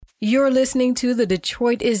You're listening to the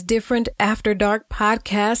Detroit is Different After Dark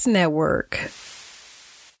Podcast Network.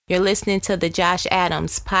 You're listening to the Josh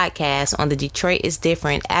Adams podcast on the Detroit is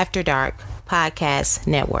Different After Dark Podcast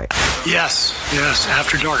Network. Yes,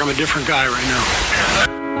 After Dark. I'm a different guy right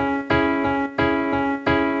now.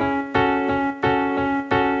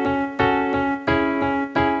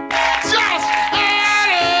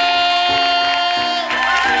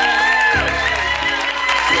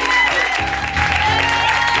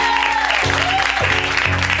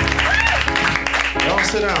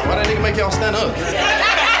 Sit down. Why that nigga make y'all stand up?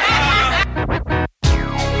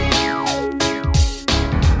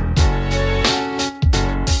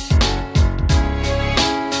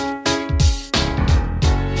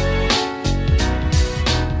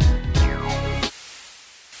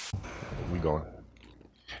 We going.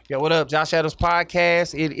 Yo, what up? Josh Adams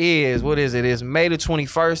Podcast. It is, what is it? It's May the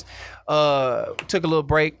 21st. Took a little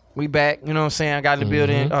break. We back. You know what I'm saying? I got in the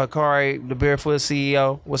building. Kari, the Barefoot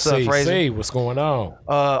CEO. What's up, Fraser? What's going on?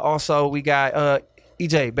 Also, we got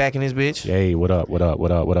EJ back in this bitch. Hey, what up? The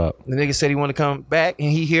nigga said he wanted to come back,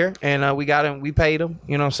 and he here. And we got him. We paid him.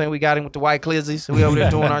 You know what I'm saying? We got him with the white Clizzies. We over there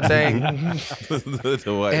doing our thing.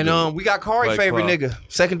 And we got Kari favorite nigga.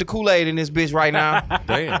 Second to Kool-Aid in this bitch right now.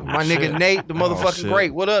 Damn. My nigga Nate, the motherfucking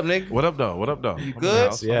great. What up, nigga? What up, though? You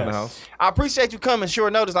good? Yes. I appreciate you coming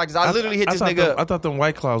short notice like this. I literally hit this nigga up. I thought them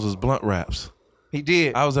White Claws was blunt wraps. He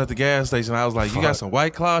did. I was at the gas station. I was like, "You got some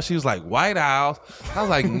White Claws?" She was like, "White Owls." I was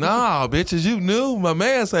like, "Nah, bitches, you knew my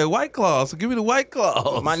man said White Claws, so give me the White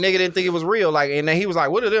Claws." My nigga didn't think it was real. Like, and then he was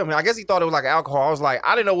like, "What are them?" I guess he thought it was like alcohol. I was like,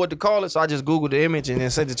 I didn't know what to call it, so I just Googled the image and then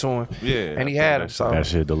sent it to him. Yeah, and he had it. So That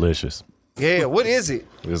shit delicious. yeah, what is it?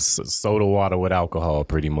 It's soda water with alcohol,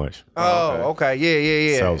 pretty much. Oh, okay,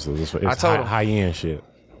 yeah. Seltzer. It's I told him. high end shit.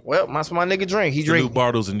 Well, that's my nigga drink. He The new drink.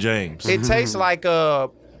 Bartles and James. It tastes like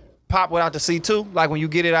pop without the C2. Like when you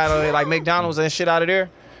get it out of like McDonald's and shit out of there.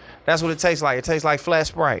 That's what it tastes like. It tastes like flat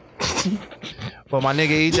Sprite. But my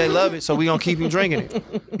nigga EJ love it, so we gonna keep him drinking it.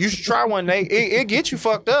 You should try one, Nate. It get you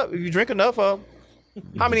fucked up if you drink enough of them.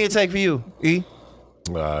 How many it take for you, E?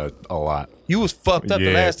 A lot. You was fucked up the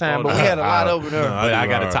Yeah. last time, but we had a lot over there. But I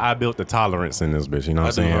do I built the tolerance in this bitch. You know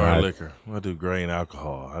what I'm I do saying? hard liquor. I do grain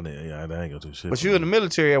alcohol. I ain't gonna do shit. But you in the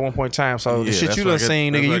military at one point in time, so the Yeah, shit that's you where done I get-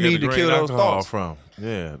 seen, that's nigga, where you I get need the to kill grain those alcohol thoughts. from.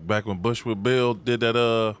 Yeah, back when Bushwick Bill did that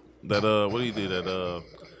what do you do that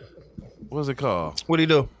what's it called? What'd he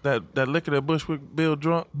do? That liquor that Bushwick Bill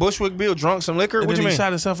drunk. Bushwick Bill drunk some liquor? And What then you he mean?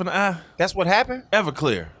 shot himself in the eye. That's what happened?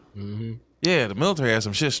 Everclear. Yeah, the military had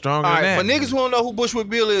some shit stronger All than right, that. for niggas who don't know who Bushwick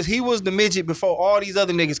Bill is, he was the midget before all these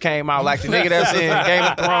other niggas came out, like the nigga that's in Game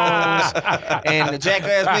of Thrones and the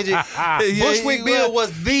jackass midget. Bushwick Bill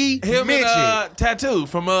was the Him midget. and Tattoo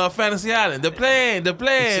from Fantasy Island. The plane.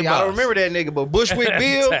 See, I don't remember that nigga, but Bushwick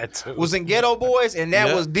Bill Tattoo. was in Ghetto Boys, and that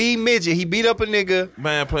Yep. was the midget. He beat up a nigga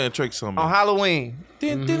Man playing tricks on me. on Halloween. Me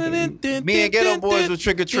and Ghetto Boys was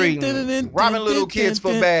trick or treating, robbing little kids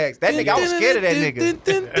for bags. That nigga, I was scared of that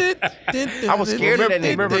nigga. I was scared of that nigga.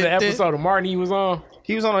 Remember the episode of Martin he was on?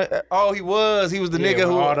 He was on a. Oh, he was. He was the nigga with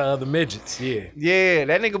who. all the other midgets. Yeah. Yeah,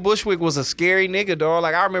 that nigga Bushwick was a scary nigga, dog.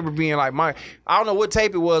 Like I remember being like, I don't know what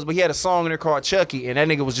tape it was, but he had a song in there called Chucky, and that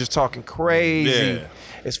nigga was just talking crazy Yeah.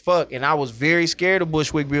 as fuck. And I was very scared of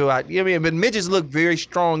Bushwick Bill. But midgets look very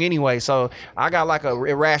strong anyway, so I got like a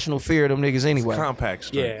irrational fear of them niggas anyway. Compact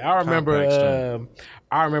strength. Yeah, I remember. Compact strength.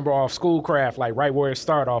 I remember off Schoolcraft, like right where it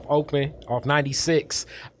started off Oakland, off 96.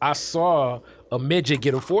 I saw a midget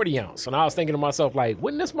get a 40 ounce, and I was thinking to myself, like,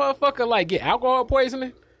 wouldn't this motherfucker like get alcohol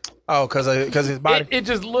poisoning? Oh, cause his body. It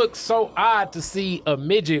just looks so odd to see a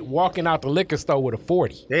midget walking out the liquor store with a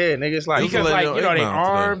 40. Yeah, nigga, it's like Because let like your you know egg they mount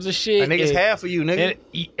today. arms and shit. a nigga's and- half of you, nigga.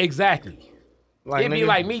 Exactly. Like, It'd be nigga,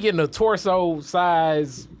 like me getting a torso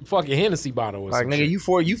size fucking Hennessy bottle or like something. nigga,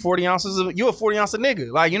 you 40 ounces of you a 40 ounce of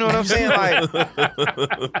nigga. Like, you know what I'm saying? Like,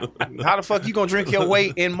 how the fuck you gonna drink your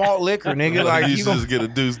weight in malt liquor, nigga? Like, you you should gonna just get a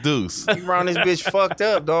deuce. you around this bitch fucked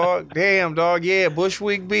up, dog. Damn, dog. Yeah,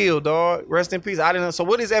 Bushwick Bill, dog. Rest in peace. I didn't know. So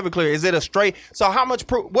what is Everclear? Is it a straight? So how much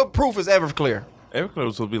proof? What proof is Everclear? Everclear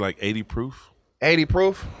was supposed to be like 80 proof. 80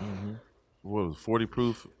 proof. What was it, 40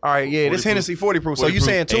 proof? All right, yeah. 40 This Hennessy 40 proof. So 40 you proof,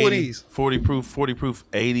 saying two 80, of these? 40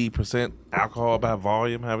 proof, 80% alcohol by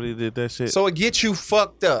volume. How they did that shit? So it gets you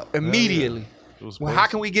fucked up immediately. It was Well, how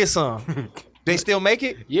can we get some? They still make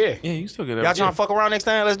it? yeah. Yeah, you still get Y'all that. trying to fuck around next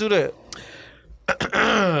time? Let's do that.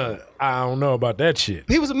 I don't know about that shit.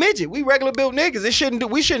 He was a midget. We regular built niggas.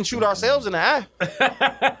 We shouldn't shoot ourselves in the eye.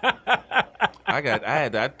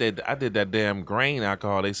 I did that damn grain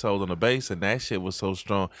alcohol they sold on the base, and that shit was so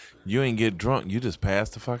strong. You ain't get drunk, you just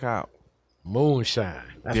passed the fuck out. Moonshine.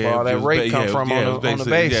 That's where all that rape come from on the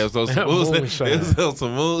base. Yeah, it was on some Moonshine. it was on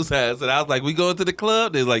some moonshine. And I was like, we going to the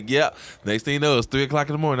club? They was like, yeah. Next thing you know, it's 3 o'clock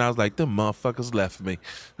in the morning. I was like, them motherfuckers left me.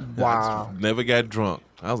 Wow. I just never got drunk.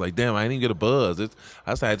 I was like, damn, I didn't even get a buzz.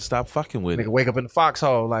 I just had to stop fucking with it. Nigga wake up in the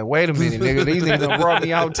foxhole like, wait a minute, nigga. These niggas done brought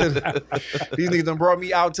me out to the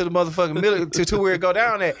motherfucking middle to where it go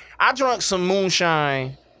down at. I drunk some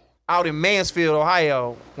moonshine out in Mansfield,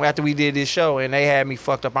 Ohio, after we did this show, and they had me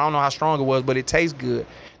fucked up. I don't know how strong it was, but it tastes good.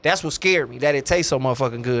 That's what scared me, that it tastes so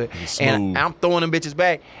motherfucking good. And I'm throwing them bitches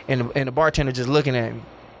back, and the bartender just looking at me.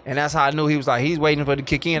 And that's how I knew he was like, he's waiting for it to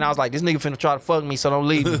kick in. I was like, this nigga finna try to fuck me, so don't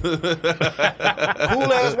leave me.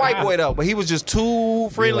 Cool ass white boy though, but he was just too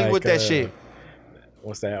friendly like, with that shit.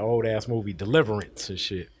 What's that old ass movie, Deliverance and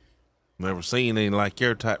shit? Never seen anything like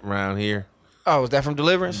your type around here. Oh, is that from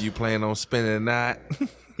Deliverance? You plan on spending the night?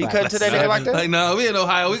 He cut to that nigga like that? Like, no, we in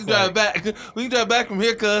Ohio. We can drive back. We can drive back from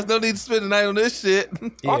here, cuz. No need to spend the night on this shit.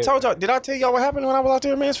 Yeah. I told y'all, did I tell y'all what happened when I was out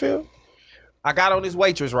there in Mansfield? I got on this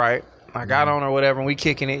waitress, right? I got on her, whatever, and we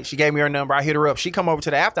kicking it. She gave me her number. I hit her up. She come over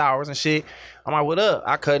to the after hours and shit. I'm like, what up?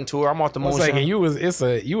 I cut into her. I'm off the I was moonshine.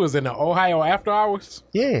 like, you was in the Ohio after hours?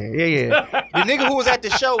 Yeah. The nigga who was at the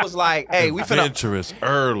show was like, hey, we finna. Adventurous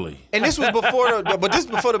early. And this was before this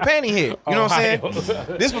before the panty hit. You know what I'm Ohio.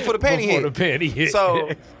 saying? This before the panty Before hit. the panty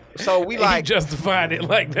hit. So we like. he justified it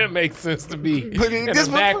like that makes sense to be But in this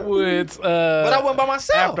the was- backwoods. But I wasn't by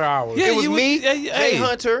myself. After hours. Yeah, It was you me, was- hey, Jay hey.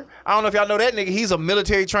 Hunter. I don't know if y'all know that nigga. He's a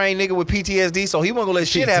military trained nigga with PTSD, so he wasn't gonna let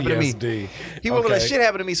shit happen to me. PTSD. He wasn't gonna let Okay. shit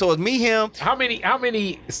happen to me. So it was me, him. How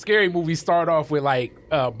many scary movies start off with like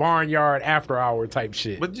barnyard after hour type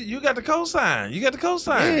shit? But you got the cosign.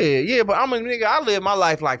 Yeah, but I'm a nigga. I live my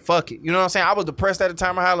life like fuck it. You know what I'm saying? I was depressed at the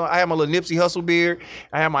time. I had my little Nipsey Hussle beard.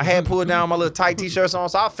 I had my hat pulled down, my little tight t-shirts on.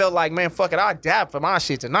 So I felt like, man, fuck it. I'll die for my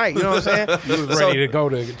shit tonight. You know what I'm saying? You was ready to go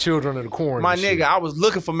to Children of the Corn. My and nigga, shit. I was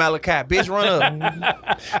looking for Malachi. Bitch, run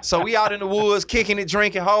up. So we out in the woods, kicking it,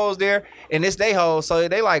 drinking hoes there. And it's they hoes, so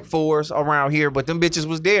they like fours around here. But them bitches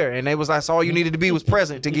was there. And they was like, so all you needed to be was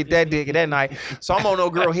present to get that dick that night. So I'm on no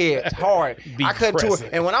girl head hard. Be I cut to her. present.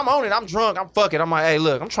 And when I'm on it, I'm drunk. I'm fucking. I'm like, hey,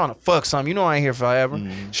 look, I'm trying to fuck something. You know I ain't here forever.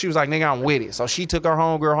 She was like, nigga, I'm with it. So she took her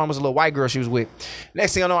homegirl home. Was a little white girl she was with.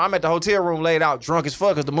 Next thing I know, I'm at the hotel room laid out, drunk as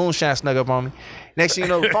fuck because the moonshine snuck up on me. Next thing you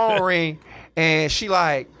know, the phone ring. And she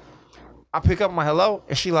like, I pick up my hello,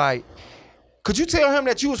 and she like, could you tell him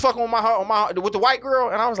that you was fucking with the white girl?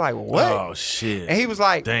 And I was like, what? Oh shit. And he was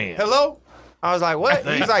like, Damn. hello? I was like, what?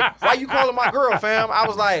 He was like, why you calling my girl, fam? I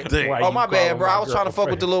was like, Damn. Why oh, you my bad, calling bro. my I was trying to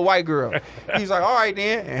fuck with the girlfriend? little white girl. He was like, all right,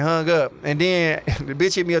 then, and hung up. And then the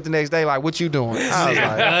bitch hit me up the next day like, what you doing? I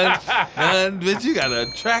was like, None, bitch, you got a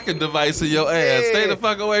tracking device in your ass. Stay the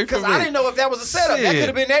fuck away from because me. I didn't know if that was a setup. That Shit. could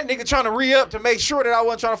have been that nigga trying to re-up to make sure that I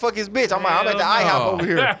wasn't trying to fuck his bitch. I'm like, I'm at the Hell IHOP over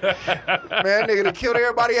here. Man, nigga done killed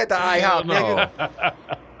everybody at the IHOP, no. nigga.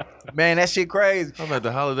 Man, that shit crazy. I'm at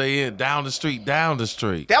the Holiday Inn, down the street.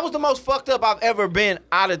 That was the most fucked up I've ever been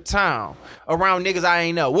out of town around niggas I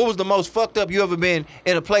ain't know. What was the most fucked up you ever been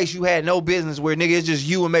in a place you had no business where nigga it's just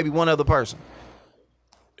you and maybe one other person?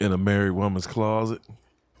 In a married woman's closet.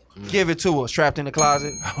 Give it to us, trapped in the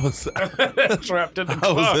closet. I was trapped in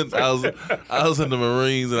the I was in the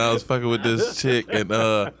Marines and I was fucking with this chick and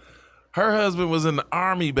her husband was in the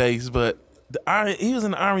Army base, but he was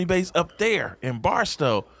in the Army base up there in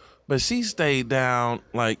Barstow, but she stayed down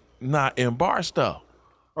like not in Barstow.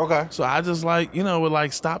 Okay. So I just like, would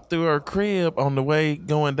like stop through her crib on the way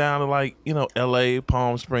going down to like, LA,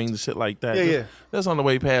 Palm Springs and shit like that. Yeah. That's on the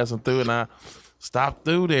way passing through and I stopped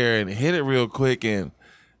through there and hit it real quick and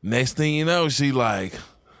next thing you know, she like,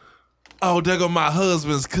 oh, there go my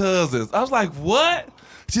husband's cousins. I was like, what?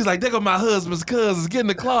 She's like, there go my husband's cousins, get in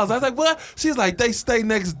the closet. I was like, what? She's like, they stay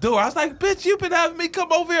next door. I was like, bitch, you been having me come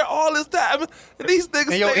over here all this time. And these niggas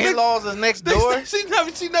And your stay in-laws is next they door? stay-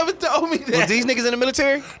 she never told me Was that. these niggas in the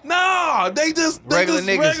military? No, they just Regular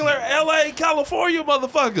niggas. regular LA, California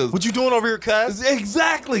motherfuckers. What you doing over here, cuz?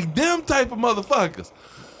 Exactly, them type of motherfuckers.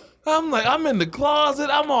 I'm like, I'm in the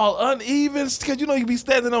closet. I'm all uneven because you be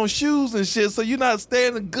standing on shoes and shit, so you're not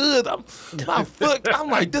standing good. My foot.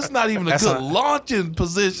 I'm like, this not even a That's good launching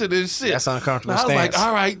position and shit. That's uncomfortable And I was stance. like,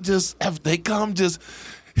 all right, just if they come, just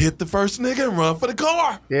hit the first nigga and run for the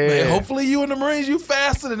car. Yeah. Man, hopefully you in the Marines, you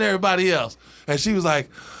faster than everybody else. And she was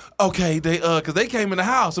like, okay, they because they came in the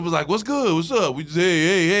house. It was like, what's good? What's up? We just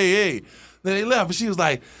hey. Then they left, and she was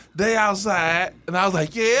like, they outside, and I was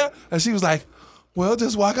like, yeah. And she was like, well,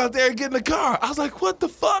 just walk out there and get in the car. I was like, what the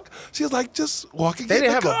fuck? She was like, just walk and They get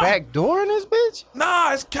in didn't the have car. a back door in this bitch?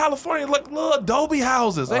 Nah, it's California. Look, little Adobe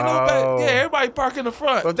houses. Ain't no Oh. back. Yeah, everybody park in the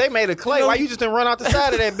front. But if they made a clay, You know- why you just didn't run out the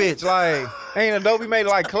side of that bitch? Like, ain't Adobe made it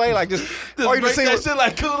like clay? Like, just all you break see that was, shit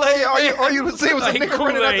like Kool-Aid. all you see was a Like nigga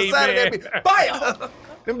running out the Kool-Aid, side of that man. bitch. Bam!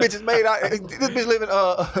 Them bitches made out. This bitch living,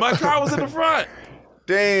 My car was in the front.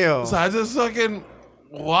 damn. So I just fucking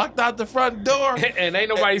walked out the front door. And ain't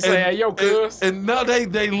nobody saying, "Hey, yo, cuz." And no, they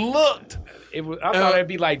looked. It was, I thought it'd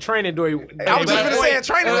be like training day. I was just gonna say in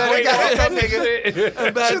training that they got that nigga.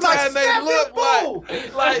 And by the She's like, time they "Snap looked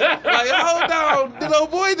that like, hold on, did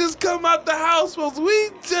old boy just come out the house? Was we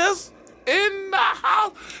just in the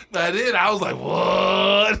house? Now then I was like,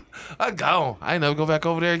 what? I gone. I ain't never go back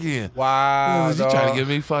over there again. Wow, She trying dog. to get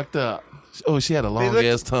me fucked up. Oh, she had a long look-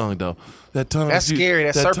 ass tongue though. That tongue. That's scary,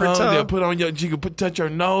 that serpent tongue. That put on your, you could touch your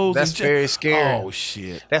nose. That's and shit. very scary. Oh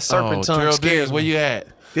shit. That serpent tongue Geraldine, scares where me. you at?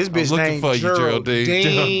 This I'm bitch looking named for you, Geraldine.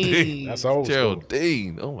 Geraldine. That's old school.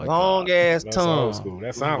 Geraldine. Oh my Long god. ass That's tongue. old school.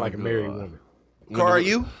 That sounds like a married woman. Car,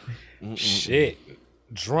 you? Shit,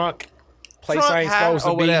 drunk, place Drunk, I ain't high, supposed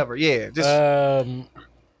to or be. whatever. Yeah, just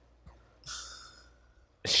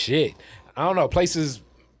Shit, I don't know. Places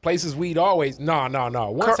we'd always. No.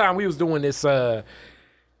 One time we was doing this. My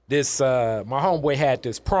homeboy had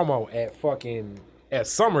this promo at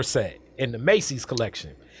Somerset in the Macy's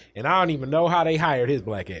collection. And I don't even know how they hired his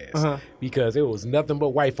black ass because it was nothing but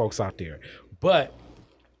white folks out there. But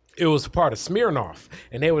it was part of Smirnoff,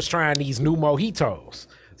 and they was trying these new mojitos.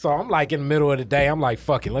 So I'm like in the middle of the day, I'm like,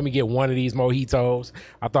 fuck it, let me get one of these mojitos.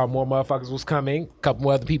 I thought more motherfuckers was coming. A couple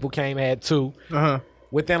more other people came, had two.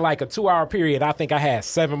 Within like a 2-hour period, I think I had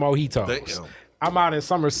 7 mojitos. Damn. I'm out in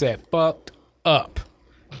Somerset, fucked up.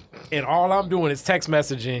 And all I'm doing is text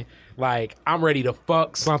messaging, like, I'm ready to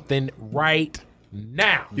fuck something right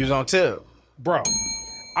now. you was on tip. Bro,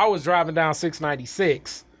 I was driving down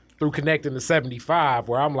 696 through connecting to 75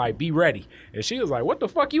 where I'm like, be ready. And she was like, what the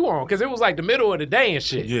fuck you on? Because it was like the middle of the day and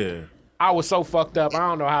shit. Yeah. I was so fucked up. I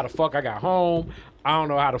don't know how the fuck I got home. I don't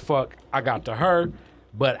know how the fuck I got to her.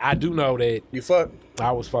 But I do know that You fuck?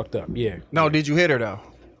 I was fucked up. Yeah. No, did you hit her though?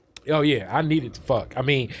 Oh, yeah. I needed to fuck. I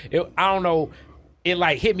mean, I don't know. It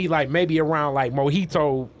like hit me like maybe around like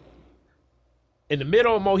Mojito. In the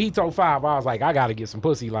middle of Mojito 5, I was like, I got to get some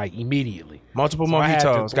pussy like immediately. Multiple So I had to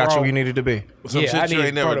mojitos got you throw- where you needed to be. Some yeah, I shit you need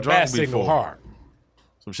ain't to throw never the drunk bat signal before. hard.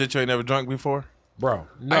 Some shit you ain't never drunk before. Bro,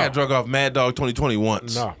 no. I got drunk off Mad Dog 2020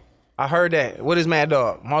 once. No. I heard that. What is Mad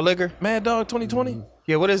Dog? More liquor? Mad Dog 2020.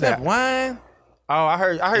 Yeah, what is that? Wine. Oh, I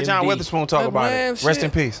heard John Indeed. Witherspoon talk That about man it. Rest shit.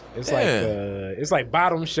 in peace. It's like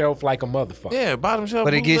bottom shelf like a motherfucker. Yeah, bottom shelf.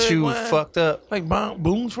 But it gets bootleg you wine. fucked up. Like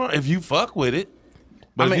Boone's Farm. If you fuck with it.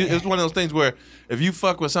 But I mean- if you, it's one of those things where if you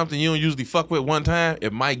fuck with something you don't usually fuck with one time,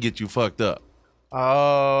 it might get you fucked up.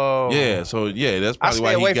 Oh. Yeah, so yeah, that's I probably stay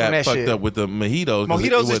why away he from got that fucked shit. up with the mojitos. 'cause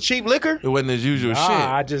Mojitos it is cheap liquor? It wasn't his usual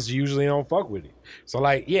I shit. just usually don't fuck with it. So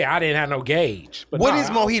like, yeah, I didn't have no gauge. But What nah, is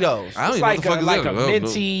mojitos? I don't It's even know like what the fuck is like that. a I don't know.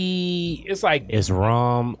 minty. It's like It's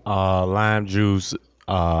rum, lime juice,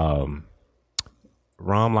 rum,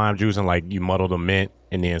 lime juice, and like you muddle the mint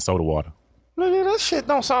and then soda water. Nigga, that shit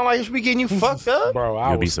don't sound like it should be getting you fucked up. bro.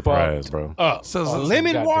 I You'll be was surprised, fucked bro. Up. So it's Oh,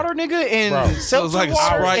 Lemon goddamn. water, nigga, and Bro. So seltzer it's like a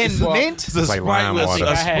water Sprite. and mint. It's a like Sprite lime with water. a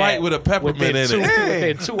I had- Sprite with a peppermint within in two,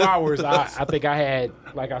 it. Within 2 hours, I think I had,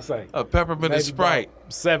 like I say, A peppermint and maybe Sprite.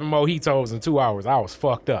 about 7 mojitos in 2 hours. I was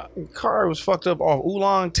fucked up. Car was fucked up off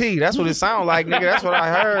oolong tea. That's what it sounded like, nigga. That's what I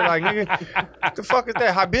heard. Like, nigga, what the fuck is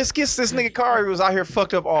that? Hibiscus? This nigga Kari was out here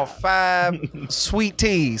fucked up off 5 sweet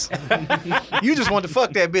teas. You just wanted to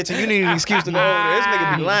fuck that bitch and you need an excuse to go over there. This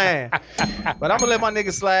nigga be lying. But I'm gonna let my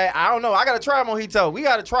nigga slide. I don't know. I gotta try mojito. We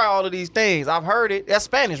gotta try all of these things. I've heard it. That's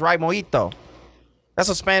Spanish, right? Mojito. That's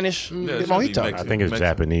a Spanish it should be mojito. Mexican. I think it's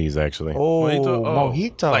Japanese actually. Oh, Mojito?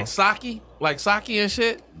 mojito. Like sake and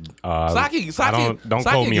shit. Sake. I don't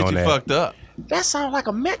sake quote me get on you that. fucked up. That sounds like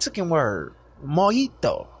a Mexican word.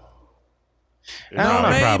 Mojito. I don't know.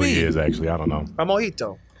 It probably maybe. is actually. I don't know. A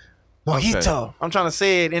mojito. Mojito. I'm trying to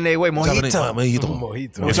say it in their way. Mojito.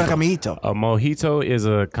 Mojito. It's like a mojito. A mojito is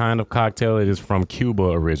a kind of cocktail. It is from Cuba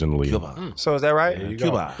originally. So is that right?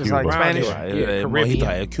 Cuba. It's like Cuba. Spanish. Yeah,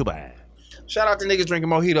 Caribbean. Cuba. Shout out to niggas drinking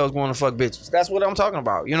mojitos going to fuck bitches. That's what I'm talking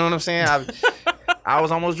about. You know what I'm saying? I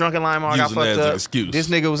was almost drunk in Lime. I got Using that fucked as an up. excuse. This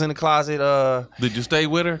nigga was in the closet. Did you stay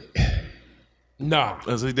with her? Nah.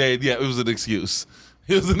 As he did, yeah, it was an excuse.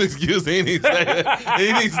 It was an excuse. He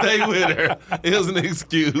didn't stay with her. It was an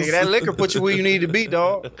excuse. Nigga, that liquor put you where you need to be,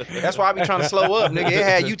 dog. That's why I be trying to slow up, nigga. It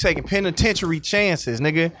had you taking penitentiary chances,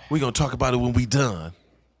 nigga. We gonna talk about it when we done.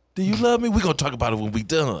 Do you love me? We gonna talk about it when we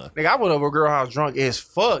done. Nigga, I went over a girl house drunk as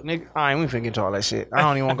fuck, nigga. I ain't even finna get into all that shit. I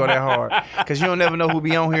don't even want to go that hard. Because you don't never know who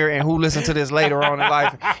be on here and who listen to this later on in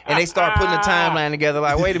life. And they start putting a timeline together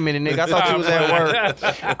like, wait a minute, nigga, I thought you was at work.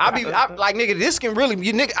 I like, nigga, this can really,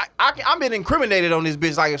 you nigga, I've been incriminated on this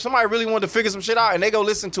bitch. Like, if somebody really wanted to figure some shit out and they go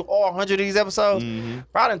listen to all 100 of these episodes,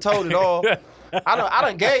 I done told it all. I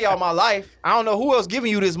done gave y'all my life. I don't know who else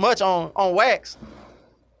giving you this much on wax.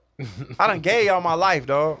 I done gave y'all my life,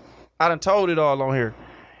 dog. I done told it all on here.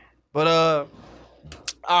 But all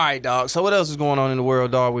right, dog. So what else is going on in the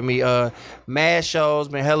world, dog, with me? Mad shows,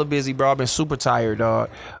 been hella busy, bro. I've been super tired, dog.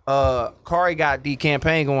 Kari got the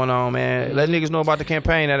campaign going on, man. Let niggas know about the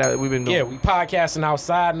campaign that we've been doing. Yeah, we podcasting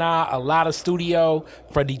outside now. A lot of studio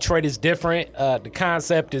for Detroit is different. The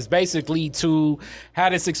concept is basically to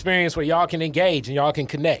have this experience where y'all can engage and y'all can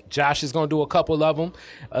connect. Josh is going to do a couple of them.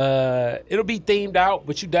 It'll be themed out,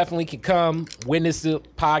 but you definitely can come witness the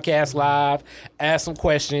podcast live, ask some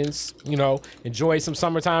questions, you know, enjoy some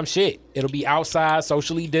summertime shit. It'll be outside,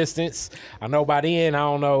 socially distanced. I know by then, I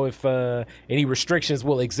don't know if any restrictions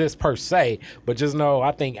will exist per se, but just know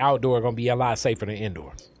I think outdoor going to be a lot safer than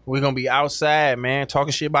indoor. We're going to be outside, man,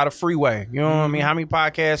 talking shit about a freeway. You know what I mean? How many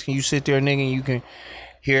podcasts can you sit there, nigga, and you can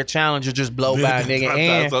hear a challenger just blow by, nigga?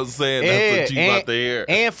 That's what I'm saying. That's what you about to hear.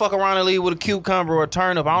 And fuck around and leave with a cucumber or a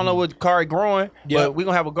turnip. I don't know what Kari growing, but we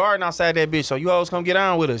going to have a garden outside that bitch, so you always come get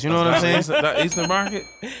on with us. You know what I'm saying? That Eastern Market?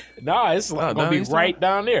 No, it's going to be Eastern? right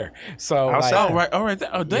down there. So, outside. like, Oh, right. All right.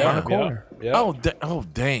 Oh, damn. On the corner. Yep. Oh,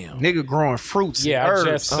 damn. Nigga growing fruits Yeah, and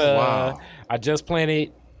herbs. I just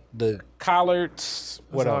planted the collards.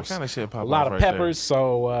 What all else? kind of shit A pop lot off of right peppers.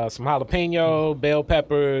 So some jalapeno, bell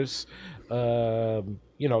peppers.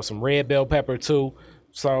 You know, some red bell pepper too.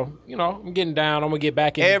 So, you know, I'm getting down. I'm gonna get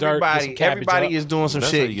back in the dirt. Get some cabbage Everybody up. is doing some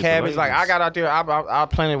That's how shit. you get the Cabbage, like I ladies. got out there. I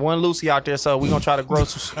planted one Lucy out there, so we gonna try to grow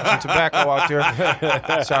some tobacco out there.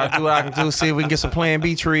 So I do what I can do. See if we can get some Plan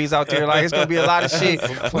B trees out there. Like it's gonna be a lot of shit.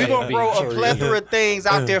 We Plan gonna B grow a trees. plethora of things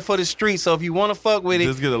out there for the street. So if you wanna fuck with it,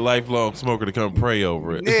 Just get a lifelong smoker to come pray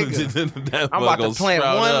over it. Nigga, I'm about to plant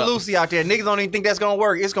one Lucy out there. Niggas don't even think that's gonna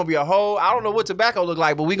work. It's gonna be a whole. I don't know what tobacco look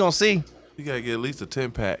like, but we gonna see. You gotta get at least a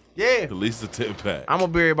 10-pack. Yeah. At least a 10-pack. I'm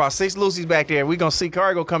gonna bury about 6 Lucy's back there. We gonna see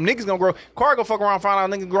Cargo come. Niggas gonna grow. Cargo fuck around,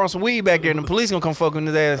 find out niggas growing some weed back there, and the police gonna come fuck with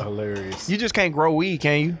his ass. Hilarious. You just can't grow weed,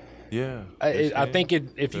 can you? Yeah. I think if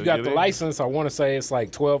you So got get the in. license, I want to say it's like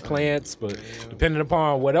 12 plants, but depending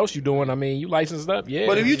upon what else you're doing, I mean, you licensed up, yeah.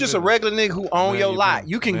 But if you just a regular nigga who own Man, your you lot, been-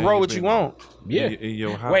 you can man, grow you what you been- want. yeah. In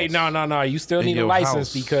your house. Wait, no. You still In need a your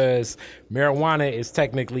license house. because marijuana is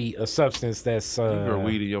technically a substance that's, You grow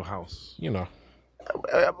weed in your house. you know.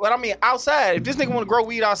 But I mean, outside, if this nigga want to grow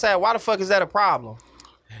weed outside, why the fuck is that a problem?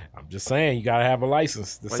 I'm just saying you gotta have a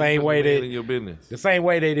license. The Why you same put way weed that in your business. the same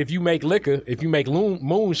way that if you make liquor, if you make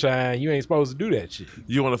moonshine, you ain't supposed to do that shit.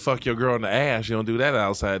 You want to fuck your girl in the ass? You don't do that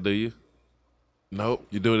outside, do you? Nope.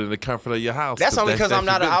 You do it in the comfort of your house. That's only because I'm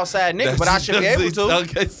not an outside nigga, but I should be able to.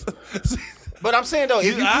 Okay. But I'm saying though, if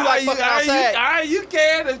you like fucking outside, You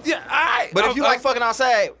can. but if you like fucking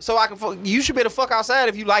outside, so I can fuck, you should be able to fuck outside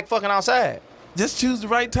if you like fucking outside. just choose the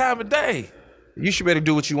right time of day. You should better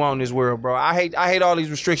do what you want in this world, bro. I hate all these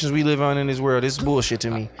restrictions we live on in this world. This is bullshit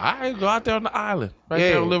to me. I go out there on the island, right Yeah.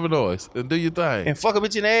 there in Illinois, and do your thing. And fuck a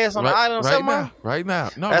bitch in the ass on right, the island or right something. now, right now.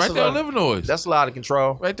 No, That's right a there in lot. Illinois. That's a lot of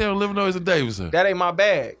control. right there in Illinois and Davidson. That ain't my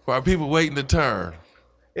bag. While people waiting to turn.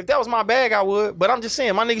 If that was my bag, I would. But I'm just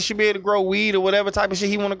saying, my nigga should be able to grow weed or whatever type of shit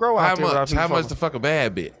he want to grow out How there. without much? people How much fucking- to fuck a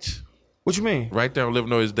bad bitch? What you mean? Right there in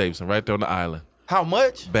Illinois and Davidson, right there on the island. How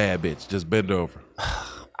much? Bad bitch, just bend over.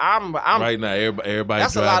 I'm Right now, everybody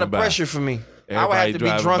that's a lot of pressure for me. I would have Everybody to be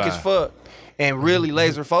driving drunk by. as fuck and really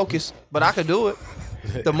laser focused, but I could do it.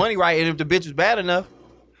 The money right, and if the bitch was bad enough,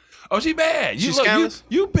 Oh, she bad. You She look, scandalous?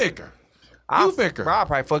 you pick her. You pick her. Bro, I'll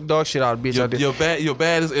probably fuck dog shit out of the bitch out there. Your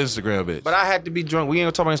bad is Instagram bitch. But I had to be drunk. We ain't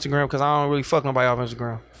gonna talk about Instagram because I don't really fuck nobody off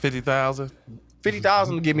Instagram. 50,000.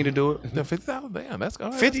 50,000 to get me to do it. 50,000. Damn, that's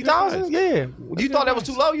going. 50,000? Yeah. You thought that was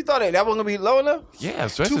too low? You thought that wasn't gonna be low enough? Yeah,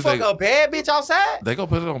 especially To if fuck they, a bad bitch outside? they gonna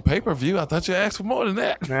put it on pay per view. I thought you asked for more than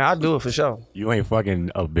that. Man, I'll do it for sure. You ain't fucking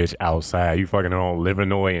a bitch outside. You fucking on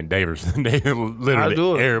Illinois and Davidson. They literally I'll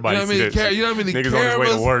do it. everybody You know how many see that shit. you know how many Niggas cameras? on his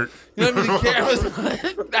way to work. You know how many cameras?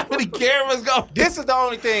 How many cameras go? This is the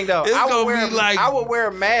only thing though. It's I gonna would wear be like- I would wear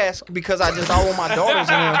a mask because I want my daughters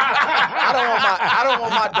in there. I don't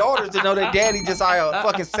want my daughters to know that daddy just a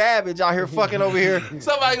fucking savage out here fucking over here.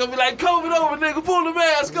 Somebody gonna be like, COVID over, nigga, pull the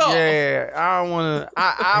mask off. Yeah, I don't want to.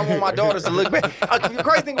 I want my daughters to look back. The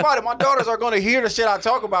crazy thing about it, my daughters are going to hear the shit I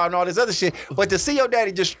talk about and all this other shit. But to see your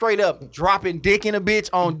daddy just straight up dropping dick in a bitch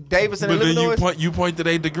on Davidson But and then Illinois, you point to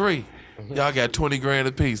their degree. Y'all got 20 grand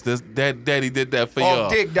a piece. That daddy did that for Oh, y'all.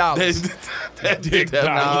 dick dollars. That did that.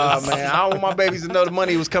 Nah, man. I don't want my babies to know the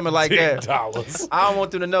money was coming like that. $10. I don't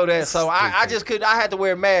want them to know that. So I just could. I had to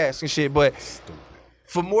wear a mask and shit. But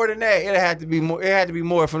for more than that, it had to be more. It had to be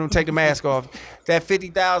more for them to take the mask off. That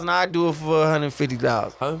 50,000, I'd do it for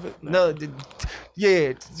 150,000. No,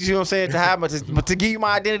 yeah, you know what I'm saying? To have, but to give you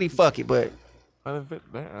my identity, fuck it. But All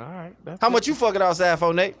right. how much you fucking outside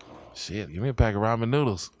for, Nate? Shit, give me a pack of ramen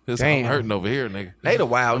noodles. I'm Damn. hurting over here, nigga. Nate a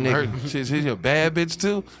wild I'm nigga. hurting. Shit, she's a bad bitch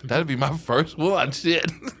too. That'd be my first one. Shit.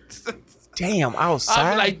 Damn, I'd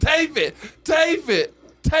outside. be like, tape it,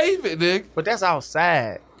 nigga. But that's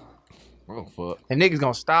outside. Oh fuck. And niggas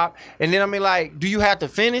gonna stop. And then I mean, like, do you have to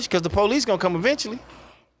finish? Because the police gonna come eventually.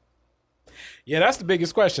 Yeah, that's the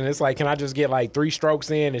biggest question. It's like, can I just get like 3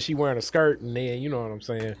 strokes in and she wearing a skirt and then, you know what I'm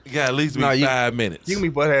saying? You got at least be No, 5 minutes. You can be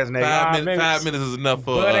butt ass naked. 5 minutes is enough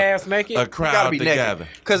for Butt ass naked? a You gotta crowd be to naked. gather.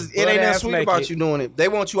 Because it Butt ain't nothing ass sweet naked. about you doing it. They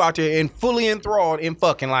want you out there and fully enthralled and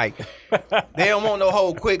fucking like. They don't want no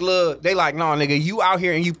whole quick look. They like, nah, nigga, you out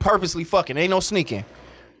here and you purposely fucking. Ain't no sneaking.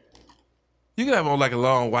 You can have on like a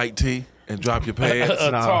long white tee and drop your pants.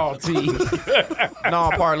 A tall tee.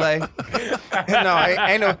 No, parlay. No,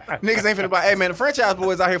 ain't no niggas ain't finna buy. Hey man, the franchise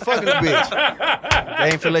boys out here fucking the bitch.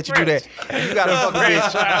 They ain't finna let you do that. You gotta fuck a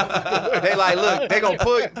bitch. They like, look, they gonna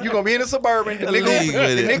put you gonna be in the Suburban. The League with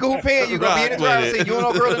it. nigga who paying you gonna be in the Rock driver's with seat. it. You and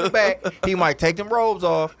no girl in the back. He might take them robes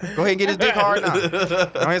off. Go ahead and get his dick hard now. Go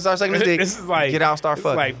ahead and start sucking his dick. This is like get out, and start this is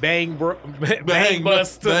fucking. like bang Bang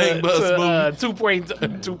bus to, Bang Bus to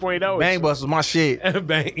 2.0. Bang Bus was my shit.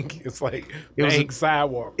 Bang. It's like It was bang a-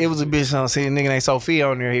 sidewalk. It was a bitch on see a nigga named Sophia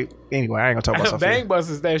on there. Anyway, I ain't gonna talk about Sophia. Bang bus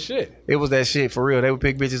is that shit. It was that shit for real. They would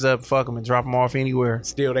pick bitches up, fuck them, and drop them off anywhere.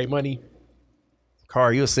 Steal their money.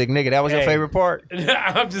 Car, you a sick nigga. That was your Hey. favorite part?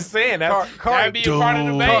 I'm just saying that'd Car- be a part of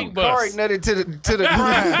the bang bus. Car ignited to the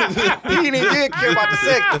crime. He didn't care about the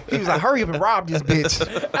sex. He was like, hurry up and rob this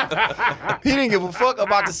bitch. He didn't give a fuck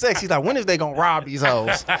about the sex. He's like, when is they gonna rob these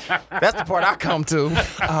hoes? That's the part I come to.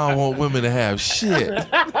 I don't want women to have shit. Look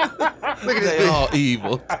at this They bitch. all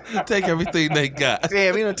evil. Take everything they got.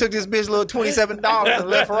 Damn, he done took this bitch little $27 and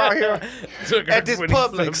left her out here Took her at this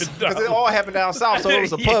Publix. Because it all happened down south, so it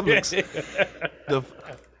was a Publix. The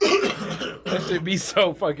That should be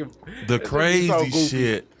so fucking. the that should be crazy so goofy.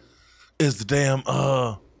 shit is the damn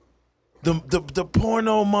the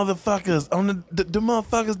porno motherfuckers on the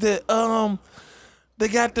motherfuckers that they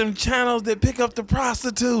got them channels that pick up the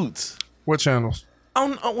prostitutes. What channels?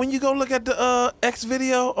 On when you go look at the X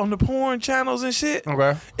video on the porn channels and shit,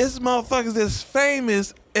 Okay. it's motherfuckers that's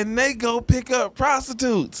famous and they go pick up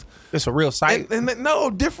prostitutes. It's a real site. And no,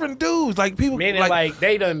 different dudes, like people, Meaning like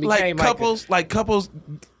they done became like couples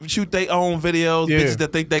shoot their own videos. Yeah. Bitches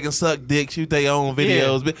that think they can suck dick shoot their own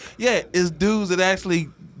videos. But yeah, it's dudes that actually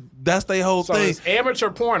that's their whole so thing. it's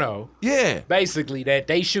amateur porno, Yeah, basically that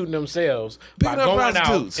they shooting themselves Picking by up going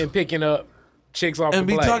prostitutes. out and picking up chicks off and the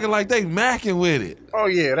be plate. talking like they macking with it. Oh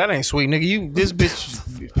yeah, that ain't sweet, nigga. This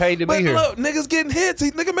bitch paid to be But here. look, niggas getting hits.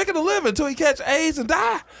 He nigga making a living until he catch AIDS and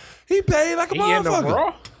die. He paid like a He in the motherfucker.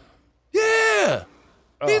 raw. Yeah,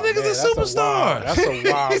 these niggas Man, is that's a superstars. wild- That's a He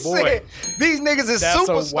wild boy. said, these niggas is That's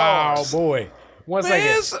superstars. a wild boy. One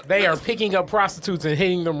Man, second, they are picking up prostitutes and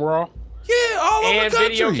hitting them raw Yeah, all over and the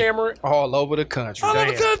country. video camera. All over the country. All over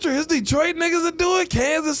the Damn. country. It's Detroit niggas that do it.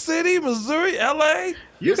 Kansas City, Missouri, LA,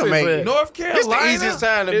 You can make it. North This Carolina. the easiest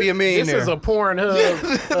time to be a millionaire. This is a Pornhub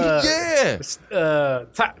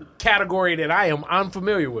Yeah. category that I am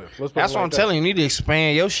unfamiliar with. Let's put That's it what like I'm that. telling you. You need to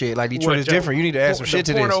expand your shit. Like Detroit What, is Joe? different. You need to add some The shit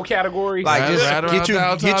to porno this. category. Like, Right, just right around get you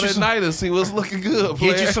downtown some- at night and see what's looking good.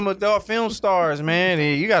 Player. Get you some adult film stars, man.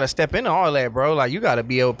 And you got to step into all that, bro. Like you got to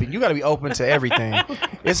be open. You got to be open to everything.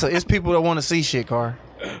 It's people that want to see shit, Car.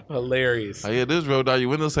 Hilarious. Oh yeah, this road down your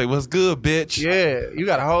window say, "What's good, bitch?" Yeah, you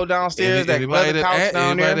got to hold downstairs that Anybody leather couch that,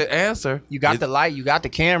 down anybody there. that answer, You got the light. You got the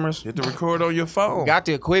cameras. hit the record on your phone. You got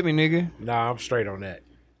the equipment, nigga. Nah, I'm straight on that.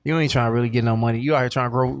 You ain't trying to really get no money. You out here trying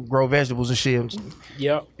to grow vegetables and shit.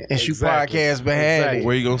 Yep. And shoot podcasts behind it.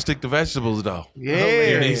 Where you gonna stick the vegetables though? Yeah.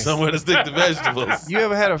 You need somewhere to stick the vegetables. You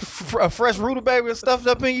ever had a fresh rutabaga stuffed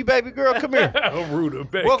up in you, baby girl? Come here.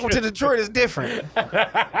 Rutabaga. Welcome to Detroit. It's different.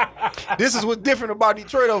 This is what's different about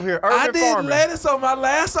Detroit over here. Urban I did farming. lettuce on my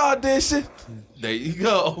last audition. There you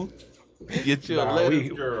go. Get you a Nah,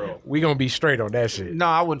 lettuce girl. we gonna be straight on that shit. No,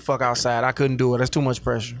 I wouldn't fuck outside. I couldn't do it. That's too much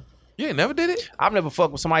pressure. You ain't never did it? I've never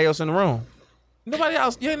fucked with somebody else in the room. Nobody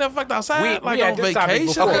else? You ain't never fucked outside? We like had on this topic vacation?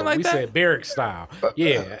 before. Something like we that? said barrack style.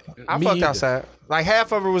 Yeah. I me fucked either. outside. Like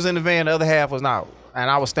half of it was in the van, the other half was not. And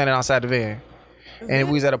I was standing outside the van. and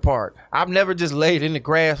we was at a park. I've never just laid in the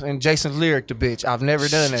grass and Jason's lyric the bitch. I've never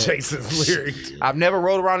done that. Jason's lyric. I've never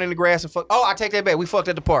rolled around in the grass and fuck. Oh, I take that back. We fucked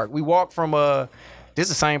at the park. We walked from this is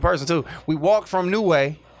the same person too. We walked from New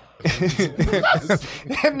Way.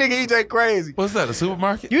 That nigga EJ crazy. What's that? A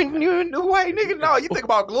supermarket? You in New Way, nigga? No, you think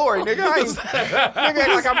about Glory, nigga. I ain't, nigga act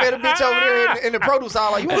like I met a bitch over there in the produce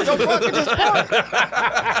aisle. Like, you wanna go fuck at this park?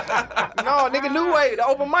 No, nigga, New Way, the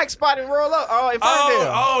open mic spot and roll up. Oh, in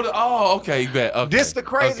Ferndale. Okay, you bet. Okay. This the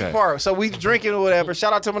crazy part. So we drinking or whatever.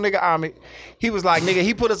 Shout out to my nigga Amit. He was like, nigga,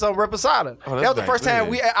 he put us on Reposada. Oh, that was the first time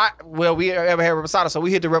we ever had Reposada. So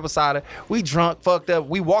we hit the Reposada. We drunk, fucked up.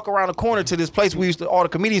 We walk around the corner to this place we used to, all the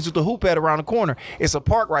comedians used to hoop at around the corner. It's a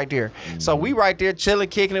park right there. So we right there chilling,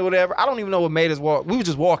 kicking it, whatever. I don't even know what made us walk. We were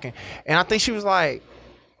just walking. And I think she was like,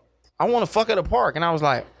 I want to fuck at a park. And I was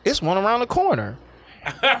like, it's one around the corner.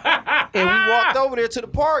 And we walked over there to the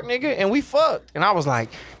park, nigga, and we fucked. And I was like,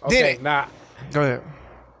 Okay, now, Go ahead.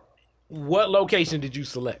 what location did you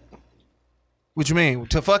select What you mean?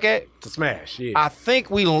 To fuck at? to smash? Yeah. I think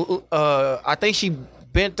I think she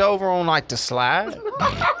bent over on like the slide.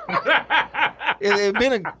 It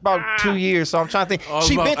been about 2 years, so I'm trying to think. All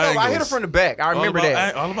She about bent over. I hit her angles. from the back. I remember about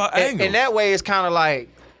that. all about And- angles. And that way, it's kind of like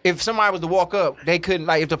if somebody was to walk up, they couldn't.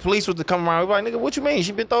 Like if the police was to come around, we'd be like, nigga, what you mean?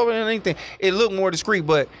 She bent over and anything. It looked more discreet,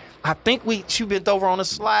 but I think she bent over on a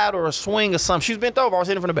slide or a swing or something. She was bent over. I was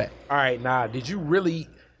hitting from the back. All right, now, did you really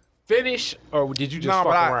finish or did you just No, fuck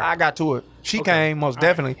but around? I got to it. She came most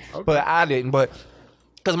definitely, but I didn't. But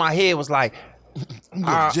because my head was like,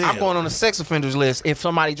 I'm going on the sex offenders list if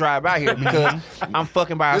somebody drive by here because I'm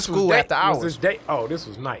fucking by a This was school day- after was hours. this day? Oh, this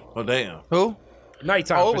was night. Oh, damn. Who?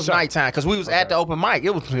 Nighttime. Oh, it for was sure. nighttime because we was at the open mic.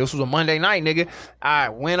 This was a Monday night, nigga. I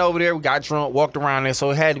went over there, we got drunk, walked around there.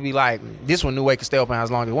 So it had to be like this one New Way could stay open as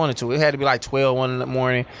long as it wanted to. It had to be like 12, 1 in the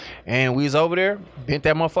morning, and we was over there, bent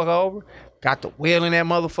that motherfucker over, got the wheel in that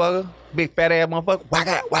motherfucker, big fat ass motherfucker,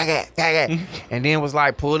 whack it, and then was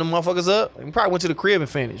like pull them motherfuckers up. And we probably went to the crib and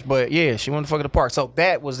finished, but yeah, she went to fuck at the park. So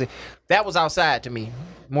that was outside to me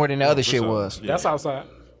more than the other shit was. That's outside.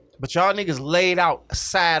 But y'all niggas laid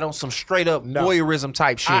outside on some straight up voyeurism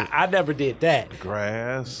type shit. I never did that.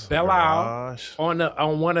 Grass. Belle Isle garage.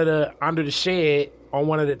 on one of the under the shed on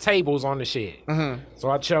one of the tables on the shed. Mm-hmm.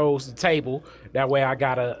 So I chose the table. That way I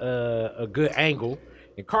got a good angle.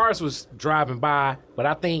 And cars was driving by, but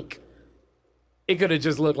I think it could have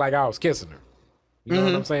just looked like I was kissing her. You know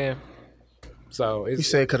what I'm saying? So it's You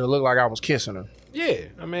said it could have looked like I was kissing her. yeah.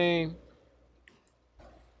 I mean.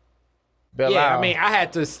 Belle Yeah, Isle. I mean, I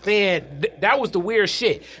had to stand. That was the weird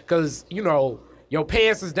shit, cause you know your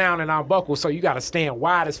pants is down and unbuckled, so you got to stand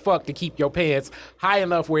wide as fuck to keep your pants high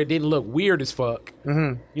enough where it didn't look weird as fuck.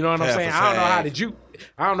 Mm-hmm. You know what I'm Half saying? a I don't know how sag. did you.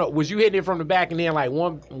 I don't know. Was you hitting it from the back and then like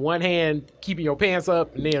one hand keeping your pants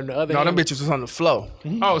up and then the other? No, hand? them bitches was on the floor.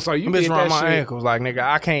 Oh, so you Them did bitches around that my shit. ankles. Like, nigga,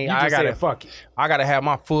 I can't. You I just gotta said fuck it. I gotta have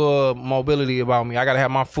my full mobility about me. I gotta have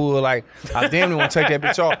my full like. I damn near want to take that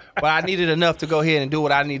bitch off, but I needed enough to go ahead and do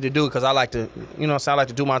what I need to do because I like to, you know, so I like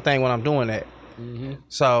to do my thing when I'm doing that. Mm-hmm.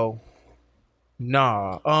 So,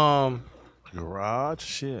 nah. Garage.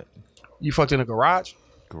 Shit. You fucked in a garage?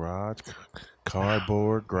 Garage.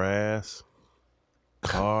 Cardboard. Grass.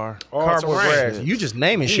 Car. All Cardboard terrain. grass. You just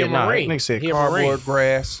naming He shit a now. Marine. Nigga said He a cardboard Marine.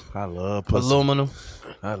 grass, I love pussy. aluminum.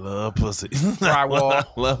 I love pussy. Drywall.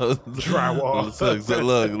 I love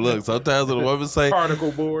Drywall. Look. Sometimes when a woman say,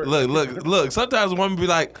 Particle board. Look. Sometimes a woman be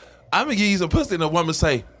like, "I'm gonna give you some pussy," and a woman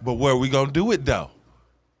say, "But where we gonna do it though?"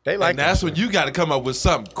 They like And that's when you got to come up with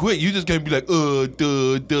something quick. You just can't be like,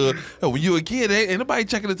 duh. Yo, when you a kid, ain't nobody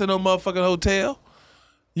checking into no motherfucking hotel.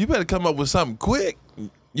 You better come up with something quick.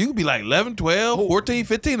 You could be like 11, 12, 14,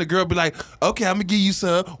 15. The girl be like, okay, I'm going to give you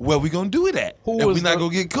some. Where we going to do it at? Who and was we not the-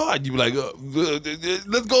 going to get caught. You be like,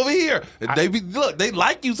 let's go over here. And they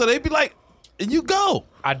like you, so they be like, and you go.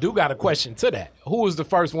 I do got a question to that. Who was the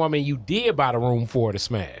first woman you did buy the room for to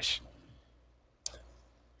smash?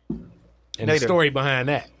 And the Nader. story behind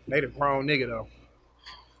that. They the grown nigga though.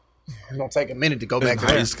 It's gonna take a minute to go In back to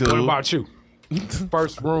high that. school. What about you?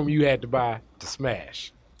 First room you had to buy to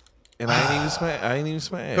smash. And I ain't even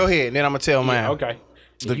smash. Go ahead, and then I'm gonna tell mine. Okay.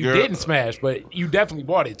 The You girl- didn't smash, but you definitely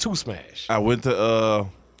bought it to smash. I went to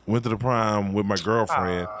the prom with my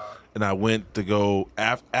girlfriend, and I went to go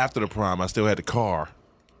after the prom. I still had the car.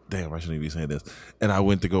 Damn, I shouldn't even be saying this. And I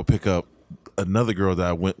went to go pick up another girl that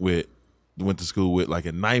I went with went to school with like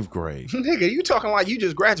in 9th grade. Nigga, you talking like you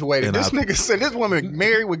just graduated. And This nigga said this woman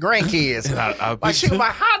married with grandkids. I Like she was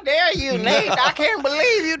like, how dare you, Nate? I can't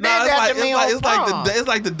believe you did that to me on prom. It's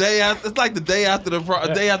like the day after. It's like the day after the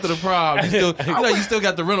prom. You still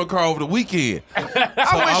got the rental car over the weekend. I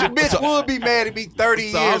wish a bitch would be mad at me 30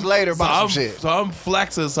 years later about some shit. So I'm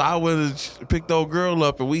flexing. So I went and picked the old girl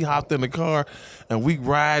up, and we hopped in the car, and we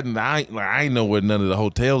riding. I ain't know where none of the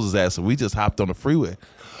hotels is at, so we just hopped on the freeway.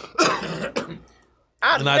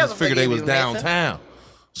 And I just figured they was downtown.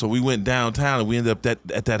 So we went downtown, and we ended up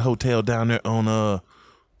at that hotel down there on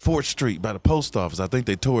 4th Street by the post office. I think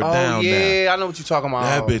they tore it down. Yeah, I know what you're talking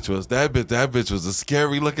about. That bitch was a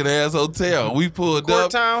scary looking ass hotel. We pulled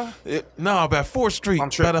up. Courtown? No, by 4th Street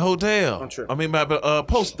by the hotel. I'm tripping. I mean by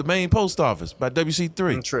the main post office by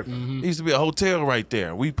WC3. I'm tripping. There used to be a hotel right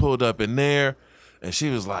there. We pulled up in there. And she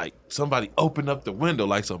was like, somebody opened up the window,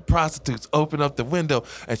 like some prostitutes opened up the window.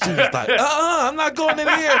 And she was like, I'm not going in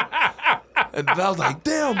here. And I was like,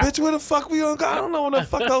 damn, bitch, where the fuck we gonna go? I don't know where the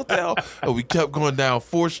fuck hotel. And we kept going down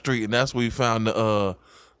 4th Street, and that's where we found the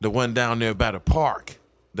one down there by the park.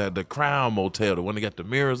 The Crown Motel, the one that got the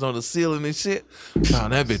mirrors on the ceiling and shit.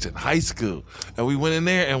 Found that bitch in high school. And we went in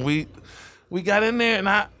there, and we got in there,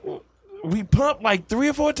 and we pumped like 3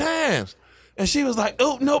 or 4 times. And she was like,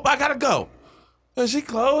 oh, nope, I gotta go. And she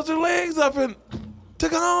closed her legs up and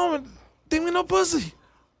took her home and didn't get no pussy.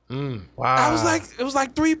 Wow. It was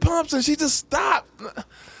like 3 pumps and she just stopped.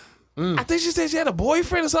 I think she said she had a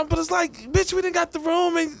boyfriend or something, but it's like, bitch, we done got the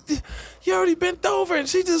room and you already bent over and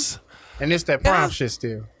she just. And it's that prom shit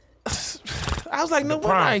still. I was like, no,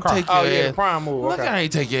 I ain't take your ass. The prom move. Look, Okay. I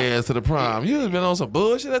ain't take your ass to the prom. You done been on some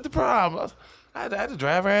bullshit at the prom. I had to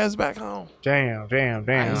drive her ass back home. Damn. I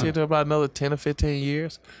didn't see her till about another 10 or 15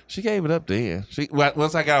 years. She gave it up then.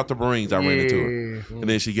 Once I got out the Marines, I ran into her. And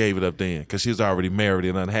then she gave it up then because she was already married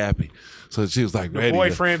and unhappy. So she was like ready. The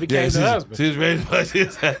boyfriend became the husband. She was ready.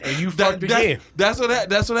 And you fucked again. That's what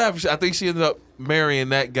happened. I think she ended up marrying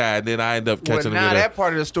that guy, and then I ended up catching Now her. that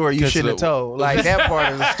part of the story you shouldn't have told. Like that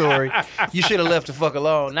part of the story, you should have left the fuck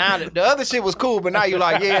alone. Now the other shit was cool, but now you're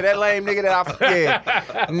like, yeah, that lame nigga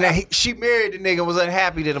Now she married the nigga, was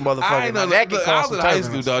unhappy to the motherfucker. I ain't know that could I cause was some in high school,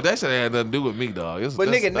 turbulence. dog. That shit had nothing to do with me, dog. But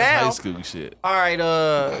nigga, now high school shit. All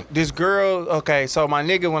right, this girl. Okay, so my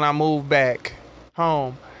nigga, when I moved back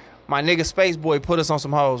home, my nigga Space Boy put us on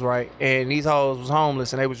some hoes, right? And these hoes was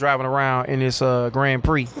homeless, and they was driving around in this Grand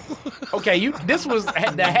Prix. Okay, this was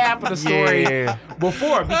the half of the story Yeah.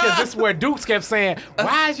 before, because this is where Dukes kept saying,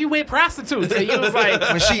 "Why is you with prostitutes?" And you was like,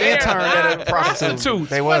 When she "They're interned at a not prostitute, prostitutes."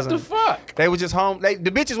 they What wasn't. the fuck? They was just home. The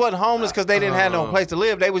bitches wasn't homeless because they didn't have no place to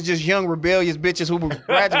live. They was just young, rebellious bitches who were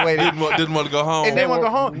graduated. Didn't want to go home. And they want to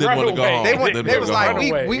go home. Didn't want to go home. They was like,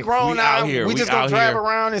 home. we grown We out now. here. We We just out gonna drive here.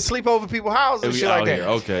 around and sleep over people's houses and We shit like out that. here.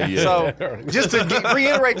 Okay, yeah. So just to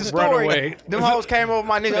reiterate the Run story, away. them hoes came over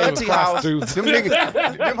my nigga They was auntie house. prostitutes.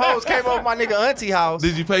 Them hoes came over my nigga auntie house.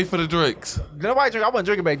 Did you pay for the drinks? Nobody drink. I wasn't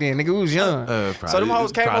drinking back then, nigga. We was young. So probably them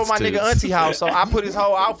hoes came over my nigga prostitutes. auntie house. So I put his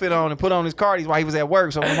whole outfit on and put on his cardies while he was at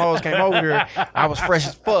work. So when them hoes came over there, I was fresh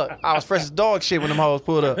as fuck. I was fresh as dog shit when them hoes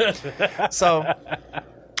pulled up. So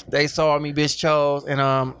they saw me, bitch chose, and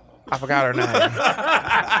I forgot her name.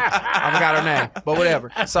 But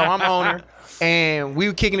whatever. So I'm on her. And we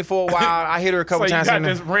were kicking it for a while. I hit her a couple So you times. got in the-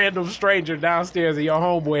 this random stranger downstairs in your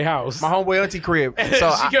homeboy house. my homeboy auntie crib. So she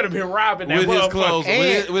I, could have been robbing that With his motherfucker. clothes,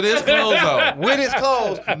 And- with his clothes on. with his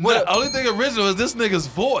clothes, The only thing original is this nigga's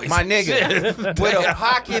voice. my nigga, with a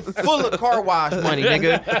pocket full of car wash money,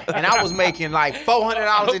 nigga. And I was making like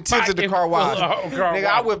 $400 in tips at the car wash. Nigga,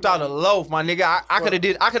 I whipped out a loaf, my nigga. I could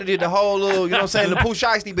have did the whole little, you know what I'm saying, the Pooh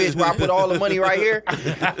Shiesty bitch where I put all the money right here.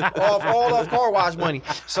 all off car wash money.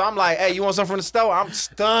 So I'm like, hey, you want something from the store? I'm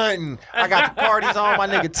stunting. I got the parties on, my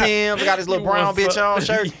nigga Tim's. I got this little brown bitch on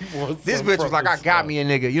shirt. This bitch was like, I got me a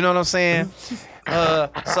nigga. You know what I'm saying?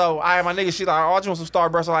 So my nigga, she like, oh, I just want some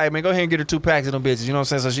Starburst. I'm like, hey, man, go ahead and get her 2 packs of them bitches. You know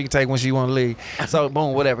what I'm saying? So she can take when she want to leave. So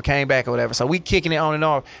boom, whatever. Came back or whatever. So we kicking it on and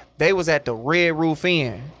off. They was at the Red Roof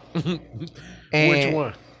Inn. And Which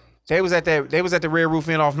one? They was at the Red Roof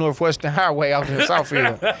Inn off Northwestern Highway out in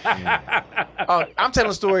Southfield. I'm telling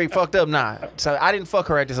the story fucked up now. So I didn't fuck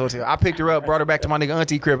her at this hotel. I picked her up, brought her back to my nigga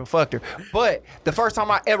auntie crib and fucked her. But the first time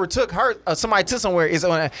I ever took her, somebody to somewhere is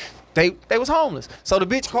when they was homeless. So the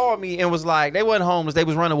bitch called me and was like, they wasn't homeless, they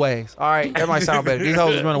was runaways. All right, that might sound better. These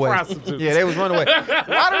hoes was runaways. Prostitutes. Yeah, they was runaways.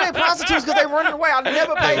 Why do they prostitutes? Because they running away. I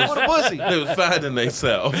never paid for the pussy. They was finding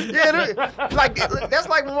themselves. Yeah, like that's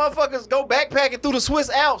like when motherfuckers go backpacking through the Swiss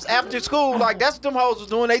Alps after school. Like that's what them hoes was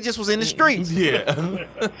doing. They just was in the streets. Yeah.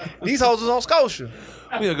 These hoes was on Scotia.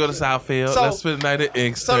 We gonna go to Southfield. So- Let's spend the night at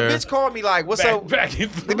Inkster. So the bitch called me like, "What's up?" Back in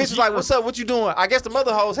The bitch was like, "What's up? What you doing?" I guess the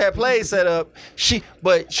mother hoes had plays set up.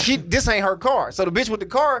 This ain't her car. So the bitch with the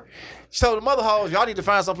car, she told the mother hoes, "Y'all need to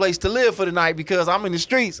find some place to live for the night because I'm in the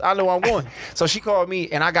streets. I know where I'm going." So she called me,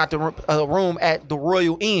 and I got the room at the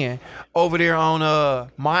Royal Inn over there on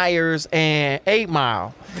Myers and 8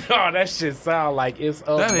 Mile. Oh, that shit sound like it's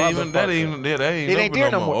a that ain't It ain't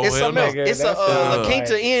there no more. It's something else. nigga, It's a that's La it.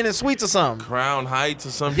 Quinta Inn and Suites or something. Crown Heights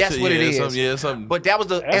or some That's shit. what it yeah, is. Something. But that was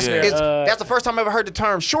that's the first time I ever heard the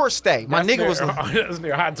term short stay. My nigga was that's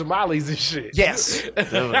near hot tamales and shit. yes.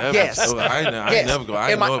 Yes. I Yes. never go.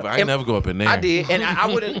 I And my- ain't never go up in there. I did, and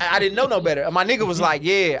I didn't know no better. My nigga was like,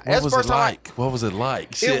 "Yeah, What that's was the first it time." like? What was it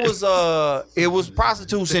like? Shit. It was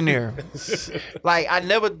prostitutes in there. Like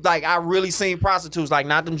I really seen prostitutes, like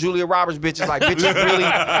not them Julia Roberts bitches, like bitches really.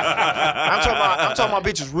 I'm talking about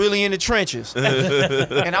bitches really in the trenches.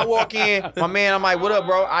 And I walk in, my man, I'm like, "What up,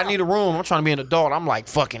 bro? I need a room. I'm trying to be an adult." I'm like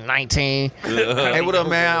fucking 19. Hey, what up,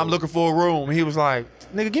 man? I'm looking for a room. He was like,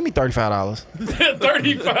 "Nigga, give me $35."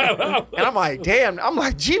 $35. And I'm like, damn. I'm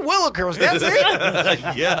like, gee Willikers, that's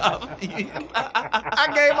it. yeah.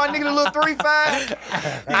 I gave my nigga the little 35. You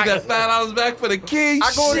got $5 back for the key.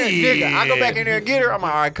 I go in there, Shit. nigga. I go back in there and get her. I'm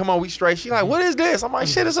like, all right, come on, we straight. She like, what is this? I'm like,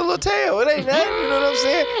 shit, it's a little tail. It ain't nothing. You know what I'm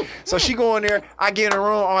saying? So she go in there. I get in the room.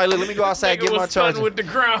 All right, look, let me go outside and get my charger. With the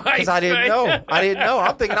ground Because I didn't know.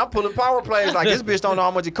 I'm thinking I'm pulling power plays. Like, this bitch don't know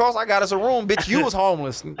how much it costs. I got us a room. Bitch, you was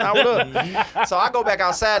homeless. Now what up? So I go back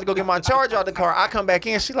outside to go get my charger out the car. I come back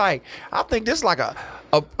in. She like, I think this is like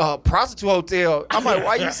a prostitute hotel. I'm like,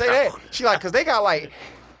 why you say that? She like, because they got like,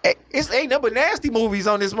 it's ain't nothing but nasty movies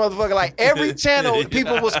on this motherfucker. Like every channel,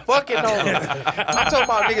 people was fucking on. I'm talking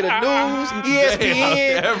about nigga the news,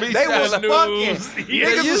 ESPN. Every They was channel. fucking. They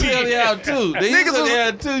Niggas was, usually have two. They niggas usually was,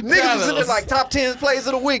 have two niggas was in there channels. like top 10 plays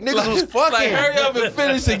of the week. Niggas was fucking. Like, hurry up and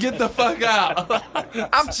finish and get the fuck out.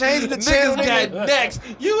 I'm changing the channel. Niggas got next.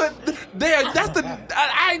 That's the.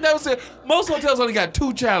 I ain't never said. Most hotels only got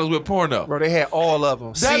 2 channels with porno. Bro, they had all of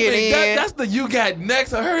them. That CNN. that's the you got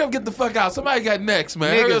next. So hurry up, get the fuck out. Somebody got next,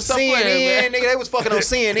 man. Hurry Nigga, up, stop playing, CNN, man. nigga, they was fucking on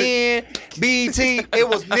CNN, BET. It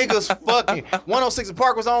was niggas fucking. 106 and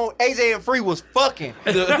Park was on. AJ and Free was fucking.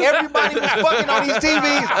 Everybody was fucking on these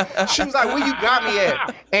TVs. She was like, "Where you got me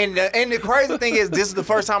at?" And the crazy thing is, this is the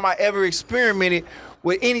first time I ever experimented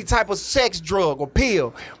with any type of sex drug or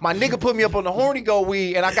pill. My nigga put me up on the horny go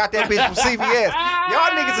weed, and I got that bitch from CVS.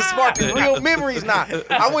 Y'all niggas are sparking real memories now.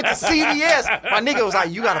 I went to CVS. My nigga was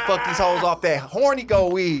like, "You gotta fuck these hoes off that horny go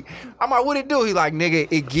weed." I'm like, "What it do?" He like, "Nigga,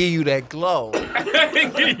 it give you that glow."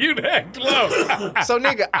 Give you that glow. So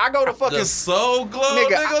nigga, I go to fucking The soul glow,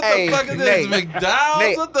 Nigga, nigga. What hey, the fuck is Nate, this? McDonald's?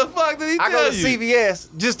 Nate, What the fuck did he I tell go to you? CVS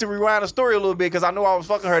just to rewind the story a little bit because I knew I was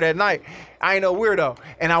fucking her that night. I ain't no weirdo.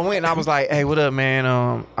 And I went and I was like, "Hey, what up, man?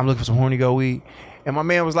 I'm looking for some horny go weed." And my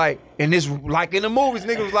man was like, and this like in the movies,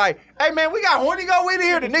 nigga was like, "Hey man, we got horny go weed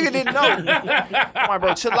here." The nigga didn't know. I'm like,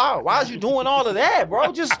 "Bro, chill out. Why is you doing all of that,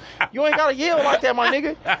 bro? Just you ain't gotta yell like that, my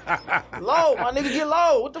nigga. Low, my nigga, get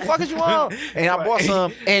low. What the fuck is you on?" And I bought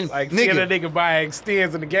some and Like seeing a nigga. nigga buy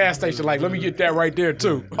extends in the gas station. Like, let me get that right there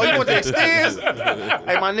too. Oh, you want the extends?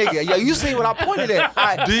 Hey, my nigga, yo, you seen what I pointed at?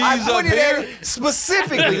 I These pointed up at here? it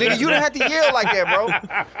specifically, nigga. You didn't have to yell like that, bro.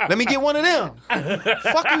 Let me get one of them.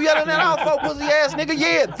 Fuck you yelling that out, folk, pussy ass nigga.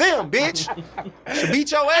 Yeah, them, bitch. Should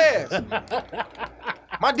beat your ass.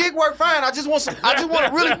 My dick work fine. I just want to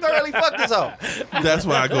really thoroughly fuck this up. That's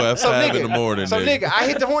why I go at 5 in the morning. So nigga, I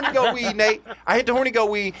hit the horny go weed, Nate. I hit the horny go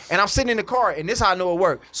weed, and I'm sitting in the car, and this how I know it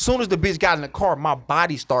worked. Soon as the bitch got in the car, my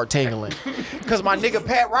body started tingling. Cause my nigga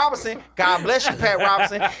Pat Robinson, God bless you, Pat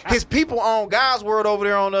Robinson, his people on God's Word over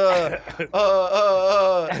there on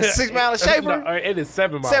 6 Mile and Schaefer. No, it is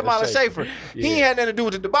 7 Mile. 7 Mile and Schaefer. He ain't had nothing to do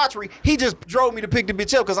with the debauchery. He just drove me to pick the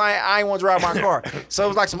bitch up because I ain't want to drive my car. So it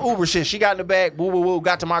was like some Uber shit. She got in the back, woo, woo, woo,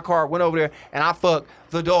 got to my car, went over there, and I fucked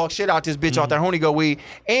the dog shit out this bitch off that horny go weed.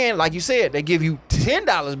 And like you said, they give you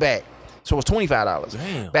 $10 back. So it's $25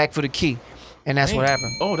 Damn. back for the key. And that's what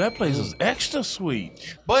happened. Oh, that place is extra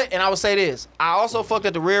sweet. But, and I would say this, I also fucked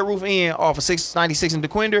at the Red Roof Inn off of 696 in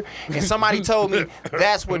DeQuinder, and somebody told me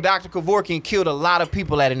that's where Dr. Kevorkian killed a lot of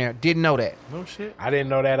people at in there. Didn't know that. No shit. I didn't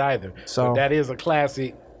know that either. So- But that is a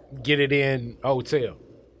classic get it in hotel.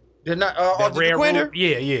 Did not, That off the Red DeQuinder? Roof-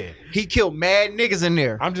 Yeah, yeah. He killed mad niggas in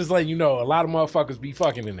there. I'm just letting you know, a lot of motherfuckers be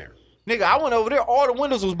fucking in there. Nigga, I went over there, all the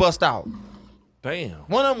windows was bust out. Damn.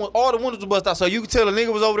 One of them, all the windows was bust out. So you could tell the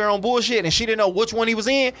nigga was over there on bullshit and she didn't know which one he was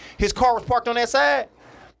in. His car was parked on that side.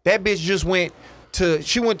 That bitch just went to,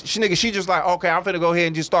 she just like, okay, I'm finna go ahead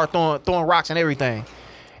and just start throwing rocks and everything.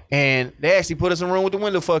 And they actually put us in a room with the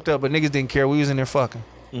window fucked up, but niggas didn't care. We was in there fucking.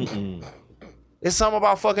 It's something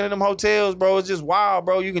about fucking in them hotels, bro. It's just wild,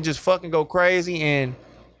 bro. You can just fucking go crazy and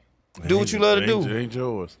do what you love to do. Ain't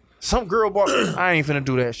yours. Some girl bought. I ain't finna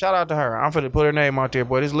do that. Shout out to her. I'm finna put her name out there,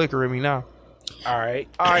 boy. This liquor in me now. All right.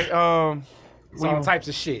 All right. All types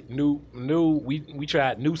of shit. We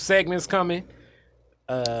tried new segments coming.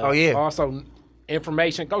 Oh yeah. Also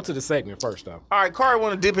information. Go to the segment first though. All right, Corey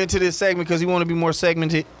want to dip into this segment because he want to be more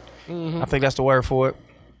segmented. I think that's the word for it.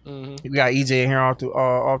 We got EJ in here off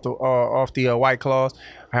the White Claws.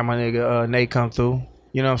 I had my nigga Nate come through.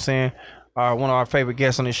 You know what I'm saying? One of our favorite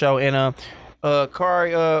guests on the show. And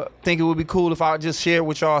Corey think it would be cool if I just share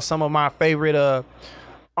with y'all some of my favorite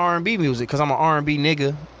R&B music, because I'm an R&B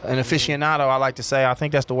nigga, an aficionado, I like to say. I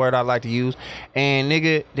think that's the word I like to use. And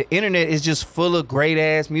nigga, the internet is just full of great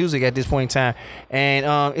ass music at this point in time.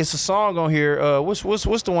 And it's a song on here. What's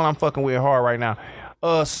the one I'm fucking with hard right now?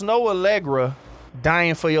 Snow Allegra,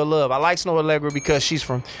 Dying for Your Love. I like Snow Allegra because she's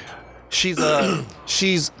a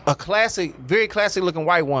classic, very classic looking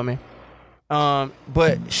white woman.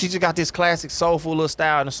 But she just got this classic soulful little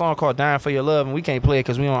style in a song called Dying for Your Love, and we can't play it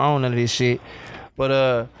because we don't own none of this shit.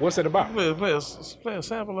 But what's it about? Play a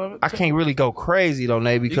sample of it. I can't really go crazy though,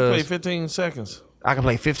 Nate, because you can play 15 seconds. I can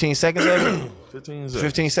play 15 seconds of it.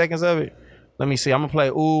 15 seconds of it. Let me see. I'm gonna play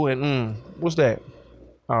ooh and What's that?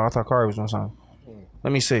 Oh, I thought Corey was doing something.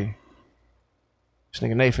 Let me see. This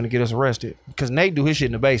nigga Nate finna get us arrested because Nate do his shit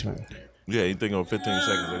in the basement. Yeah, you think on 15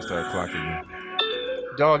 seconds they start clocking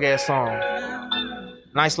you. Dog ass song.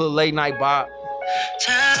 Nice little late night bop.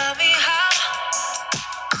 Tell me how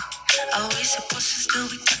are we supposed to still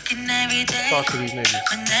be talking every day? Talk to these niggas.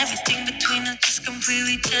 When everything between us just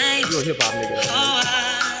completely changed. You a hip hop nigga. Oh,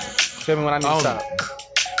 Tell me when I need to stop.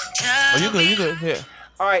 Oh, you good, yeah.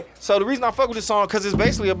 All right, so the reason I fuck with this song, because it's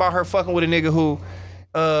basically about her fucking with a nigga who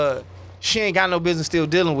she ain't got no business still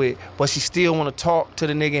dealing with, but she still want to talk to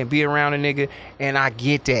the nigga and be around the nigga, and I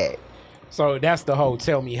get that. So that's the whole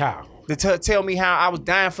tell me how. Tell me how I was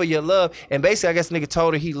dying for your love. And basically, I guess the nigga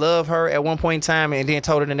told her he loved her at one point in time, and then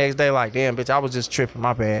told her the next day, like, damn, bitch, I was just tripping,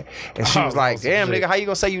 my bad. And she was like, damn, nigga, how you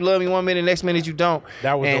gonna say you love me one minute, next minute you don't?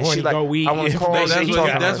 That was and the horny like, go weed. I want to call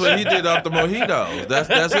That's what he did off the Mojitos.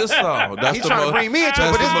 That's his song. That's He's trying to bring me into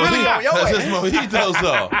it, but it's really on your That's ass. his Mojitos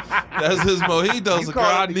song. That's his Mojitos. Girl,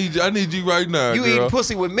 I need you right now, You girl. eating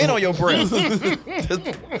pussy with men on your breath.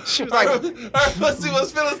 She was like, her pussy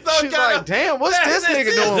was feeling so she was like, damn, what's this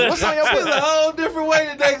nigga doing? What's on your It's breath? a whole different way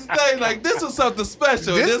the next day. Like, this was something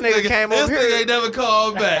special. This nigga came over This here. nigga ain't never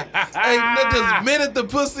called back. Ain't just minute the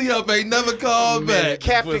pussy up. Ain't never called back.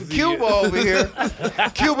 Captain Cuba over here.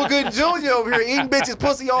 Cuba Good Jr. over here eating bitches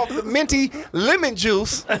pussy off the minty lemon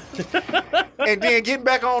juice. And then getting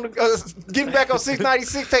back on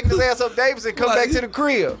 696, taking his ass up Davis and come back to the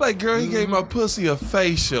crib. Like, girl, he gave my pussy a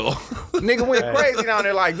facial. Nigga went crazy down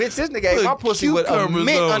there like, bitch, this nigga ate my pussy with a cucumbers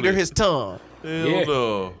mint on under it. his tongue. Hell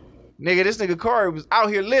no. Nigga, this nigga Corey was out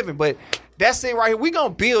here living, but that's it right here. We gonna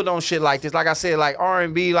build on shit like this. Like I said, like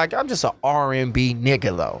R&B, like I'm just a R&B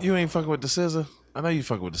nigga though. You ain't fucking with the scissor? I know you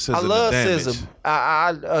fucking with the scissor. I love the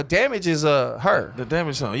SZA. Damage is her. The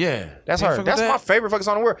Damage song, yeah. That's You ain't her. fuck with That's that? my favorite fucking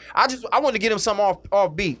song in the world. I wanted to get him something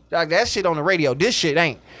off beat. Like that shit on the radio. This shit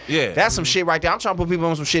ain't. Yeah. That's some shit right there. I'm trying to put people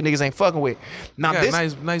on some shit niggas ain't fucking with. Now Got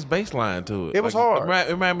this nice bass line to it. It was hard.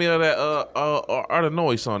 It remind me of that Art of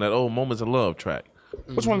Noise song, that old Moments of Love track.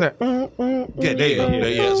 which one that? Yeah, there you go.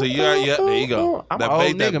 Yeah, so there you go. I'm that an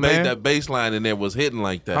old nigga, man. That bass line in there was hitting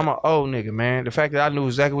like that. I'm an old nigga, man. The fact that I knew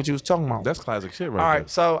exactly what you was talking about. That's classic shit right All there. right,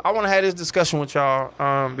 so I want to have this discussion with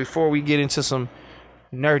y'all before we get into some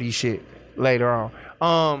nerdy shit later on.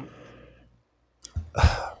 All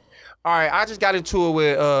right, I just got into it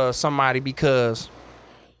with somebody because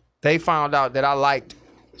they found out that I liked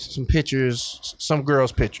some pictures, some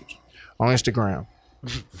girls' pictures on Instagram.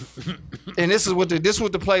 And this is what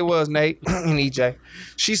the play was, Nate and EJ.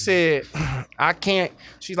 She said, I can't.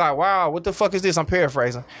 She's like, wow, what the fuck is this? I'm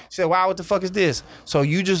paraphrasing. She said, wow, what the fuck is this? So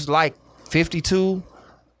you just like 52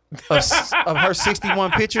 of her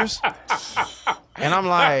 61 pictures? And I'm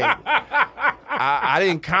like, I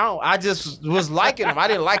didn't count. I just was liking them. I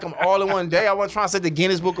didn't like them all in one day. I wasn't trying to set the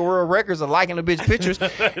Guinness Book of World Records of liking the bitch pictures.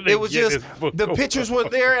 It was just the pictures were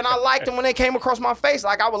there, and I liked them when they came across my face.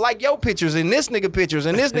 Like I would like your pictures and this nigga pictures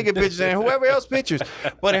and this nigga pictures and whoever else pictures.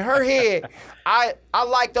 But in her head, I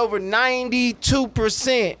liked over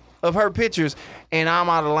 92% of her pictures, and I'm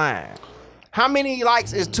out of line. How many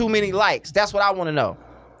likes is too many likes? That's what I want to know.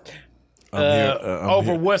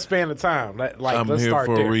 Over what span of time? Like I'm let's here start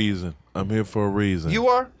for there. a reason. I'm here for a reason. You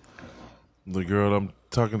are? The girl I'm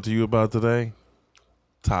talking to you about today,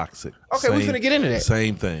 toxic. Okay, we finna get into that.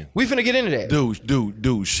 Same thing. We finna get into that.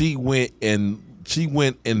 Dude. She went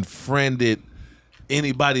and friended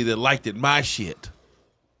anybody that liked it my shit.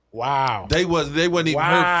 Wow. They wasn't even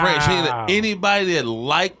her friend. She didn't, anybody that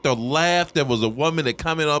liked or laughed, there was a woman that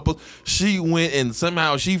commented up. She went and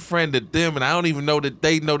somehow she friended them, and I don't even know that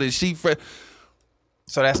they know that she friend.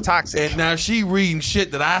 So that's toxic. And now she reading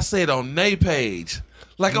shit that I said on they page.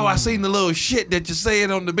 Like, I seen the little shit that you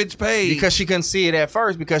said on the bitch page. Because she couldn't see it at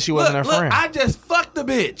first because she wasn't her friend. I just fucked the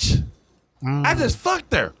bitch. I just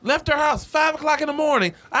fucked her. Left her house 5 o'clock in the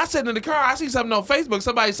morning. I sat in the car. I see something on Facebook.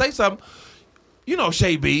 Somebody say something. You know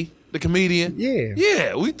Shay B, the comedian. Yeah.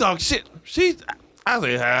 Yeah, we talk shit. I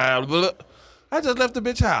said, I just left the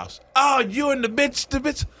bitch house. Oh, you and the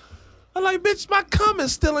bitch. I'm like, bitch, my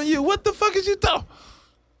comment's still on you. What the fuck is you talking?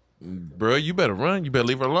 Bro, you better run. You better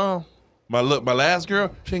leave her alone. My last girl,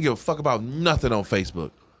 she didn't give a fuck about nothing on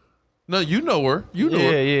Facebook. No, you know her. You know her. Yeah.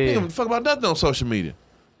 She didn't give a fuck about nothing on social media.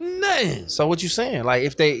 Nothing. So what you saying? Like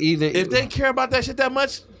if they care about that shit that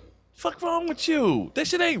much, fuck wrong with you? That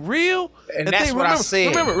shit ain't real. And that's what I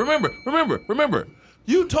said. Remember.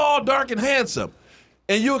 You tall, dark, and handsome,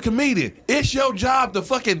 and you a comedian. It's your job to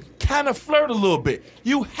fucking kind of flirt a little bit.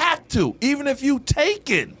 You have to, even if you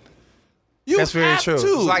taken. That's very true. It's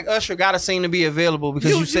like Usher gotta seem to be available because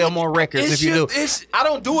you sell more records if you do. I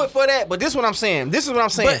don't do it for that, but this is what I'm saying. This is what I'm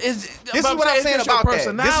saying about that. This is what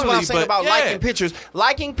I'm saying about liking pictures.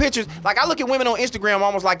 Liking pictures. Like I look at women on Instagram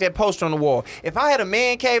almost like that poster on the wall. If I had a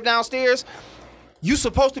man cave downstairs, you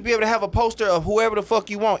supposed to be able to have a poster of whoever the fuck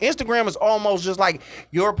you want. Instagram is almost just like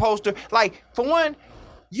your poster. Like, for one,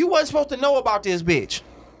 you wasn't supposed to know about this bitch.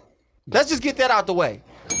 Let's just get that out the way.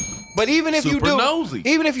 But even if super you do, nosy.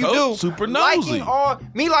 even if you do, super nosy.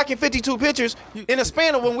 liking 52 pictures in a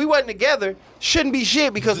span of when we wasn't together shouldn't be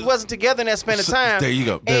shit because we wasn't together in that span of time. There you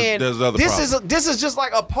go. And there's other this is just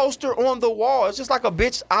like a poster on the wall. It's just like a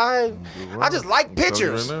bitch. I just like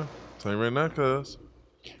pictures. Tell you right now, cuz.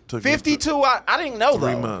 52. I didn't know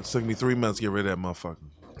 3 though. months. Took me 3 months to get rid of that motherfucker.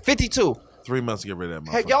 52. 3 months to get rid of that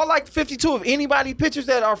motherfucker. Have y'all liked 52 of anybody pictures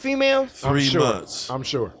that are female? 3 months. I'm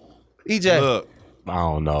sure. EJ. Look. I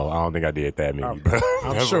don't know. I don't think I did that many, bro.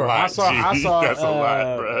 I'm sure. I saw. That's a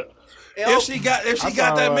lot, bro. If she got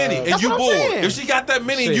that many and you bored, if she got that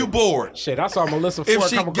many and you bored, shit, I saw Melissa Ford if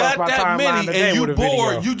she come across got my that timeline many today and you with a video.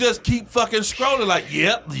 bored, you just keep fucking scrolling like,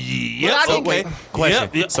 yep, okay. Question.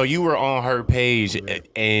 Yep. So you were on her page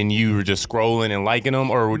and you were just scrolling and liking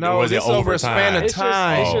them, or was it this over a span of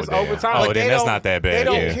time. It's just over time. Oh, But then they that's don't- not that bad. They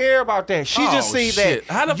don't yeah. care about that. She just see shit.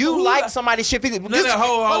 How the that you fool- like somebody's shit. Hold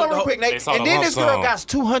on real quick, Nate. They saw And the then lump this girl sum. got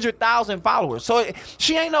 200,000 followers. So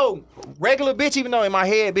she ain't no regular bitch, even though in my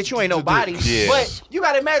head, bitch, you ain't nobody. Yeah. But you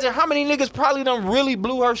gotta imagine how many niggas probably done really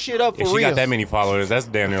blew her shit up for If she real. got that many followers, that's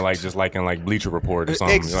damn near like just liking like Bleacher Report or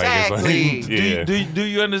something. Exactly. Like, it's like,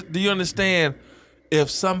 Do you understand? If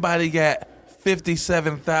somebody got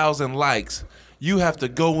 57,000 likes, you have to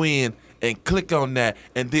go in and click on that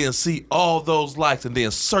and then see all those likes and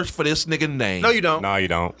then search for this nigga name. No, you don't. No, you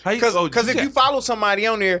don't. Because if you follow somebody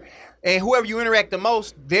on there and whoever you interact the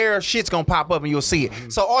most, their shit's gonna pop up and you'll see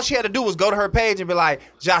it. So all she had to do was go to her page and be like,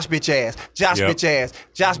 Josh bitch ass, Josh Yep. bitch ass,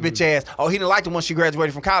 Josh bitch ass. Oh, he didn't like the one she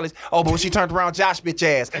graduated from college. Oh, but when she turned around, Josh bitch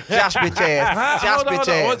ass, Josh bitch ass, Josh bitch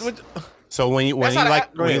ass. So when you That's how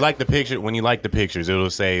when you like the pictures, it'll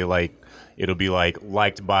say like it'll be like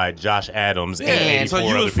liked by Josh Adams and 84 So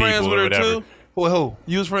you other was friends people with or her whatever. too? Who?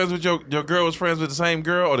 You was friends with your girl was friends with the same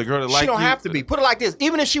girl or the girl that liked you? She don't have to be. Put it like this.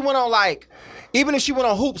 Even if she went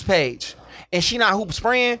on Hoop's page and she not Hoop's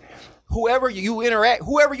friend, whoever you interact,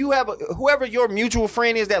 whoever your mutual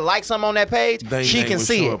friend is that likes something on that page, she name can will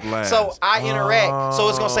see show it. up last. So I interact. So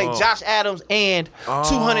it's gonna say Josh Adams and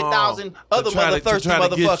 200,000 other thirsty to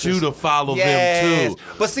motherfuckers. get you to follow them too.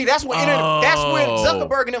 But see, that's when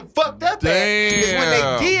Zuckerberg and them fucked up at is when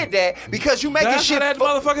they did that because you making That's shit. how that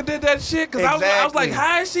motherfucker did that shit. Because I was like,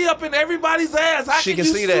 how is she up in everybody's ass? How She can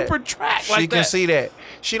can you see that. super track like She that? can see that.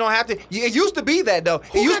 She don't have to. It used to be that though.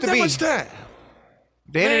 Who It used got to that be. much time?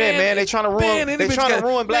 The internet, man, they trying to ruin. They trying to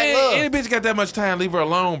ruin black love. Any bitch got that much time? Leave her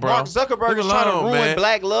alone, bro. Mark Zuckerberg Leave is her trying to alone, ruin man.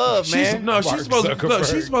 black love, man. She's supposed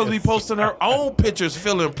to be posting her own pictures,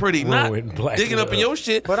 feeling pretty, not Ruin black digging up in love. your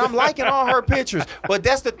shit. But I'm liking all her pictures. But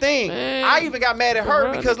that's the thing. I even got mad at her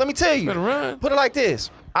run. because let me tell you. Better run. Put it like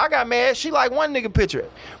this. I got mad. She liked one nigga picture,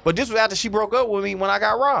 but this was after she broke up with me when I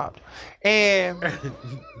got robbed. And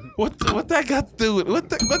What that got to do with what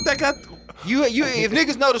that got? you if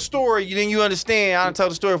niggas know the story, then you understand. I done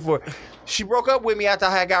told the story before. She broke up with me after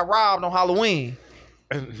I had got robbed on Halloween.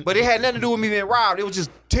 But it had nothing to do with me being robbed. It was just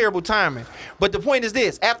terrible timing. But the point is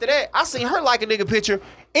this. After that, I seen her like a nigga picture.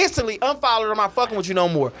 Instantly unfollowed her. I'm not fucking with you no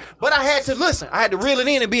more. But I had to listen. I had to reel it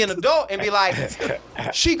in and be an adult and be like,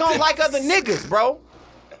 she gonna like other niggas, bro.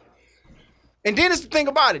 And then it's the thing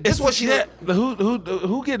about it. This is what she.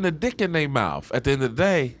 Who getting a dick in their mouth at the end of the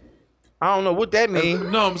day? I don't know what that means.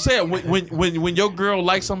 No, I'm saying when your girl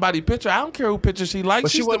likes somebody's picture, I don't care who picture she likes.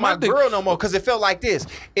 But she wasn't my girl no more because it felt like this.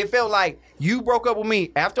 It felt like you broke up with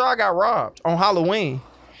me after I got robbed on Halloween.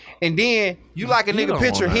 And then you like a nigga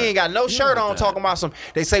picture, he ain't got no shirt on, talking about some.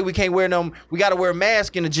 They say we can't wear no. We gotta wear a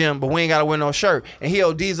mask in the gym, but we ain't gotta wear no shirt. And he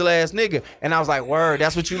old diesel ass nigga. And I was like, word,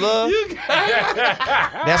 that's what you love.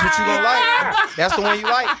 That's what you gonna like. That's the one you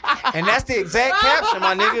like. And that's the exact caption,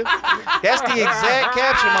 my nigga. That's the exact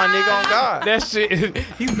caption, my nigga. On God. That shit.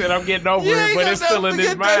 He said I'm getting over it, but it's still in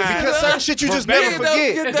his mind. Because certain shit you just never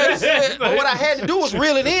forget. But what I had to do was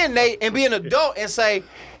reel it in, Nate, and be an adult and say,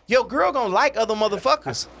 your girl gonna like other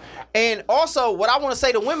motherfuckers. And also, what I want to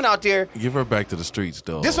say to women out there, give her back to the streets,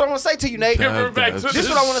 though. This is what I want to say to you, Nate. Give her back to the This is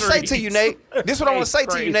what I want to say to you, Nate. This is what I want to say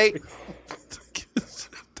to you, Nate.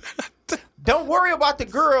 Don't worry about the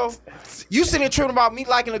girl. You sitting there tripping about me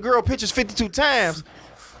liking a girl pictures 52 times.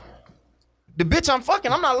 The bitch I'm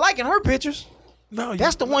fucking, I'm not liking her pictures. No,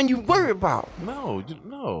 that's the one you worry about. No.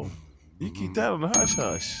 You keep that on the hush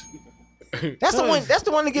hush. That's the one. That's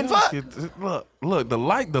the one to get fucked. Look. The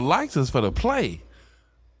likes is for the play.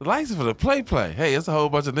 The likes is for the play. Hey, it's a whole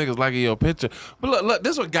bunch of niggas liking your picture. But look.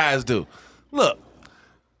 This is what guys do. Look,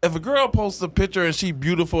 if a girl posts a picture and she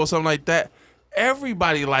beautiful or something like that,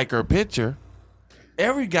 everybody like her picture.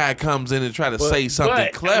 Every guy comes in and try to say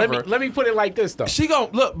something clever. Let me put it like this though. She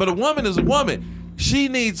gon' look, but a woman is a woman. She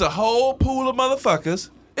needs a whole pool of motherfuckers.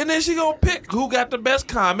 And then she gonna pick who got the best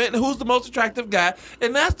comment and who's the most attractive guy,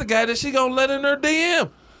 and that's the guy that she gonna let in her DM.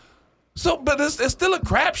 So, but it's still a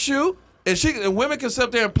crapshoot, and women can sit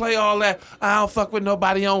there and play all that. I don't fuck with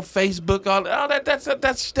nobody on Facebook. All that.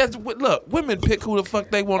 That's look. Women pick who the fuck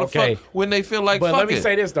they want to fuck when they feel like fucking. But let me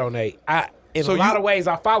say this though, Nate. In a lot of ways,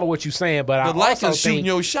 I follow what you're saying, but I also think shooting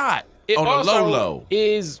your shot on the low.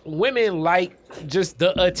 Is women like just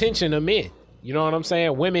the attention of men? You know what I'm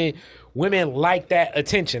saying? Women like that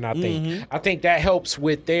attention, I think. Mm-hmm. I think that helps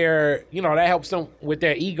with their, that helps them with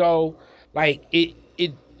their ego. Like,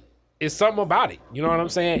 it's something about it. You know what I'm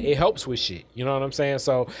saying? It helps with shit. You know what I'm saying?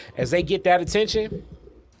 So, as they get that attention,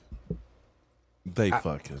 they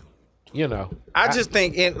fucking. I just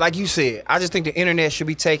think, like you said, I just think the internet should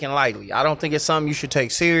be taken lightly. I don't think it's something you should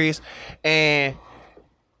take serious. And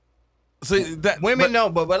women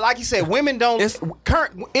don't, but like you said, women don't. Attention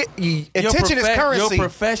is currency. Your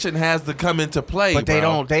profession has to come into play, but they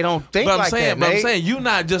don't think but like that. But I'm saying you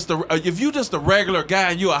not just if you just a regular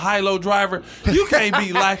guy and you a high-low driver, you can't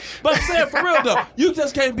be like. But I'm saying for real though, you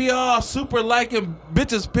just can't be all super liking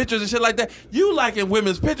bitches' pictures and shit like that. You liking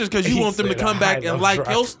women's pictures because you want them to come back and like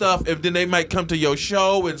your stuff, if then they might come to your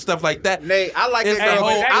show and stuff like that. Nate, I like it's that.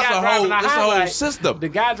 It's a whole system. The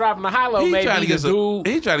guy driving the high-low may be the dude.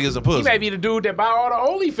 He trying to get some pussy. He may be the dude that buy all the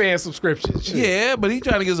OnlyFans subscriptions. Shit. Yeah, but he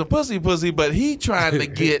trying to get some pussy, but he trying to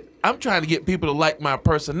get. I'm trying to get people to like my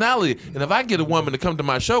personality, and if I get a woman to come to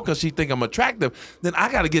my show because she think I'm attractive, then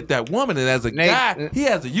I got to get that woman. And as a guy, he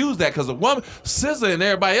has to use that because a woman, SZA and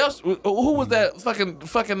everybody else. Who was that fucking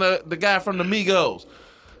the guy from the Migos?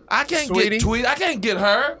 I can't get Tweet. I can't get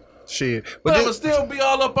her. Shit, but I'm still be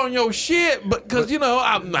all up on your shit, but because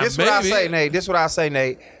I'm not. This what I say, Nate. This what I say,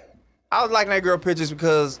 Nate. I was liking that girl pictures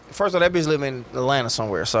because, first of all, that bitch live in Atlanta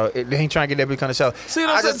somewhere, so they ain't trying to get that bitch kind of show. See,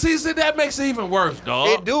 that makes it even worse, dog.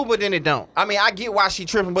 It do, but then it don't. I mean, I get why she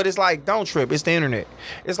tripping, but it's like, don't trip. It's the internet.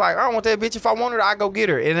 It's like, I don't want that bitch. If I want her, I go get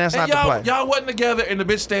her, and that's not the play. Y'all wasn't together, and the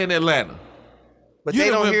bitch stay in Atlanta. But they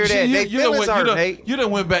don't hear that. They feelings hurt, Nate. You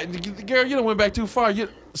done went back, girl. You done went back too far.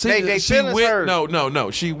 They feelings hurt.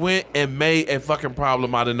 No. She went and made a fucking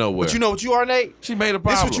problem out of nowhere. But you know what you are, Nate? She made a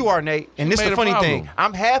problem. This is what you are, Nate. And this is the funny thing.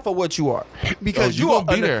 I'm half of what you are. Because you an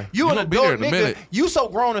adult nigga. You so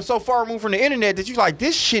grown and so far removed from the internet that you like,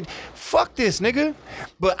 this shit, fuck this, nigga.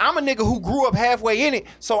 But I'm a nigga who grew up halfway in it,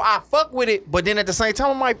 so I fuck with it. But then at the same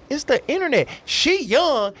time, I'm like, it's the internet. She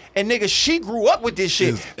young, and nigga, she grew up with this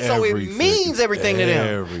shit. So it means everything to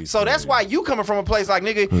them. So that's why you coming from a place like,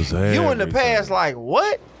 nigga, you in the past like,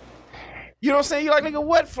 what? You know what I'm saying? You like, nigga,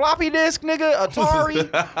 what? Floppy disk, nigga?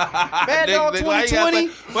 Atari? Mad Dog 2020?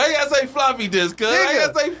 Why you gotta say floppy disk, cuz? Why you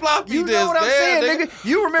gotta say floppy disk? You know what I'm saying, nigga?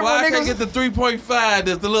 You remember when niggas... I can't get the 3.5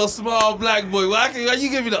 disc, the little small black boy? Why you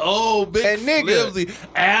give me the old big flimsy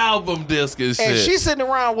album disc and shit? And she's sitting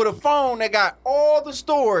around with a phone that got all the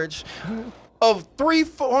storage of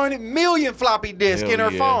 300 million floppy disks in her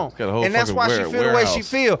phone. And that's why she feel the way she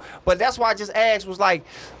feel. But that's why I just asked, was like,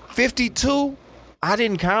 52... I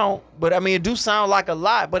didn't count, but I mean, it do sound like a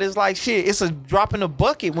lot, but it's like shit. It's a drop in the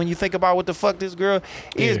bucket when you think about what the fuck this girl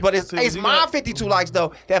is. But it's my 52 likes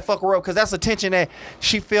though that fuck her up because that's attention that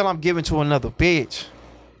she feel I'm giving to another bitch.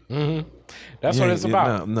 Mm-hmm. That's what it's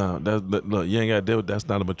about. No, look, you ain't got to deal with that's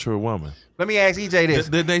not a mature woman. Let me ask EJ this.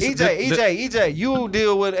 EJ, you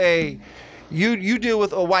deal with a you deal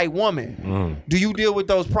with a white woman. Do you deal with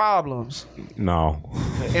those problems? No.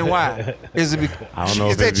 And why? Is it? I don't know.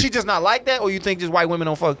 Is that she just not like that, or you think just white women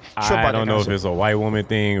don't fuck? I don't know if it's a white woman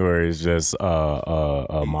thing or it's just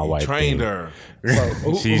my wife trained thing. her.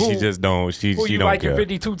 She just don't. She who you don't liking care.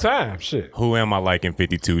 52 times? Shit. Who am I liking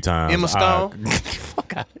 52 times? Emma Stone.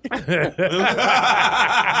 Fuck out.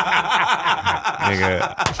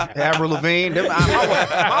 Nigga. Avril Lavigne.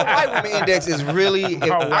 My white women index is really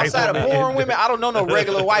outside of porn women. I don't know no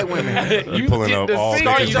regular white women. You pulling up all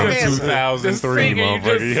pictures from 2003,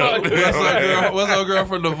 motherfucker. What's our girl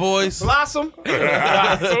from The Voice? Blossom.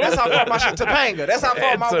 That's how far my shit. Topanga. That's how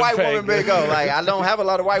far my white woman been go. Like I don't have a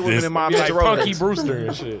lot of white women in my picture. Punky Brewster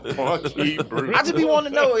and shit. I just be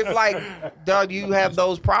wanting to know if like, dog, you have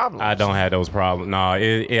those problems. I don't have those problems. No,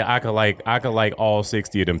 I could like all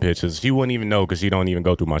 60 of them pictures. She wouldn't even know because she don't even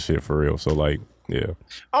go through my shit for real. So like, yeah.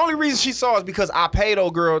 Only reason she saw is because I paid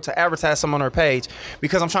old girl to advertise some on her page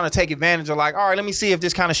because I'm trying to take advantage of like, all right, let me see if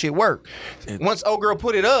this kind of shit work. Once old girl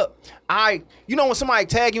put it up, when somebody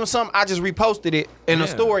tag you on something, I just reposted it in a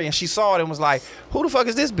story and she saw it and was like, who the fuck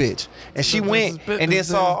is this bitch? And she went and then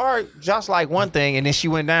saw, all right, Josh like one thing, and then she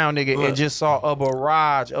went down, nigga, and just saw a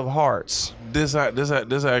barrage of hearts. This how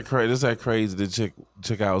crazy the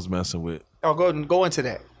chick I was messing with. Oh, go into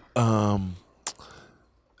that.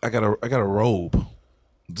 I got a robe,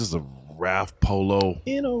 just a Ralph Polo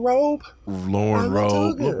in a robe, Lauren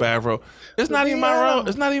robe, little bath robe. It's not even my robe.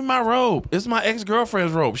 It's not even my robe. It's my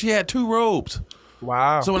ex-girlfriend's robe. She had 2 robes.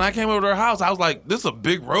 Wow. So when I came over to her house, I was like, "This is a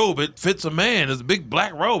big robe. It fits a man. It's a big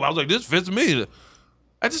black robe." I was like, "This fits me."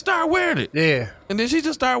 I just started wearing it. Yeah. And then she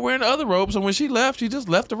just started wearing the other robe. So when she left, she just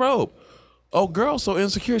left the robe. Oh, girl, so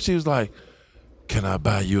insecure. She was like, "Can I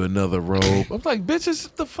buy you another robe?" I'm like, "Bitches,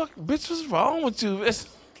 what the fuck? Bitch, what's wrong with you?"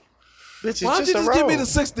 Bitch, why don't you just give me the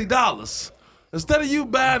 $60 instead of you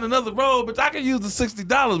buying another robe? But I can use the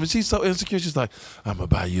 $60. But she's so insecure. She's like, "I'm gonna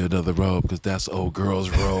buy you another robe because that's old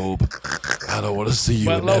girl's robe. I don't want to see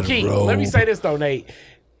you in that robe." Let me say this though, Nate.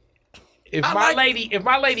 If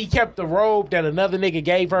my lady kept the robe that another nigga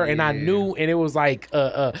gave her, and I knew, and it was like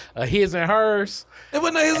a his and hers, it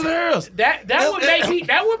wasn't his and hers. That would make me be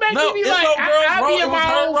like, I be in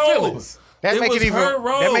my own feelings. That make it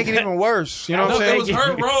even worse. You know what I'm saying? It was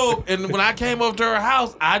her robe, and when I came over to her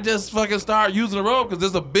house, I just fucking started using the robe because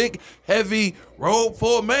it's a big, heavy robe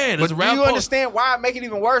for a man. But do you understand why it make it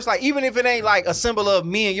even worse? Like, even if it ain't like a symbol of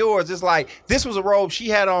me and yours, it's like this was a robe she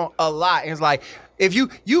had on a lot, and it's like, if we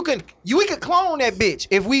could clone that bitch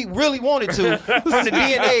if we really wanted to from the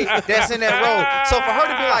DNA that's in that robe. So for her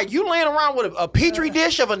to be like, you laying around with a petri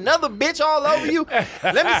dish of another bitch all over you.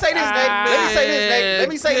 Let me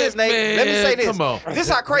say this, Nate. Come on. This is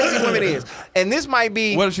how crazy women is, and this might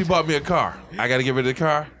be. What if she bought me a car? I got to get rid of the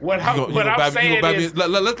car. Let's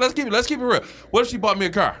keep it real. What if she bought me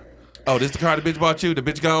a car? Oh, this the car the bitch bought you. The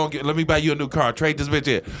bitch gone. Let me buy you a new car. Trade this bitch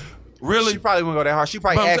in. Really? She probably wouldn't go that hard. She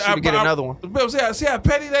probably asked you to get another one. See how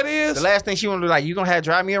petty that is? The last thing she want to do, like, you gonna have to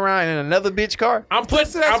drive me around in another bitch car? I'm putting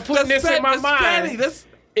this in my mind.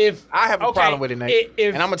 If I have a problem with it, Nate,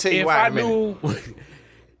 and I'm gonna tell you why in a minute.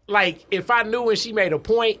 Like, if I knew and she made a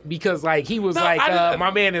point because, like, he was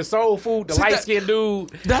my man in Soul Food, the light-skinned dude.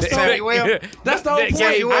 That's the Samuel. That's the whole point.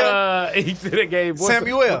 He said it gave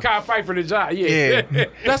Samuel. Kyle Pfeiffer the job. Yeah.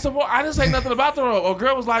 That's the point. I didn't say nothing about the robe. A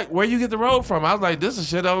girl was like, "Where you get the robe from?" I was like, "This is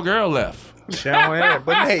shit old girl left." But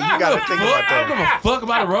Nate, you gotta think about that. I don't give a fuck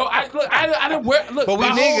about a robe. I didn't wear. Look, but we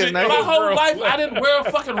niggas, my whole life, I didn't wear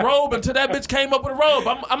a fucking robe until that bitch came up with a robe.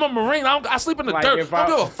 I'm a Marine. I sleep in the dirt. I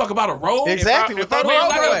don't give a fuck about a robe. Exactly. If I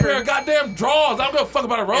got a pair of goddamn drawers, I don't give a fuck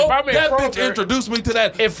about a robe. That bitch introduced me to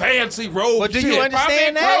that fancy robe. But do you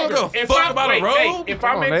understand that? I don't give a fuck about a robe. If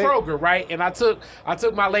I'm in Kroger, right, and I took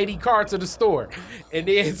my lady car to the store, and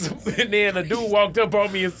then a dude walked up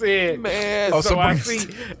on me and said, "Man, I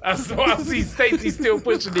see Stacey still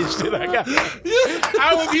pushing this shit I got."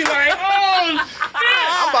 I would be like, "Oh shit!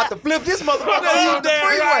 I'm about to flip this motherfucker on the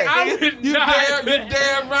freeway." You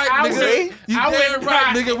damn right, nigga. You damn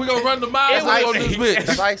right, nigga. We gonna run the miles up on this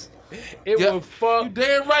bitch. It would fuck. You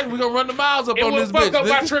damn right. We gonna run the miles up on this bitch. It would fuck up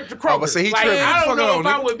my trip to Kroger. But see, he tripping. I don't know if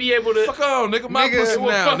I would be able to. Fuck on, nigga. My pussy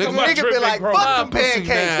now, nigga. Nigga be like, fuck them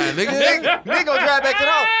pancakes. Nigga gonna drive back to the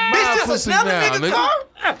house. Bitch, this is another nigga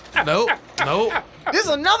car? Nope. This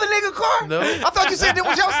is another nigga car? No. I thought you said that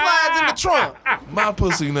was your slides in the trunk. My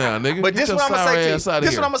pussy now, nigga. But Get this your what I'm gonna sorry say to ass you. outta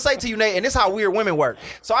This here. what I'm gonna say to you, Nate, and this is how weird women work.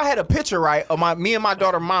 So I had a picture, right, of me and my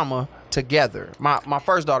daughter mama together. My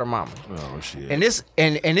first daughter mama. Oh shit. And this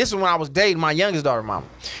is when I was dating my youngest daughter mama.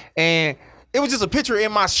 And it was just a picture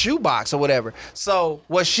in my shoebox or whatever. So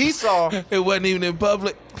what she saw It wasn't even in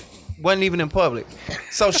public. wasn't even in public.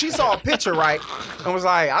 So she saw a picture, right, and was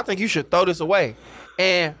like, I think you should throw this away.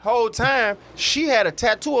 And whole time, she had a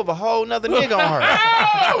tattoo of a whole nother nigga on her.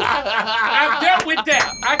 I've dealt with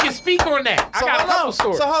that. I can speak on that. I got a couple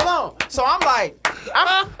stories. So hold on. So I'm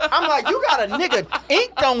like, you got a nigga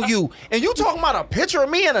inked on you, and you talking about a picture of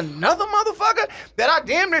me and another motherfucker that I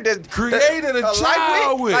damn near Created a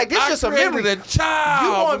child with. Like this I just a created memory. a child.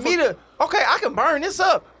 You want me to? Okay, I can burn this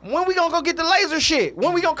up. When we gonna go get the laser shit?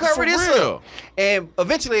 When we gonna cover For this real. up? And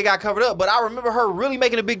eventually it got covered up. But I remember her really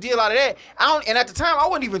making a big deal out of that. And at the time I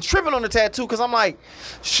wasn't even tripping on the tattoo because I'm like,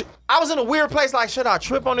 I was in a weird place. Like, should I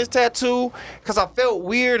trip on this tattoo? Because I felt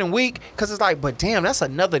weird and weak. Because it's like, but damn, that's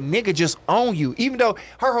another nigga just on you. Even though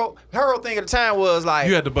her whole thing at the time was like,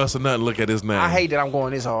 You had to bust a nut and look at his name. I hate that I'm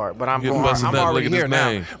going this hard, but I'm You going. must have I'm not already looked at here his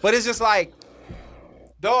now. name. But it's just like,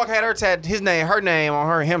 dog had her name on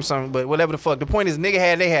her, him something, but whatever the fuck. The point is, nigga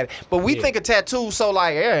had, they had it. But we think a tattoo, so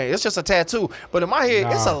like, yeah, it's just a tattoo. But in my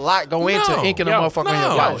head, it's a lot go into inking a motherfucker in your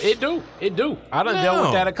no. life. It do. I done dealt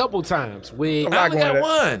with that a couple times. With I only got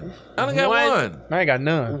one. I only got one. I ain't got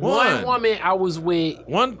none. one woman I was with.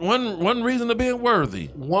 One reason to being worthy.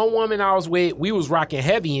 One woman I was with, we was rocking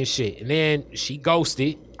heavy and shit. And then she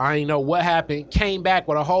ghosted. I ain't know what happened. Came back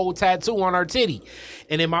with a whole tattoo on her titty.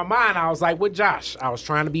 And in my mind, I was like, with Josh, I was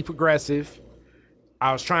trying to be progressive.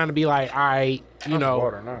 I was trying to be like, all right, you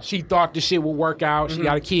know, she thought the shit would work out. She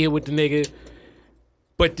got a kid with the nigga.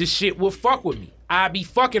 But this shit would fuck with me. I'd be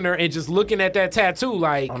fucking her and just looking at that tattoo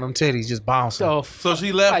like, On them titties, just bouncing. So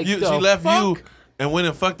she left you. She left you and went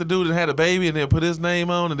and fucked the dude and had a baby and then put his name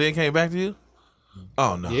on and then came back to you.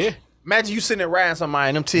 Oh no. yeah. Imagine you sitting there riding somebody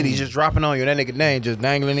and them titties just dropping on you, and that nigga name just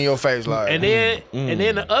dangling in your face like. And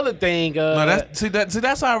then the other thing, No,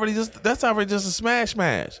 that's already just a smash.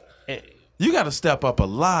 You got to step up a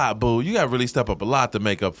lot, boo. You got to really step up a lot to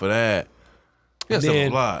make up for that. You got to step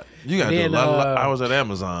up a lot. You got to do a lot. I was at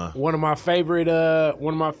Amazon. One of my favorite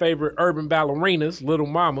urban ballerinas, Little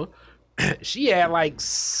Mama, she had like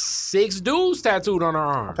 6 dudes tattooed on her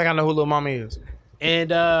arm. I think I know who Lil Mama is.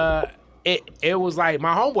 And it was like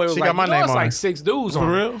my homeboy was She like, got my name it's on like it. 6 dudes on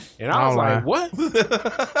For it. real? And I was lie. like, what?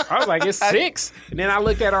 I was like, it's 6. And then I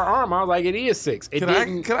looked at her arm. I was like, it is 6. It Can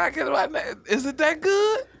I get my name? Is it that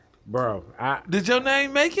good? bro. Did your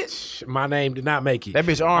name make it? My name did not make it. That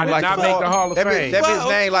bitch arm I did like not the make wall. the Hall of Fame. That bitch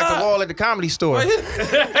name like the wall at the Comedy Store.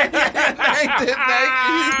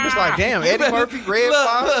 It's like, damn, Eddie Murphy, Red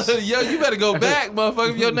Fox. Yo, you better go back,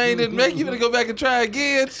 motherfucker. If your name didn't make it, you better go back and try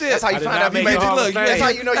again. Shit. That's how you find out if you made the look. That's how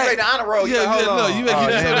you know you made the honor roll. You Yeah, like, hold yeah, on. no, you make- Oh, you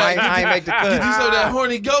damn, so I ain't make the Get cut. you some of that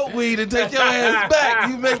horny goat weed and take your ass back.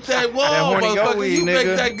 You make that wall, That horny goat motherfucker. weed, You make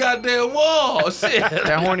nigga. that goddamn wall. Shit.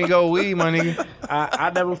 That horny gold weed, my nigga.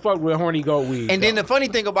 I never fucked with horny goat weed. And then the funny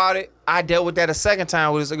thing about it, I dealt with that a second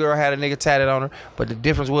time with this girl had a nigga tatted on her. But the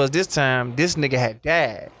difference was this time, this nigga had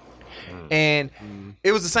died. And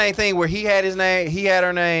it was the same thing where he had his name, he had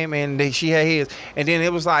her name, and she had his. And then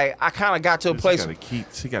it was like, I kind of got to a place.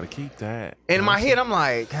 She gotta keep that. In my head, I'm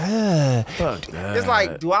like, Fuck that. it's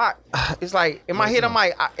like, it's like, in my head, I'm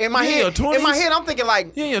like, in my You in head, your 20s? in my head, I'm thinking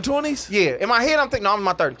like, You in your 20s? yeah, in my head, I'm thinking, no, I'm in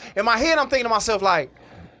my 30s. In my head, I'm thinking to myself like,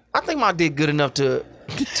 I think my dick good enough to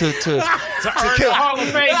kill the Hall of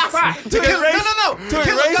Fame spot. to kill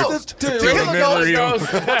a ghost. To kill a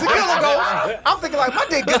ghost. I'm thinking like my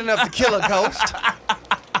dick good enough to kill a ghost.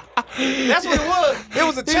 That's what it was. It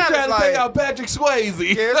was a He's challenge. trying to Like, take out Patrick Swayze.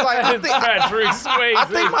 yeah, it's like Patrick Swayze. I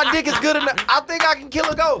think my dick is good enough. I think I can kill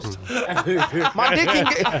a ghost. My dick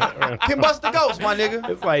can bust a ghost, my nigga.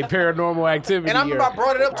 It's like Paranormal Activity. And I remember I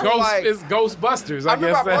brought it up to her like, it's Ghostbusters. I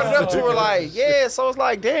remember I brought it up to her that's- like, yeah. So it's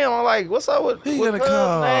like, damn. I'm like, what's up with gonna cuz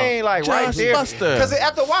call name? Like right Josh there. Buster. Because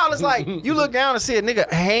after a while, it's like you look down and see a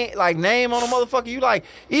nigga like name on a motherfucker. You like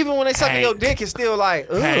even when they sucking your dick, it's still like,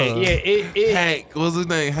 ugh. Hank. Yeah, Hank. What's his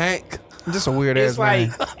name? Hank. Just a weird it's ass like,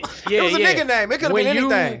 name. yeah, It was a nigga name. It could've When been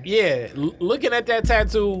you- anything. Yeah, looking at that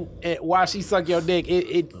tattoo and while she suck your dick,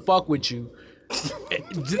 it fuck with you.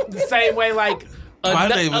 The same way like My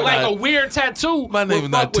name is like not- a weird tattoo. My name will is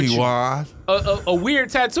not fuck with you. T-Wan. A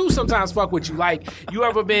weird tattoo sometimes fuck with you. Like you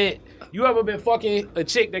ever been fucking a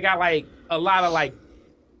chick that got like a lot of like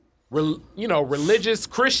religious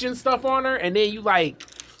Christian stuff on her, and then you like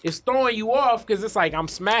it's throwing you off because it's like I'm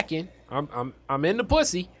smacking, I'm in the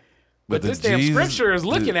pussy, But this damn scripture is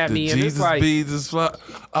looking at me, and Jesus it's like, beads is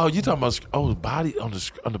oh, you talking about body on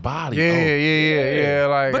the body? Yeah.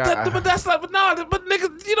 Like, But that's like, but no, but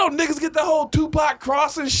niggas, niggas get the whole Tupac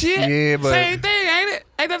cross and shit. Yeah, but same thing, ain't it?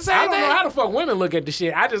 Ain't that the same I don't thing? know how the fuck women look at the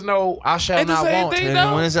shit. I just know I shall Ain't the not same want. thing, And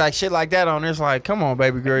though? when it's like shit like that on, it's like, come on,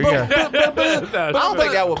 baby girl. Yeah. I don't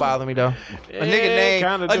think that would bother me though. A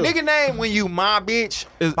nigga name when you my bitch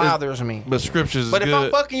bothers me. But scriptures is But if good.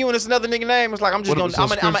 I'm fucking you and it's another nigga name, it's like I'm just What- gonna so I'm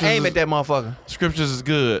gonna scriptures aim is- at that motherfucker. Scriptures is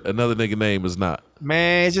good. Another nigga name is not.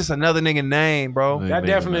 Man, it's just another nigga name, bro. that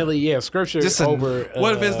definitely, scripture Just over.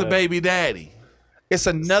 What if it's the baby daddy? It's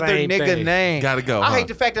another Same nigga thing. name. Gotta go, I huh? hate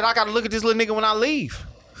the fact that I gotta look at this little nigga when I leave.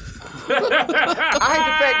 I hate the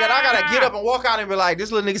fact that I gotta get up and walk out and be like,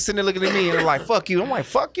 this little nigga sitting there looking at me and I'm like, fuck you. I'm like,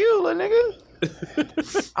 fuck you, little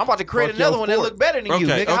nigga. I'm about to create Fuck another your one that fort. look better than you,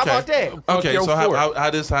 nigga. How about that? Okay, your so fort. how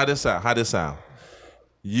this sound?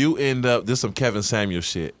 You end up, this some Kevin Samuel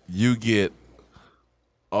shit. You get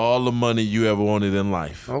all the money you ever wanted in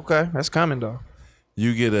life. Okay, that's coming though.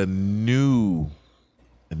 You get a new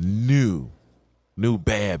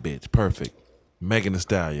bad bitch, perfect. Megan Thee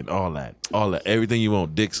Stallion, all that, everything you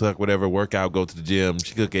want, dick suck, whatever, work out, go to the gym,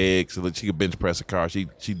 she cook eggs, she could bench press a car, she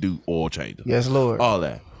do oil changes. Yes, Lord. All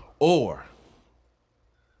that. Or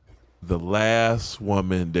the last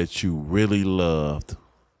woman that you really loved,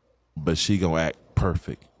 but she gonna act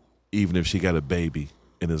perfect, even if she got a baby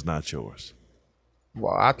and it's not yours.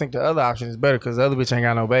 Well, I think the other option is better because the other bitch ain't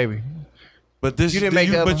got no baby. But this, You didn't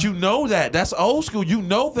make that but one. you know that's old school. You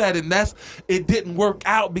know that, and it didn't work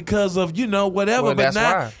out because of whatever. Well, but that's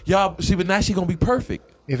now why. but now she gonna be perfect.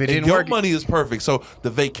 If it And didn't your work, money is perfect. So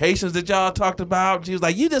the vacations that y'all talked about, she was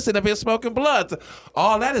like, "You just sit up here smoking blood."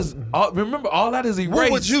 All that is, remember, all that is erased.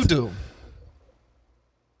 what would you do?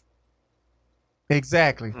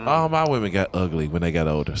 Exactly. All my women got ugly when they got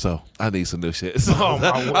older, so I need some new shit. So, Oh,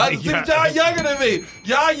 my God. y'all younger than me.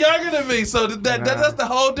 Y'all younger than me. So that's the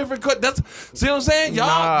whole different. See what I'm saying?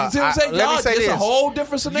 Y'all, see what I'm saying? let me Y'all, say it's a this. whole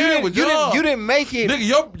different scenario with y'all. You didn't make it. Nigga,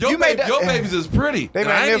 your you made that- your babies is pretty. They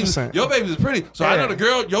And I ain't even- magnificent. Your babies is pretty. So I Yeah. know the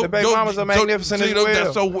girl. The baby mamas are magnificent as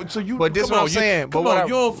well. So you. But this come what on, I'm saying. But Come what on, I-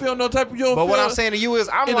 you don't feel no type of. You don't But what feel- I'm saying to you is,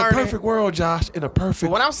 I'm in learning. a perfect world, Josh. In a perfect.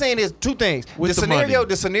 But what I'm saying is two things. With The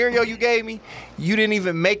the scenario you gave me, you didn't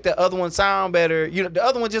even make the other one sound better. The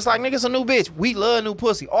other one just like, nigga, it's a new bitch. We love new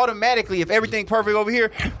pussy. Automatically, if everything perfect over here,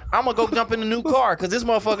 I'm gonna go jump in the new car because this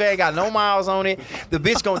motherfucker ain't got no miles on it. The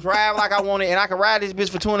bitch gonna drive like I want it, and I can ride this bitch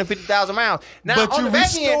for 250,000 miles. Now, But on you the back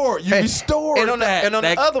restore, end, you restore and on the, that. and on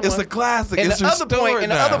That- the other one, it's a classic. And It's the other point, restored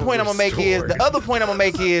and the now. other point I'm gonna make is Restored. the other point I'm gonna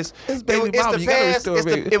make is It's baby it's mama, the you gotta past. restore,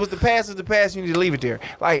 baby. It was the past. Is the past. You need to leave it there.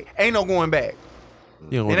 Like ain't no going back.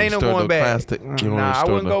 You don't It wanna ain't no restore going back. plastic. You don't wanna Nah, I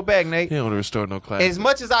restore wouldn't go back, Nate. You don't want to restore no classic. As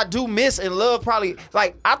much as I do miss and love, probably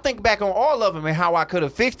like I think back on all of them and how I could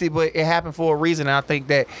have fixed it, but it happened for a reason. And I think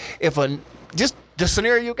that if just the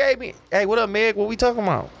scenario you gave me, hey, what up, Meg? What we talking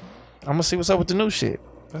about? I'm gonna see what's up with the new shit.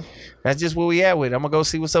 That's just where we at with it. I'm gonna go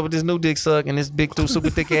see what's up with this new dick suck and this big, super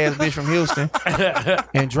thick ass bitch from Houston,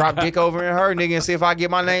 and drop dick over in her nigga and see if I get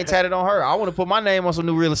my name tatted on her. I want to put my name on some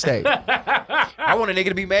new real estate. I want a nigga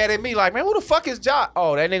to be mad at me like, man, who the fuck is Josh?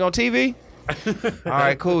 Oh, that nigga on TV. All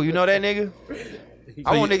right, cool. You know that nigga?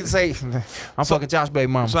 I want nigga to say, I'm fucking Josh baby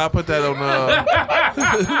mama. So I put that on.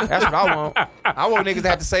 That's what I want. I want niggas to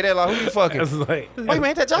have to say that like, who you fucking? It's like, Wait, man,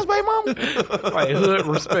 ain't that Josh baby mama? like hood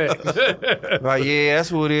respect. Like, yeah, that's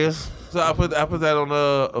who it is. So I put that on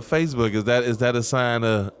Facebook. Is that a sign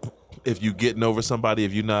of if you getting over somebody,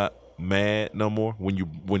 if you're not mad no more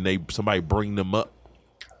when somebody bring them up?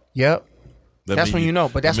 Yep. That That's mean when you know,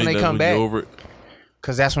 but that's when they come back. Over it.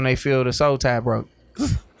 Cause that's when they feel the soul tie broke.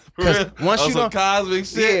 Cause once on you some know, cosmic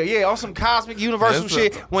shit. yeah, on some cosmic universal That's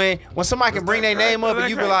shit. When somebody can bring their name up and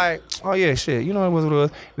you be like, oh yeah, shit, you know what it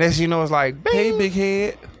was. Next thing you know, it's like, bing. Hey, big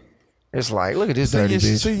head. It's like, look at this Seen dirty your,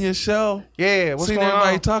 bitch. seen your show. Yeah, what's Seen going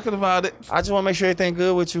everybody on? talking about it. I just want to make sure everything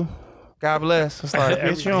good with you. God bless. It's like,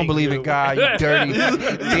 bitch, you don't believe in God, you dirty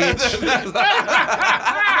bitch.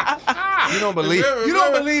 You don't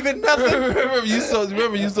believe in nothing. Remember, you supposed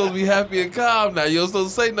to be happy and calm now. You don't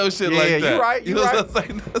supposed to say no shit like that. Yeah, you right. You don't right. supposed to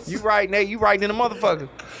say nothing. You right, Nate. You right in the motherfucker.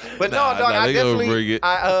 But Nah, no, dog, I they gonna bring definitely, it.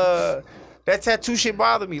 that tattoo shit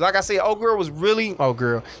bothered me. Like I said,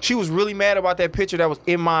 she was really mad about that picture that was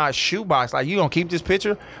in my shoebox. Like, you gonna keep this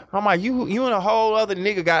picture? I'm like, you and a whole other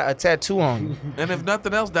nigga got a tattoo on you. And if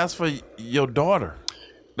nothing else, that's for your daughter.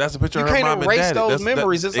 That's a picture You of her can't mom erase and daddy. those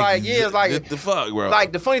memories. It's like, yeah, it's like the fuck, bro.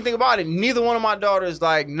 Like the funny thing about it, neither one of my daughters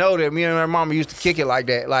like know that me and her mama used to kick it like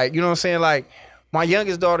that. Like, you know what I'm saying? Like, my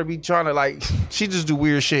youngest daughter be trying to like, she just do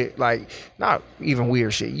weird shit. Like, not even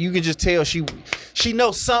weird shit. You can just tell she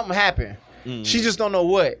knows something happened. She just don't know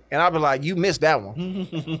what. And I be like, you missed that one.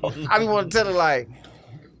 I be want to tell her like,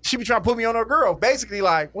 she be trying to put me on her girl. Basically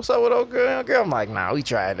like, what's up with old girl? I'm like, nah, we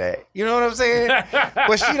tried that. You know what I'm saying?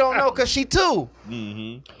 But she don't know because she too.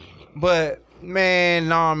 But man,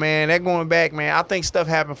 that going back, man, I think stuff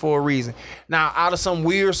happened for a reason. Now, out of some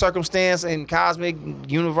weird circumstance and cosmic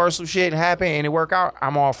universal shit happen and it work out,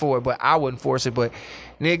 I'm all for it. But I wouldn't force it. But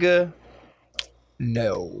nigga,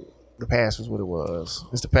 no. The past was what it was.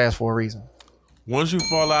 It's the past for a reason. Once you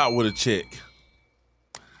fall out with a chick,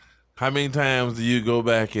 how many times do you go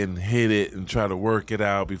back and hit it and try to work it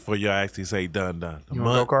out before you actually say done? A You month?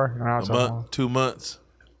 want to go, Car? A month? 2 months?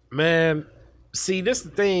 Man, see, this is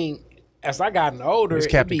the thing. As I gotten older, It's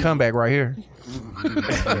Captain Comeback right here.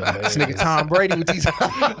 This nigga Tom Brady with these.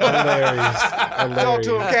 hilarious. Talk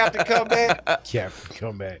to him, Captain Comeback. Captain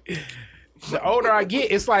Comeback. The older I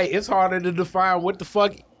get, it's like it's harder to define what the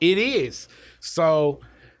fuck it is. So,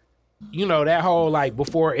 you know, that whole like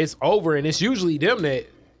before it's over, and it's usually them that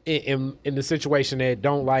in the situation that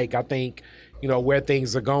don't like, I think, you know, where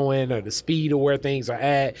things are going or the speed of where things are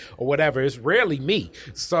at or whatever. It's rarely me.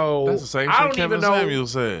 So That's the same I shit don't Kevin even know Samuel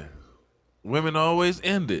said. Women always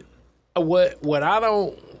end it. what I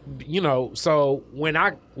don't, you know. So when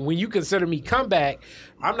you consider me comeback,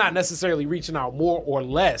 I'm not necessarily reaching out more or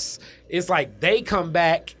less. It's like they come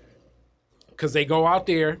back because they go out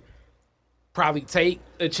there, probably take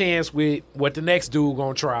a chance with what the next dude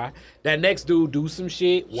gonna try. That next dude do some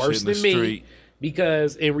shit worse Shit in the than me. street.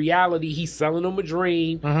 Because in reality, he's selling them a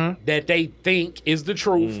dream that they think is the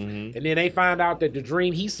truth. And then they find out that the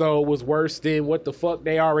dream he sold was worse than what the fuck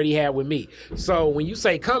they already had with me. So when you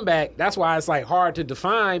say comeback, that's why it's like hard to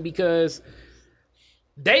define, because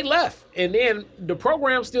they left and then the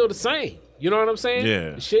program's still the same. You know what I'm saying?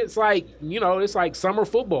 Yeah. Shit's like, you know, it's like summer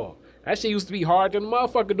football. That shit used to be hard than a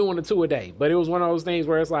motherfucker doing a 2 a day. But it was one of those things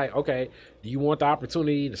where it's like, okay, do you want the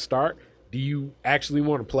opportunity to start? Do you actually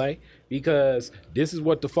want to play? Because this is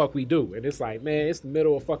what the fuck we do. And it's like, man, it's the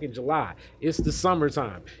middle of fucking July. It's the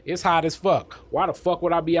summertime. It's hot as fuck. Why the fuck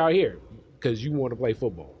would I be out here? Because you want to play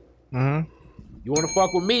football. You want to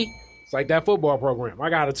fuck with me? It's like that football program. I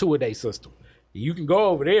got a 2 a day system. You can go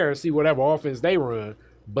over there and see whatever offense they run,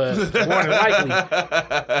 but more than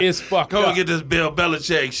likely, it's fucked Go up. and get this Bill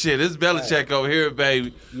Belichick shit. This Belichick over here,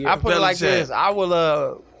 baby. I put it like Belichick. this. I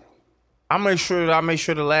will. I make sure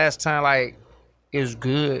the last time like is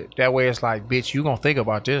good. That way, it's like, bitch, you gonna think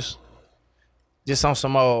about this. Just on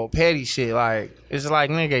some old petty shit. Like, it's like,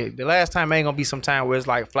 nigga, the last time ain't gonna be some time where it's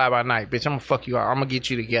like fly by night, bitch. I'm gonna fuck you out. I'm gonna get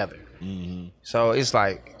you together. So it's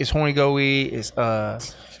like, it's Horny Go Weed. It's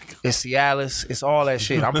Cialis. It's all that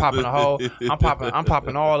shit. I'm popping the whole. I'm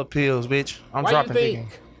popping all the pills, bitch. I'm dropping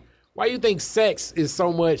things. Why you think sex is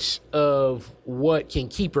so much of what can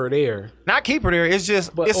keep her there? Not keep her there. It's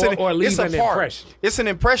just But- it's or leave it's a an part. impression. It's an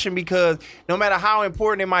impression because no matter how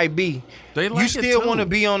important it might be, They like you it still too. want to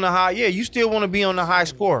be on the high. Yeah, you still want to be on the high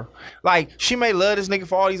score. Like, she may love this nigga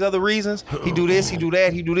for all these other reasons. He do this, he do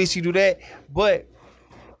that, he do this, he do that. But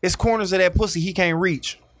it's corners of that pussy he can't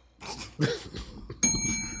reach.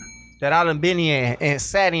 That I done been in and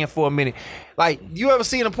sat in for a minute. Like, you ever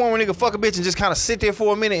seen a porn where nigga fuck a bitch and just kind of sit there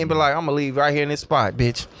for a minute and be like, I'm gonna leave right here in this spot,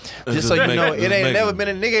 bitch. Just so you know, it ain't never been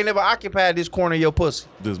a nigga ain't never occupied this corner of your pussy.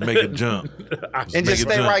 Just make it jump. And just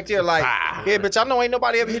stay right there like, yeah, bitch, I know ain't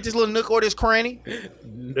nobody ever hit this little nook or this cranny.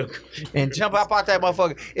 And jump up out that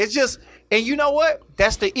motherfucker. It's just, and you know what?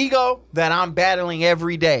 That's the ego that I'm battling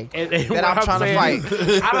every day. And that what I'm trying to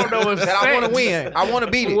fight. I don't know if That I want to sex- win. I want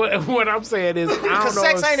to beat it. What I'm saying is, I don't Because know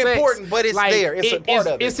sex if ain't important, but it's like, there. It's a part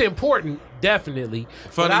of it. It's important, definitely.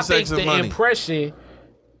 Funny but I sex think and money.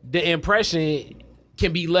 the impression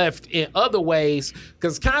can be left in other ways,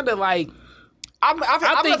 because kind of like I've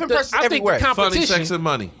think left impressions everywhere. the Funny competition. sex and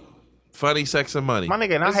money. Funny sex and money. My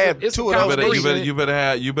nigga, and I It's had a- it's two a of those combination.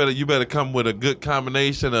 three. You better come with a good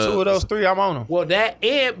combination of Two of those three, I'm on them. Well, that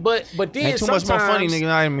and but then Ain't too much more funny, sometimes nigga,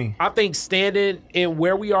 than me. I think standing in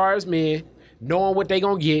where we are as men, knowing what they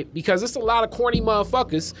gonna get, because it's a lot of corny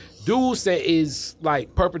motherfuckers, dudes that is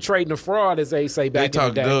like perpetrating a fraud, as they say They back in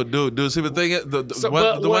talk, the day. dude. See, the thing is, So,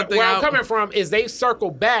 the one thing where I'm coming from is they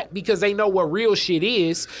circle back because they know what real shit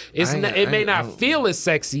is. It may not feel as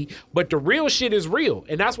sexy, but the real shit is real,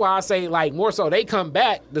 and that's why I say like more so they come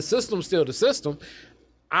back. The system's still the system.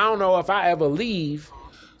 I don't know if I ever leave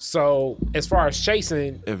So as far as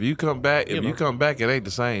chasing, If you come back, it ain't the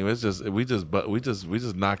same. It's just we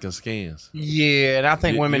just knocking skins. Yeah, and I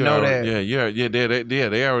think women know that.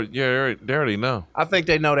 They already know. I think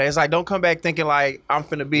they know that. It's like, don't come back thinking like I'm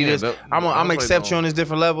finna be this. I'm gonna accept you on this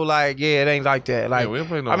different level. Like, yeah, it ain't like that. Like, we don't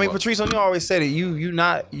play no I mean, more. Patrice O'Neal always said it.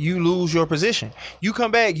 You lose your position. You come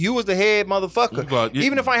back, you was the head motherfucker. But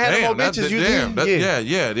Even if I had no more bitches, you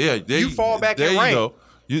did. You fall back in rank. Go.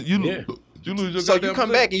 You lose your So you goddamn come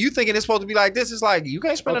position. back and you thinking it's supposed to be like this. It's like you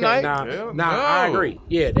can't spend the night. I agree.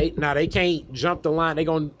 Yeah, they can't jump the line. They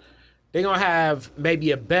gonna have maybe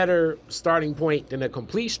a better starting point than a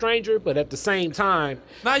complete stranger, but at the same time,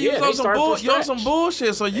 Now you they on start from some scratch.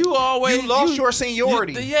 bullshit. So you always lost your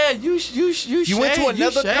seniority. You went to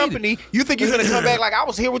another company. You think you're gonna come back like I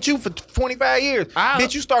was here with you for 25 years.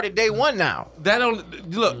 Bitch, you started day one now. That don't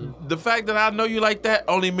look. The fact that I know you like that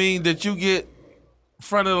only means that you get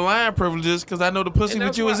front of the line privileges because I know the pussy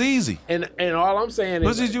with you is easy. And all I'm saying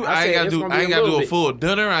is, I ain't gotta do a full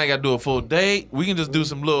dinner. I ain't gotta do a full date. We can just do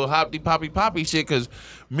some little hoppy poppy shit because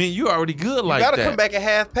me and you already good like that. You gotta come back at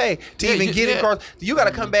half pay to even get in. You gotta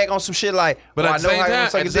come back on some shit like. But at the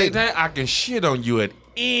same time, time, I can shit on you at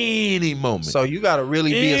any moment. So you gotta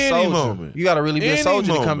really be a soldier. You gotta really be a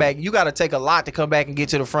soldier to come back. You gotta take a lot to come back and get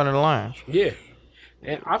to the front of the line. Yeah.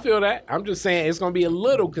 And I feel that. I'm just saying it's gonna be a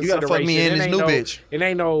little consideration. You gotta fuck me in this new bitch. It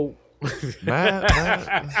ain't no. You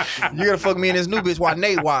gotta fuck me in this new bitch while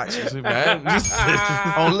Nate watch.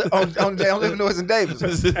 on Living Noise and Davis.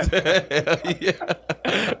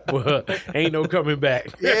 Well, ain't no coming back.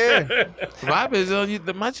 Yeah.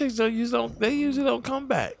 My chicks they usually don't come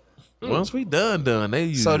back. Once we done, they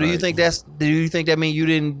usually. So do you think that mean you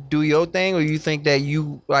didn't do your thing, or you think that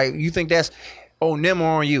you think that's on them or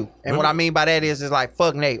on you? And what I mean by that is like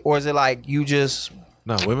fuck Nate, or is it like you just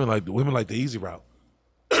women like the easy route.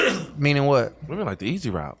 Meaning what? Women like the easy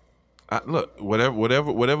route. Look,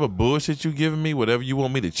 whatever bullshit you giving me, whatever you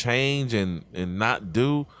want me to change and not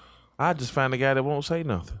do, I just find a guy that won't say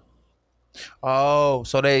nothing. Oh,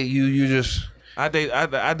 so you just I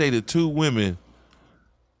dated 2 women,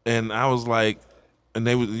 and I was like, and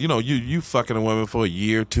they was you fucking a woman for a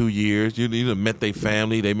year, 2 years. You done met their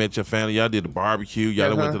family, they met your family. Y'all did the barbecue. Y'all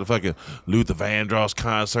done went to the fucking Luther Vandross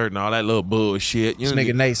concert and all that little bullshit. This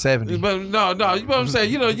nigga Nate 70. But no, you know what I'm saying.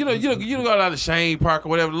 You go down to Shane Park or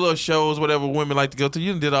whatever, the little shows, whatever women like to go to.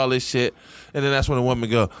 You done did all this shit, and then that's when a woman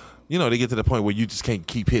go. They get to the point where you just can't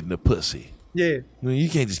keep hitting the pussy. Yeah, you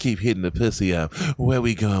can't just keep hitting the pussy up. Where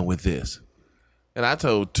we going with this? And I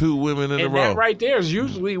told 2 women in a row. And that right there is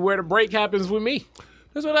usually where the break happens with me.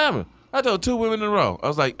 That's what happened. I told 2 women in a row. I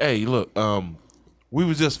was like, hey, look, we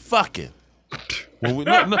was just fucking. When we,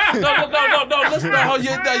 no. Listen, y'all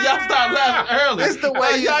start laughing early. It's the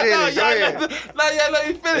way you did it. Y'all let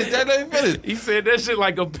me finish. He said that shit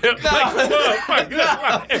like a pimp. That's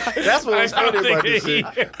what was funny about this shit.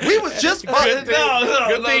 We was just fucking.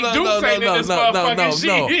 Good thing Duke ain't in this motherfucking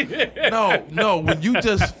shit. No. When you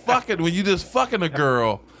just fucking a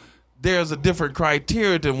girl, there's a different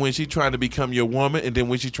criteria than when she's trying to become your woman and then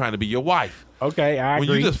when she's trying to be your wife. Okay, I agree.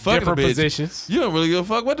 When you just fucking different a bitch, positions. You don't really give a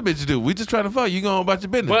fuck what the bitch do. We just trying to fuck. You going about your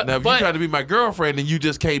business. Now, if you try to be my girlfriend, then you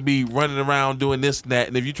just can't be running around doing this and that.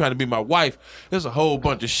 And if you trying to be my wife, there's a whole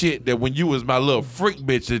bunch of shit that when you was my little freak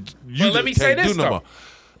bitch that you let me say can't this, do no more.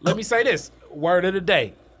 Let me say this. Word of the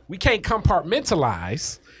day. We can't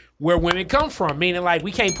compartmentalize where women come from. Meaning like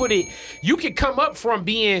we can't put it. You can come up from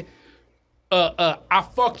being I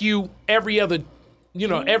fuck you every other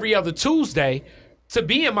Tuesday to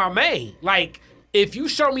being my main. Like, if you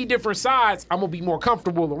show me different sides, I'm gonna be more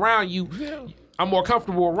comfortable around you. Yeah. I'm more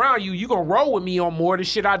comfortable around you. You gonna roll with me on more of the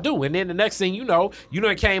shit I do. And then the next thing you know, you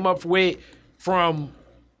done came up with from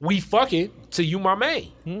we fucking to you my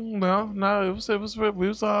main. No, it was we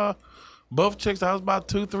was both chicks. I was about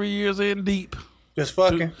 2-3 years in deep. Just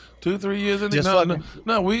fucking 2-3 years in deep. Just fucking.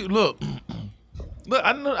 No, we look.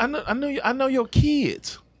 I know your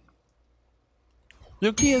kids.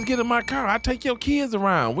 Your kids get in my car. I take your kids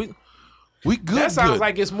around. We good. That sounds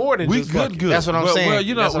like it's more than just fucking. Good. That's what I'm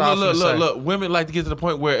saying. Well, look. Women like to get to the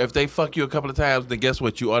point where if they fuck you a couple of times, then guess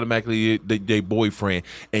what? You automatically they boyfriend,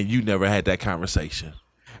 and you never had that conversation.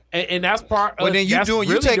 And that's part of. Well, then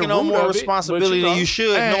you taking on more responsibility than you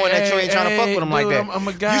should, knowing that you ain't trying to fuck with them like that. I'm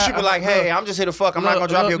a guy. You should be like, hey, I'm just here to fuck. I'm not gonna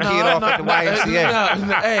drop your kid off at the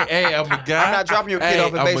YMCA. Hey, I'm a guy. I'm not dropping your kid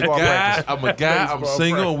off at baseball practice. I'm a guy. I'm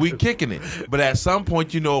single, and we kicking it. But at some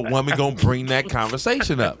point, a woman gonna bring that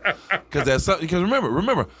conversation up. Because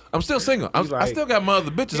remember, I'm still single. I still got my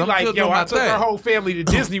other bitches. I'm like, still yo, doing my I took thing. our whole family to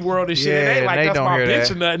Disney World and shit. Yeah, It ain't like they that's don't my hear bitch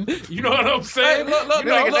that. or nothing. You know what I'm saying? Hey, look, You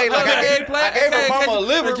know, They like, I gave her mama a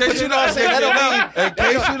liver, but you know what I'm saying?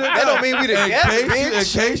 That don't mean we together, bitch.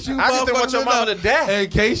 In case you I just didn't want your mama to die. In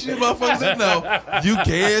case you motherfuckers didn't know, you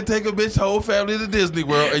can take a bitch whole family to Disney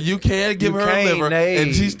World and you can give her a can't, liver Nate.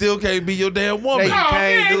 and she still can't be your damn woman. Nate, you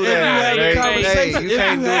can't do that. If you Nate, had a conversation, you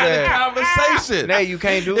can't do that. Nate, you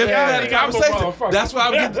can't do If you had a that. conversation, that's why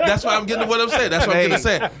I'm getting to what I'm saying. That's what I'm getting to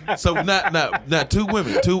say. So not two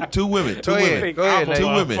women, two women. Go ahead, Nate. Two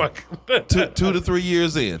women. 2 to 3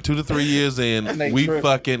 years in. 2 to 3 years in,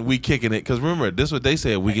 we kicking it. Because remember, this is what they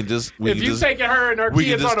said. We can just if you taking her and her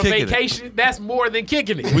kids on a vacation, that's more than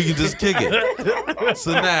kicking it. We can just kick it.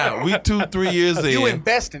 So now we 2-3 years in. You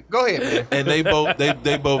investing. Go ahead, man. And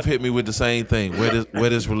they both hit me with the same thing. Where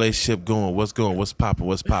this relationship going? What's going? What's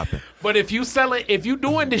popping? But if you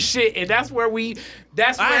doing this shit, and that's where it's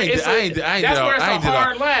a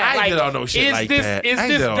hard line. I ain't did all no shit like that. Is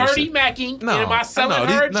this dirty macking? No, am I selling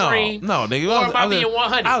her a dream? No, nigga. Or am I being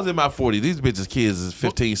 100? I was in my 40s. These bitches' kids is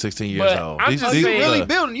 15, 16 years But old. I'm just saying, really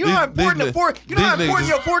building. You know how important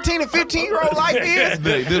your 14 and 15-year-old life is?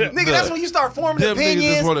 Nigga, that's when you start forming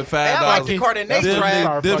opinions. Just wanted $5. I like the car that Nate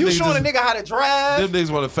drive. You showing a nigga how to drive. Them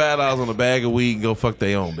niggas wanted $5 on a bag of weed and go fuck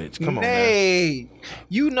their own bitch. Come on, man. Nate,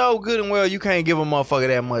 you know good and well you can't give a motherfucker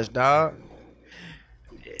that much, dog.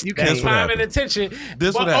 You can't. That's time and attention.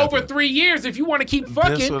 But over 3 years, if you want to keep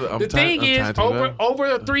fucking, the thing is, over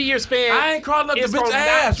a 3 year span, I ain't crawling up the bitch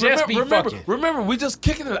ass. Remember, we just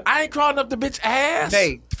kicking it. I ain't crawling up the bitch ass.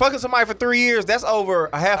 Hey, fucking somebody for 3 years, that's over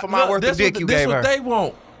a half a mile worth of dick you gave her. This what they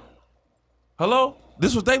want. Hello?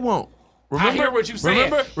 This what they want. I hear what you saying.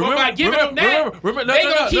 But by giving them that, they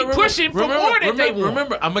gonna keep pushing for more than they want.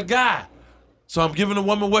 Remember, I'm a guy. So I'm giving a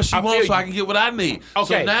woman what she wants so I can get what I need.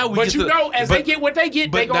 Okay, so now they get what they get,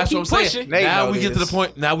 they gonna keep pushing. Now we get to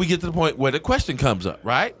the point where the question comes up,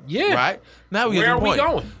 right? Yeah. Right? Now we get to the point. Where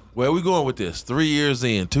are we going? Where are we going with this? 3 years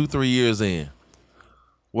in, 2-3 years in.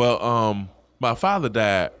 Well, my father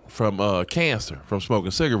died from cancer, from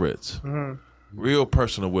smoking cigarettes. Mm-hmm. Real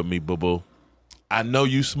personal with me, boo-boo. I know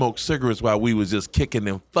you smoked cigarettes while we was just kicking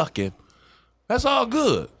and fucking. That's all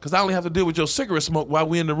good, because I only have to deal with your cigarette smoke while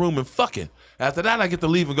we in the room and fucking. After that, I get to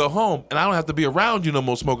leave and go home, and I don't have to be around you no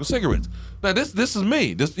more smoking cigarettes. Now, this is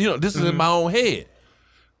me. This is in my own head.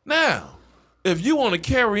 Now, if you want to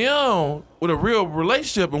carry on with a real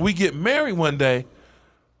relationship and we get married one day,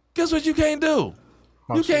 guess what you can't do?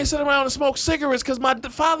 You can't sit around and smoke cigarettes because my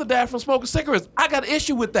father died from smoking cigarettes. I got an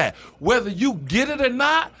issue with that. Whether you get it or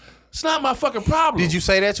not, it's not my fucking problem. Did you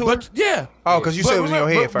say that to her? Yeah. Oh, because you said it was in your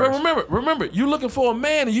head first. But remember, you looking for a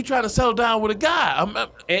man and you trying to settle down with a guy.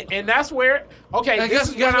 And that's where, okay,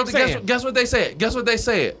 guess what they said? Guess what they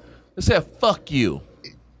said? They said, fuck you.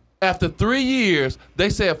 After 3 years, they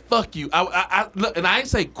said, fuck you. Look, and I ain't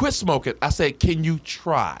say quit smoking. I said, can you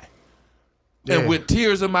try? Yeah. And with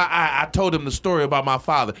tears in my eye, I told him the story about my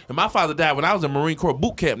father. And my father died when I was in Marine Corps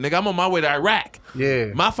boot camp. Nigga, I'm on my way to Iraq.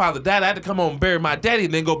 Yeah. My father died. I had to come home and bury my daddy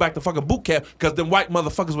and then go back to fucking boot camp because them white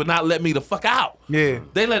motherfuckers would not let me the fuck out. Yeah.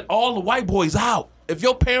 They let all the white boys out. If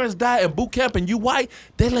your parents die in boot camp and you white,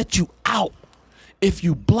 they let you out. If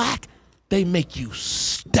you black, they make you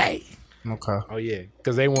stay. Okay. Oh, yeah.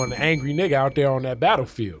 Because they want an angry nigga out there on that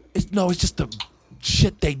battlefield. It's just the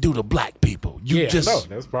shit they do to black people.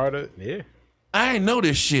 That's part of it. Yeah. I ain't know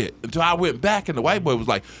this shit until I went back and the white boy was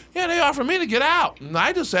like, yeah, they offered me to get out. And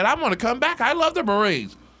I just said, I want to come back. I love the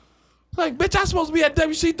Marines. Like, bitch, I'm supposed to be at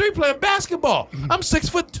WC3 playing basketball. I'm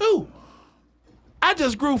 6'2". I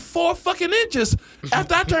just grew 4 fucking inches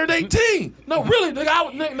after I turned 18. No, really, nigga, I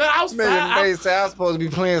was I was supposed to be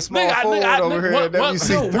playing small forward over here at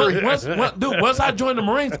WC3. Once I joined the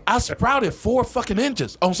Marines, I sprouted 4 fucking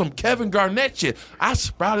inches on some Kevin Garnett shit. I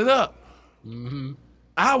sprouted up. Mm-hmm.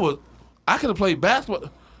 I could have played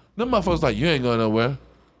basketball. Them motherfuckers like, you ain't going nowhere.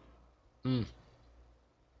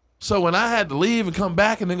 So when I had to leave and come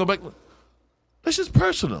back and then go back, it's just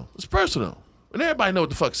personal. It's personal. And everybody know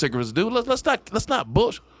what the fuck cigarettes do. Let's not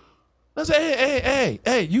bullshit. Let's say,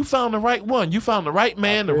 hey, you found the right one. You found the right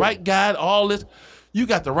man, the right guy, all this. You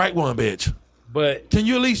got the right one, bitch. But can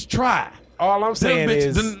you at least try? All I'm saying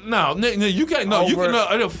is no, Nick, you can't. No, you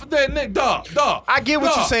can. Nick, dog. I get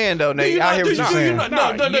what you're saying, though, Nate. I hear what you're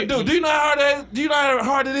saying. Dude, do you know how hard it is? Do you know how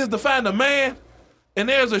hard it is to find a man? And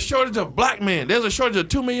there's a shortage of black men. There's a shortage of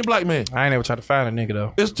 2 million black men. I ain't never tried to find a nigga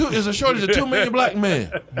though. It's a shortage of 2 million black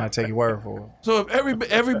men. I take your word for it. So if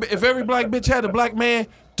every black bitch had a black man,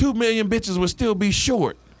 2 million bitches would still be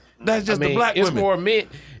short. That's just the black it's women. More men.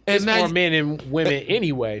 It's now more men and women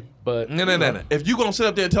anyway, but No. If you gonna sit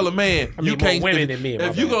up there and tell a man mean, you can't, more women than men,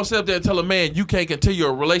 if my you bad. gonna sit up there and tell a man you can't continue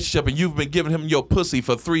a relationship and you've been giving him your pussy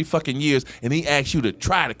for 3 fucking years and he asks you to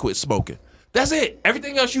try to quit smoking, that's it.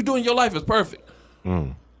 Everything else you do in your life is perfect.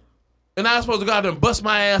 And I'm supposed to go out there and bust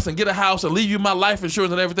my ass and get a house and leave you my life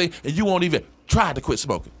insurance and everything, and you won't even try to quit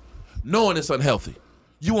smoking, knowing it's unhealthy.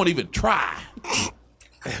 You won't even try.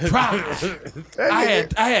 I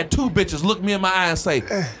had 2 bitches look me in my eye and say,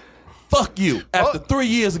 "Fuck you." After 3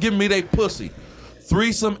 years of giving me they pussy,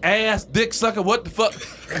 threesome, ass, dick sucker, what the fuck?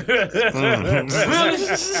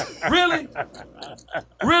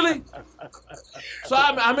 Really? So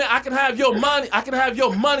I mean, I can have your money, I can have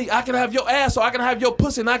your ass, so I can have your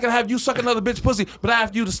pussy, and I can have you suck another bitch pussy, but I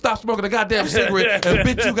have you to stop smoking a goddamn cigarette, and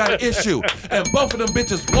bitch, you got an issue. And both of them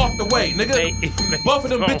bitches walked away, nigga. Both of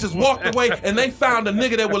them bitches walked away, and they found a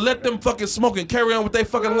nigga that would let them fucking smoke and carry on with their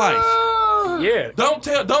fucking life. Yeah. Don't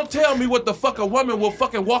tell me what the fuck a woman will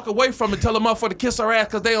fucking walk away from and tell a motherfucker to kiss her ass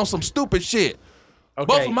because they on some stupid shit. Okay.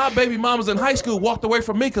 Both of my baby mamas in high school walked away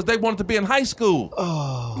from me because they wanted to be in high school.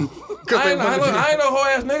 I ain't no hoe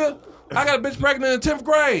ass nigga. I got a bitch pregnant in 10th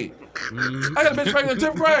grade.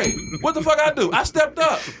 What the fuck I do? I stepped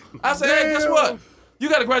up. I said, hey, guess what? You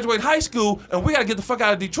got to graduate high school, and we got to get the fuck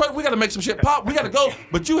out of Detroit. We got to make some shit pop. We got to go.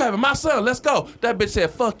 But you having my son. Let's go. That bitch said,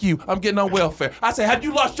 fuck you. I'm getting on welfare. I said, have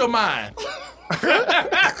you lost your mind?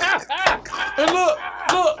 And look,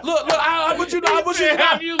 I wish you not.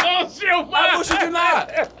 Have you lost your mind? I wish you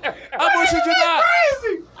not.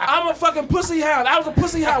 I'm a fucking pussy hound. I was a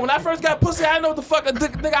pussy hound. When I first got pussy, I didn't know what the fuck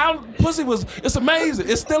pussy was. It's amazing.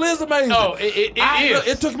 It still is amazing. Oh, it is.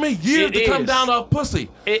 It took me years to come down off pussy.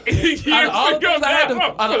 Out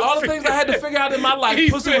of all the things I had to figure out in my life,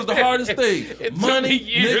 pussy was the hardest thing. Money,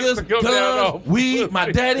 niggas, guns, weed, my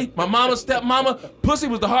daddy, my mama, stepmama. Pussy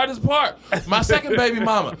was the hardest part. My second baby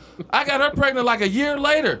mama, I got her pregnant like a year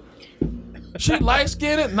later. She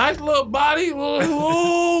light-skinned, nice little body.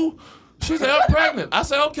 Ooh. She said, I'm pregnant. I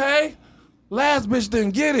said, okay. Last bitch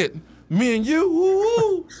didn't get it. Me and you,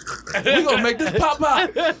 ooh. We gonna make this pop.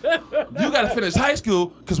 You gotta finish high school,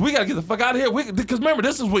 because we gotta get the fuck out of here. Because remember,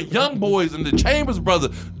 this is with Young Boys and the Chambers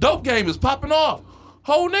Brothers. Dope game is popping off.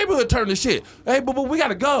 Whole neighborhood turned to shit. Hey, boo, we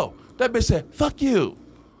gotta go. That bitch said, fuck you.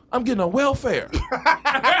 I'm getting on welfare. These hoes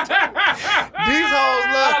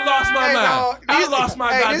look. I lost my mind. I lost my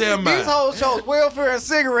goddamn mind. These hoes chose welfare and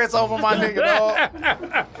cigarettes over my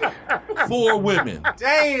nigga, dog. 4 women.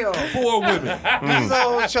 Damn. 4 women. These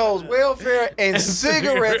hoes chose welfare and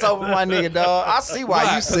cigarettes over my nigga, dog. I see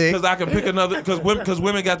why you sick. Because I can pick another. Because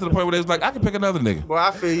women got to the point where they was like, I can pick another nigga. Boy,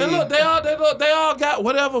 I feel you. And look, they all got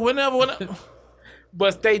whatever, whenever.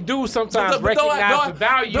 But they do sometimes But don't recognize act- the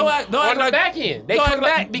value don't act on the like- back end. They don't come act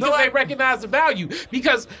like- back because don't they act- recognize the value.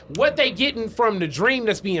 Because what they getting from the dream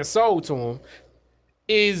that's being sold to them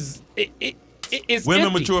is it's Women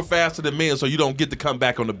empty. mature faster than men, so you don't get to come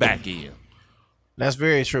back on the back end. That's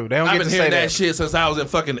very true. They don't I've get been to say hearing that. that shit since I was in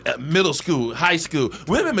fucking middle school, high school.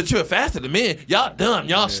 Women mature faster than men. Y'all dumb.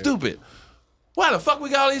 Y'all stupid. Why the fuck we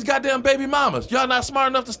got all these goddamn baby mamas? Y'all not smart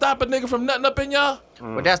enough to stop a nigga from nutting up in y'all?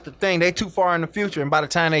 But that's the thing. They too far in the future, and by the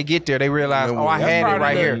time they get there, they realize, oh, I had it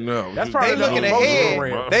right here. That's They probably looking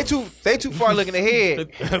ahead. They too far looking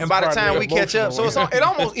ahead, and by the time we catch up, so it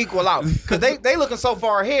almost equal out because they looking so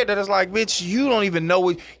far ahead that it's like, bitch, you don't even know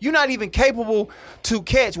what you're not even capable to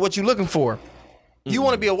catch what you're looking for. You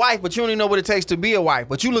want to be a wife, but you don't even know what it takes to be a wife.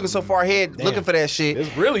 But you looking so far ahead, looking for that shit.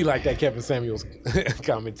 It's really like that Kevin Samuels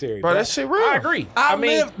commentary. Bro, that shit real. I agree. I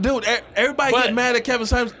mean, lived, dude. Everybody but- get mad at Kevin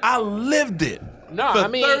Samuels. I lived it. no, for I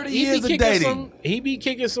mean, 30 years of dating. He be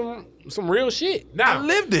kicking some real shit. Now, I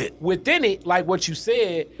lived it. Within it, like what you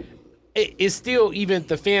said, it's still even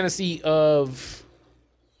the fantasy of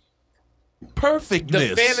Perfectness.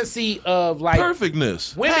 the fantasy of like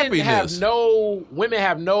Perfectness. women Happiness.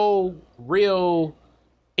 have no real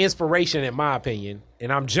inspiration, in my opinion,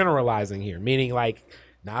 and I'm generalizing here, meaning like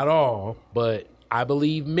not all, but I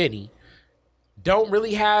believe many don't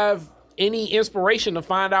really have any inspiration to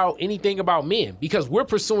find out anything about men because we're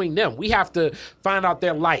pursuing them. We have to find out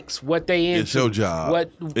their likes, what they into, It's your job.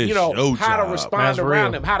 what It's how your to job. respond That's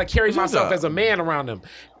around real. them, how to carry It's your myself job. as a man around them.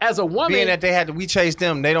 As a woman, Being that we chase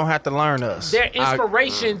them, they don't have to learn us. their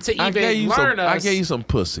inspiration to I gave even you learn I us. gave you some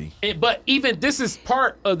pussy. But even this is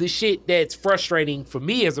part of the shit that's frustrating for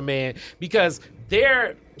me as a man because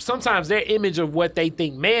sometimes their image of what they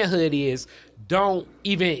think manhood is don't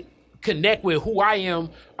even connect with who I am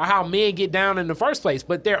or how men get down in the first place.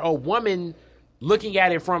 But they're a woman looking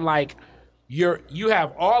at it from like you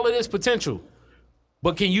have all of this potential,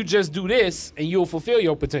 but can you just do this and you'll fulfill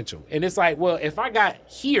your potential? And it's like, well, if I got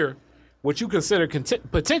here, what you consider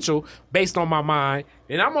potential based on my mind,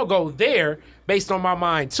 and I'm gonna go there based on my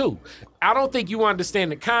mind too. I don't think you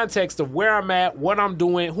understand the context of where I'm at, what I'm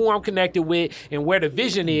doing, who I'm connected with, and where the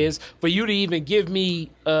vision is for you to even give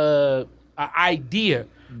me an idea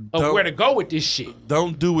of where to go with this shit.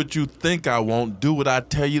 Don't do what you think I want. Do what I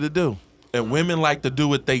tell you to do. And women like to do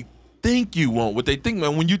what they think you want, what they think.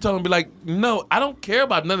 Man, when you tell them, be like, no, I don't care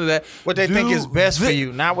about none of that. What they think is best for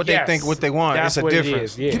you, not what they think what they want. That's it's a what difference. It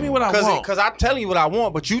is, yeah. Give me what I want. Because I'm telling you what I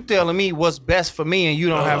want, but you telling me what's best for me, and you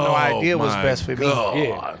don't have no idea what's best for me.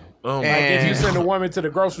 Yeah. Oh, like if you send a woman to the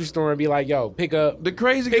grocery store and be like, "Yo, pick up the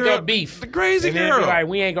crazy pick girl, up beef," the crazy and then girl, be like,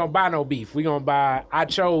 "We ain't gonna buy no beef. We gonna buy. I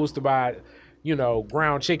chose to buy,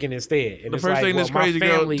 ground chicken instead." And the it's first like, thing well, this crazy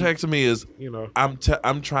family, girl texted me is,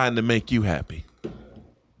 I'm trying to make you happy.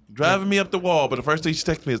 Driving me up the wall, but the first thing she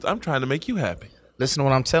texted me is, I'm trying to make you happy. Listen to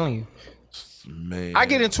what I'm telling you. Man. I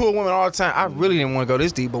get into a woman all the time. I really didn't want to go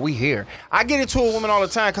this deep, but we here. I get into a woman all the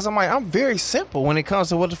time because I'm like, I'm very simple when it comes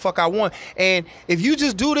to what the fuck I want. And if you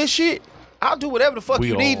just do this shit, I'll do whatever the fuck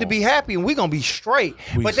you need to be happy, and we gonna be straight.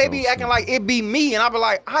 But they be acting like it be me, and I be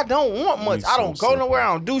like, I don't want much. I don't go nowhere.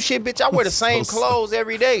 I don't do shit, bitch. I wear the same clothes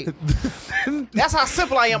every day. That's how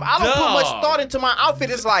simple I am. I don't put much thought into my outfit.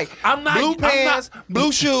 It's like blue pants,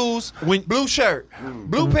 blue shoes, blue shirt,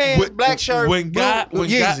 blue pants, black shirt. When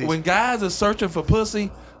guys are searching for pussy,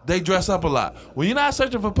 they dress up a lot. When you're not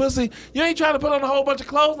searching for pussy, you ain't trying to put on a whole bunch of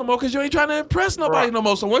clothes no more because you ain't trying to impress nobody no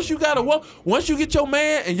more. So once you get your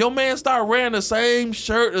man and your man start wearing the same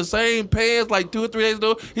shirt, the same pants like 2 or 3 days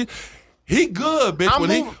ago, he good,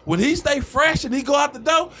 bitch. When he stay fresh and he go out the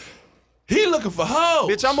door, he looking for hoes.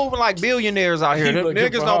 Bitch, I'm moving like billionaires out here.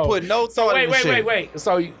 Niggas don't put no thought in shit. Wait.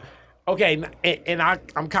 So, okay, and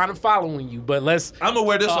I'm kind of following you, but let's. I'm gonna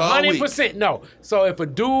wear this all week. 100%. No. So if a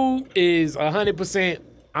dude is 100%,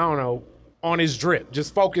 I don't know, on his drip,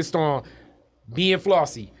 just focused on being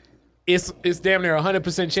flossy, it's damn near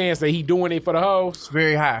 100% chance that he doing it for the hoes. It's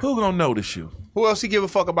very high. Who gonna notice you? Who else he give a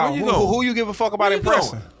fuck about? Who you give a fuck about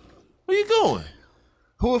impressing? Where you going?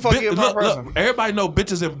 Who the fuck give a fuck impressing? Look, everybody know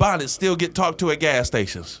bitches in bonnets still get talked to at gas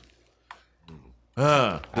stations.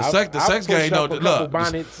 The sex game don't look.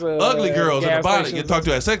 Bonnets, ugly girls in the bonnet get talked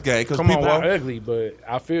to at sex game because people are ugly, but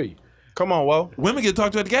I feel you. Come on, Wo. Women get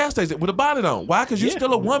talked to at the gas station with a bonnet on. Why? Because you're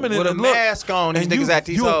still a woman with a mask on. These niggas at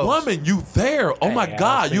these you hoes. a woman. You there. Oh my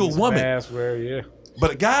God, you a woman. Mask wear, yeah.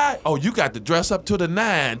 But a guy, you got to dress up to the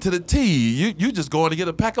 9, to the T. You just going to get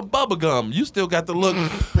a pack of bubble gum. You still got to look.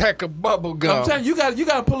 Pack of bubble gum. I'm telling you, you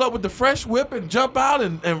got to pull up with the fresh whip and jump out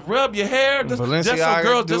and rub your hair. Just so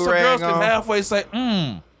girls can halfway say,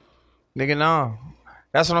 Nigga, no.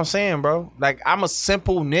 That's what I'm saying, bro. Like, I'm a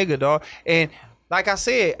simple nigga, dog. And like I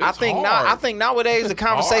said, I think nowadays the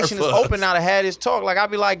conversation is open now to have this talk. Like, I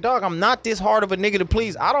be like, dog, I'm not this hard of a nigga to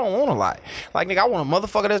please. I don't want a lot. Like, nigga, I want a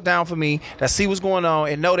motherfucker that's down for me, that see what's going on,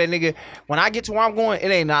 and know that, nigga, when I get to where I'm going,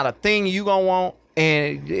 it ain't not a thing you gonna want.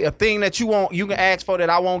 And a thing that you want, you can ask for that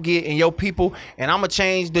I won't get, and your people, and I'm gonna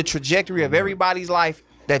change the trajectory of everybody's life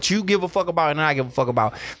that you give a fuck about and I give a fuck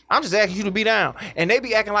about. I'm just asking you to be down. And they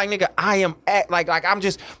be acting like, nigga, like I'm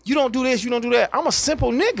just, you don't do this, you don't do that. I'm a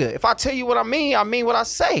simple nigga. If I tell you what I mean what I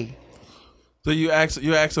say. So you ask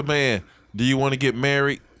a man, do you want to get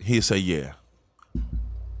married? He'll say, yeah.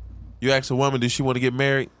 You ask a woman, does she want to get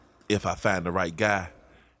married? If I find the right guy.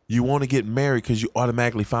 You want to get married because you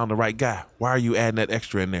automatically found the right guy. Why are you adding that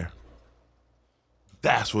extra in there?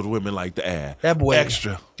 That's what women like to add. That boy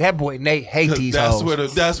extra. That boy Nate hate these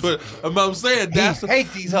hoes. That's what I'm saying. He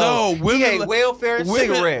hate these hoes. No, women he hate welfare and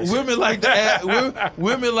cigarettes. Women like to add.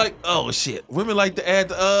 Women like Women like to add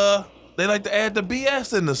they like to add the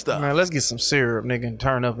BS in the stuff. Man, let's get some syrup, nigga, and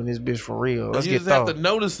turn up in this bitch for real. Let's you get just have to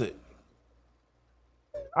notice it.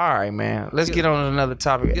 All right, man. Let's get on another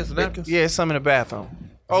topic. Get some napkins? Yeah, it's some in the bathroom.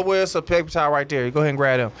 Oh, well, it's a paper towel right there. Go ahead and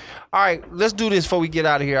grab them. All right, let's do this before we get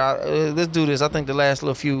out of here. Let's do this. I think the last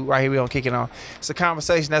little few right here, we don't kick it on. It's a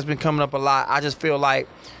conversation that's been coming up a lot. I just feel like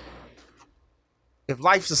if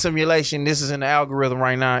life's a simulation, this is in the algorithm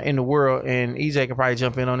right now in the world, and EJ can probably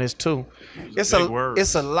jump in on this too. It's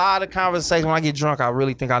a lot of conversation. When I get drunk, I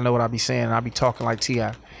really think I know what I be saying, and I be talking like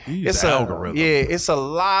T.I. It's an algorithm. Yeah, it's a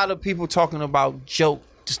lot of people talking about joke.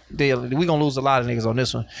 We gonna lose a lot of niggas on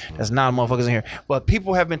this one. That's 9 motherfuckers in here. But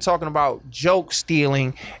people have been talking about joke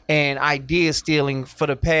stealing and idea stealing for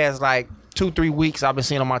the past like 2-3 weeks. I've been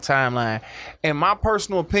seeing on my timeline. And my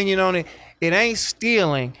personal opinion on it, it ain't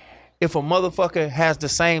stealing if a motherfucker has the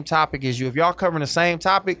same topic as you. If y'all covering the same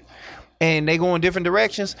topic, and they go in different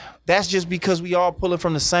directions, that's just because we all pulling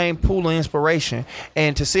from the same pool of inspiration.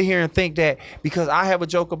 And to sit here and think that because I have a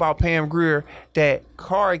joke about Pam Grier that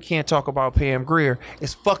Kari can't talk about Pam Grier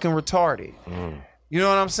is fucking retarded. You know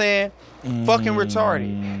what I'm saying? Fucking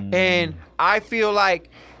retarded. And I feel like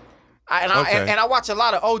I watch a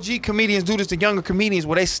lot of OG comedians do this to younger comedians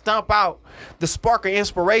where they stump out the spark of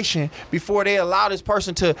inspiration before they allow this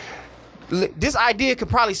person to. This idea could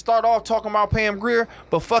probably start off talking about Pam Grier,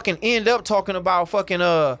 but fucking end up talking about fucking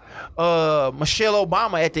Michelle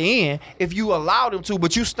Obama at the end if you allow them to,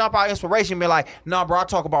 but you stump out inspiration and be like, nah, bro, I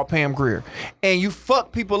talk about Pam Grier. And you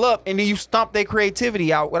fuck people up and then you stomp their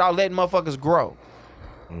creativity out without letting motherfuckers grow.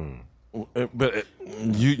 But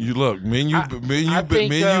you look, man. You can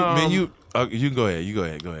go ahead. You go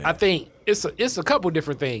ahead. I think it's a couple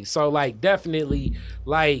different things. So like definitely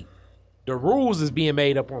like the rules is being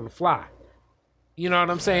made up on the fly. You know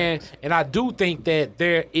what I'm saying? And I do think that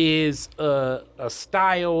there is a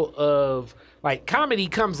style of like comedy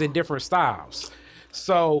comes in different styles.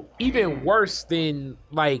 So even worse than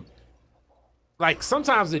like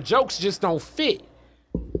sometimes the jokes just don't fit.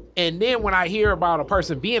 And then when I hear about a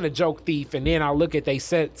person being a joke thief and then I look at their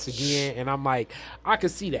sets again and I'm like, I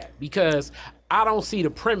could see that because I don't see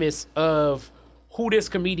the premise of who this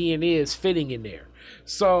comedian is fitting in there.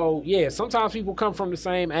 So, yeah, sometimes people come from the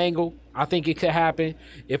same angle. I think it could happen.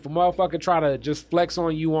 If a motherfucker try to just flex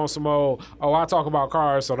on you on some old, I talk about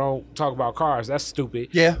cars, so don't talk about cars. That's stupid.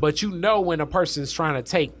 Yeah. But you know when a person's trying to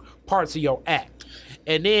take parts of your act.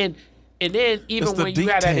 And then even when you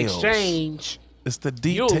had that exchange, it's the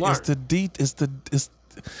detail. It's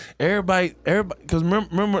everybody. Because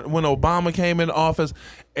remember when Obama came in office,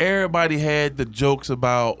 everybody had the jokes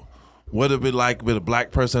about what it'd be like with a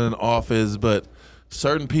black person in office, but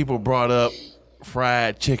certain people brought up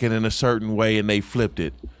fried chicken in a certain way and they flipped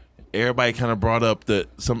it. Everybody kind of brought up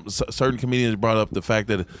certain comedians brought up the fact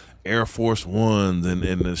that Air Force Ones and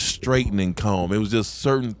the straightening comb. It was just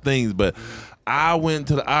certain things. But I went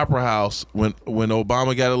to the Opera House when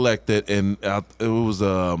Obama got elected, and it was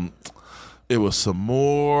some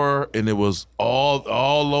more, and it was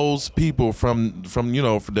all those people from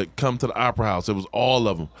that come to the Opera House. It was all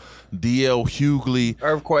of them. D.L. Hughley,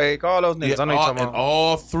 Earthquake, all those niggas. I know you're talking about. And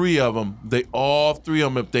all three of them, they all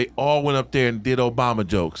went up there and did Obama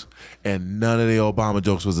jokes, and none of the Obama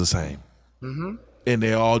jokes was the same. Mm-hmm. And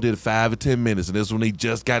they all did 5 or 10 minutes, and this is when they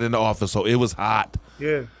just got into office, so it was hot.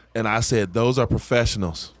 Yeah. And I said, those are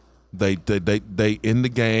professionals. They in the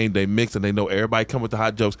game, they mix, and they know everybody come with the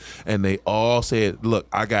hot jokes, and they all said, look,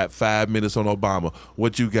 I got 5 minutes on Obama.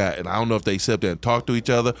 What you got? And I don't know if they sat there and talked to each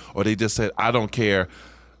other, or they just said, I don't care.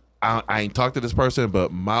 I ain't talked to this person,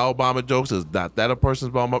 but my Obama jokes is not that a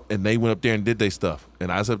person's Obama, and they went up there and did their stuff.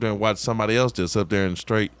 And I sat up there and watched somebody else just up there and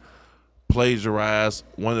straight plagiarize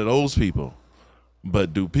one of those people.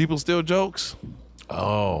 But do people still jokes?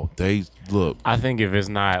 Oh, they look. I think if it's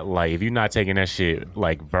not like, if you're not taking that shit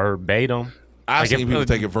like verbatim, I've seen people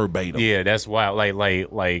take it verbatim. Yeah, that's why.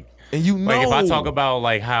 Like, and you know, like if I talk about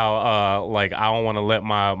like how like I don't want to let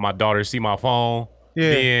my daughter see my phone.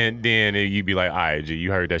 Yeah. Then you'd be like, all right, G,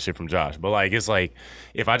 you heard that shit from Josh. But like, it's like,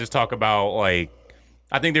 if I just talk about like,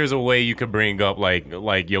 I think there's a way you could bring up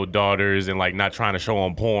like your daughters and like not trying to show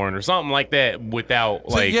them porn or something like that without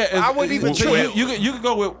like. So, yeah, I wouldn't even. You could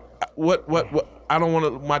go with what I don't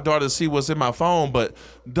want my daughter to see what's in my phone, but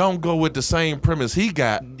don't go with the same premise he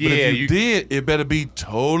got. But if you did, it better be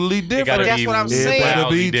totally different. That's what I'm saying. It better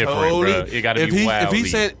be totally. It gotta be if he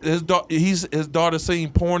said his daughter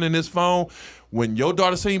seen porn in his phone. When your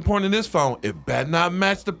daughter seen porn in this phone, it better not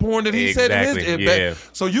match the porn that he said in his.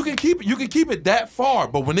 So you can keep it that far,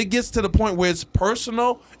 but when it gets to the point where it's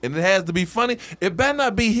personal and it has to be funny, it better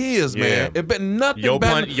not be his, man. It better nothing. Your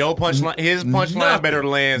punchline, his punchline better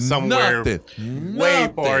land somewhere way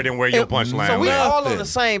farther than where your punchline. So we all on the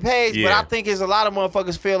same page, but I think there's a lot of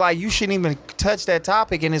motherfuckers feel like you shouldn't even touch that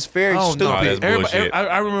topic, and it's very stupid. No, that's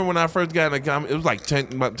I remember when I first got in the comment, it was like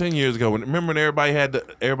about 10 years ago. Remember when everybody got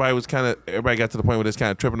to the point where it's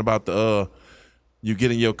kind of tripping about the you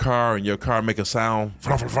get in your car and your car make a sound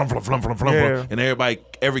and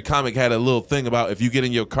every comic had a little thing about if you get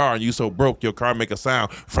in your car and you so broke your car make a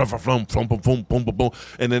sound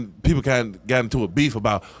and then people kind of got into a beef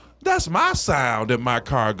about that's my sound that my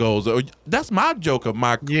car goes, or that's my joke of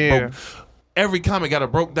my every comic got a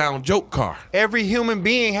broke down joke car. Every human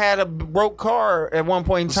being had a broke car at one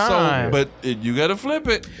point in time. But you got to flip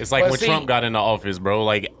it. It's like when Trump got in the office, bro.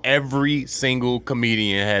 Like every single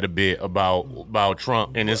comedian had a bit about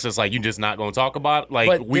Trump, and it's just like you just not gonna talk about it.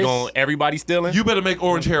 Like everybody stealing. You better make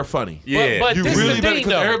orange hair funny. Yeah, but you this is really the better thing,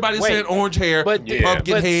 because though. everybody's saying orange hair,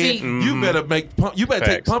 pumpkin head. You better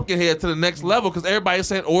take pumpkin head to the next level because everybody's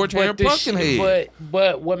saying orange hair and pumpkin head.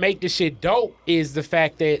 But what make this shit dope is the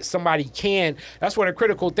fact that somebody can. That's where the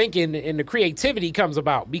critical thinking and the creativity comes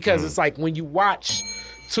about, because it's like when you watch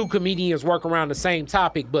two comedians work around the same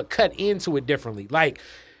topic but cut into it differently. Like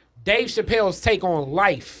Dave Chappelle's take on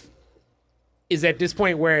life is at this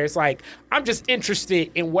point where it's like, I'm just interested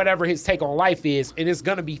in whatever his take on life is, and it's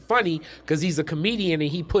gonna be funny because he's a comedian and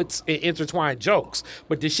he puts intertwined jokes.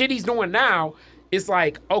 But the shit he's doing now, it's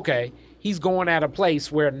like, okay, he's going at a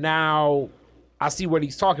place where now I see what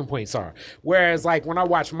his talking points are. Whereas like when I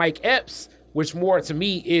watch Mike Epps, which more to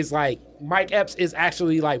me is like, Mike Epps is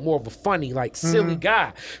actually like more of a funny, like silly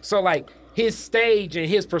guy. So like his stage and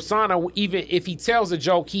his persona, even if he tells a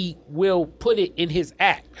joke, he will put it in his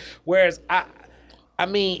act. Whereas I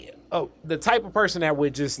mean, the type of person that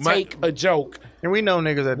would just take a joke, and we know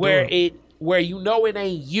niggas that where you know it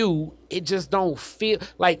ain't you, it just don't feel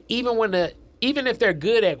like even if they're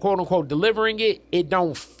good at quote unquote delivering it, it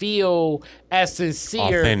don't feel as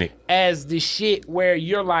sincere authentic as the shit where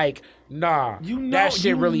you're like, nah, that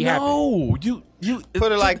shit really happened. You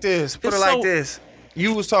put it like this. Put it like this.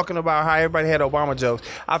 You was talking about how everybody had Obama jokes.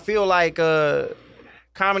 I feel like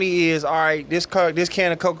comedy is, all right, this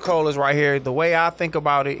can of Coca-Cola is right here. The way I think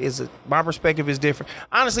about it is, my perspective is different.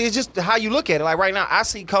 Honestly, it's just how you look at it. Like right now, I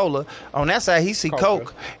see cola. On that side, he see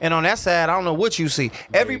Coke. And on that side, I don't know what you see.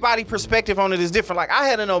 Everybody's perspective on it is different. Like I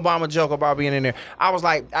had an Obama joke about being in there. I was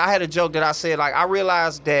like, I had a joke that I said, like, I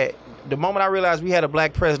realized that the moment I realized we had a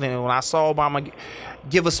black president, and when I saw Obama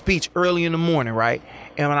give a speech early in the morning, right?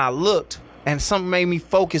 And when I looked, and something made me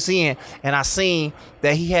focus in, and I seen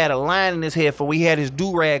that he had a line in his head for he had his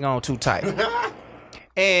do-rag on too tight.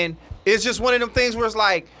 And it's just one of them things where it's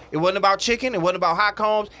like, it wasn't about chicken, it wasn't about hot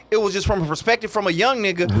combs, it was just from a perspective from a young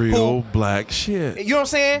nigga Real black shit. You know what I'm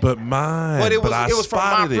saying? But it was from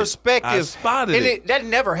my perspective. I spotted it. That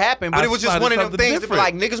never happened, but it was just one of them things that be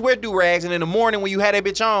like, niggas wear do-rags, and in the morning when you had that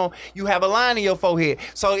bitch on, you have a line in your forehead.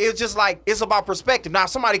 So it's just like, it's about perspective. Now,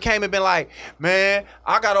 somebody came and been like, man,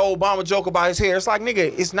 I got an Obama joke about his hair. It's like,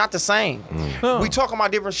 nigga, it's not the same. We talking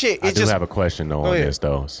about different shit. I do have a question though on this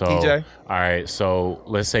though. So, TJ? All right, so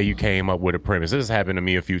let's say you came up with a premise. This has happened to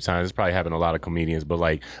me a few times. It's probably happened to a lot of comedians, but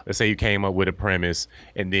like, let's say you came up with a premise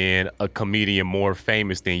and then a comedian more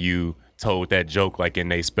famous than you told that joke like in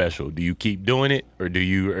their special. Do you keep doing it, or do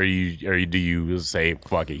you say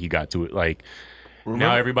fuck it, he got to it? Like,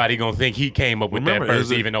 now everybody gonna think he came up with that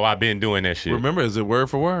first, even though I've been doing that shit. Remember, is it word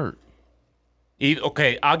for word?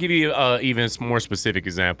 Okay, I'll give you even more specific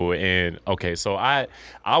example. And okay, so I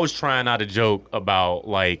was trying out a joke about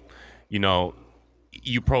like, you know,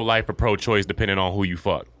 you pro-life or pro-choice depending on who you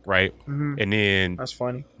fuck, right? Mm-hmm. And then that's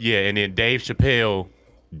funny. Yeah, and then Dave Chappelle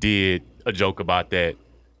did a joke about that.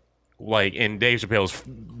 Like, and Dave Chappelle's,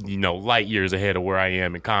 you know, light years ahead of where I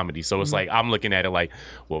am in comedy. So it's like, I'm looking at it like,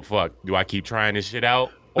 well, fuck, do I keep trying this shit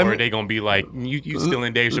out? Or are they going to be like, you still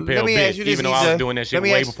in Dave Chappelle, bitch, even though I was doing that shit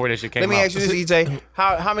way before that shit came out? Let me ask you this, EJ.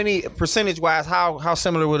 How many, percentage-wise, how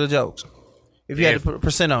similar were the jokes? If you had to put a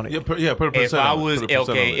percent on it. Put a percent if I was,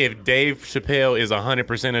 if Dave Chappelle is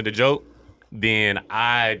 100% of the joke, then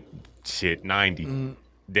 90. Damn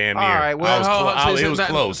near. All right, well, it was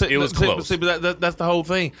close. It was close. See, but that's the whole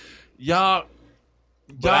thing. Y'all.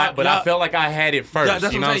 But I felt like I had it first.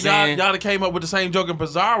 That's you know what I'm saying? Y'all came up with the same joke in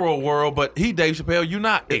Bizarro World, but he Dave Chappelle, you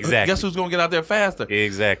not. Exactly. Guess who's gonna get out there faster?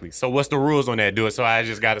 Exactly. So what's the rules on that? Do it so I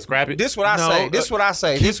just gotta scrap it? This what I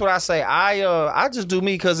say. I just do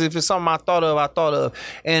me because if it's something I thought of.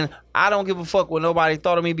 And I don't give a fuck what nobody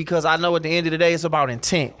thought of me because I know at the end of the day it's about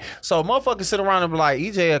intent. So motherfuckers sit around and be like,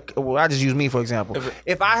 EJ, well, I just use me for example.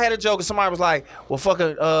 If I had a joke and somebody was like, well,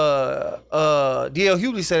 fucking D.L.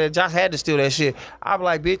 Hughley said that Josh had to steal that shit, I'd be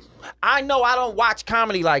like, bitch, I know I don't watch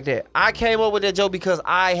comedy like that. I came up with that joke because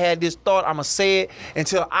I had this thought, I'ma say it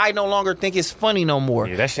until I no longer think it's funny no more.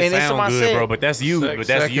 Yeah, that shit sound good, bro, but that's you. But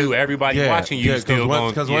that's you. Everybody watching you still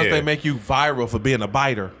going. Because once they make you viral for being a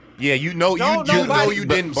biter, Yeah, you know you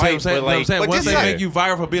didn't bite, but like, once they make you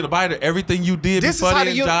viral for being a biter, everything you did be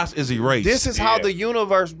funny and Josh is erased. This is how the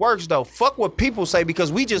universe works, though. Fuck what people say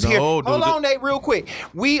because we just hear. Hold on, Nate, real quick.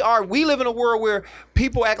 We live in a world where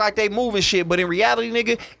people act like they moving shit, but in reality,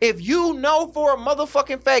 nigga, if you know for a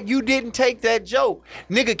motherfucking fact you didn't take that joke,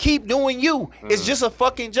 nigga, keep doing you. It's just a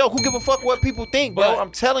fucking joke. Who give a fuck what people think, bro?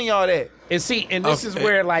 I'm telling y'all that. And see, and this is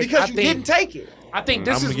where like because you didn't take it. I think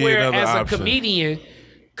this is where, as a comedian,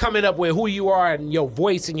 coming up with who you are and your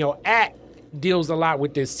voice and your act deals a lot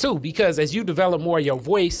with this too. Because as you develop more of your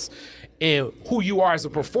voice and who you are as a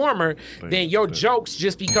performer, then your jokes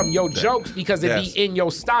just become your jokes because it be in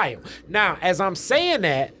your style. Now, as I'm saying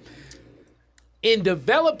that, in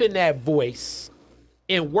developing that voice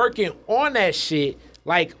and working on that shit,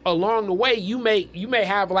 like along the way, you may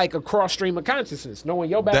have like a cross stream of consciousness, knowing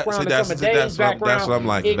your background and some of Dave's background. That's what I'm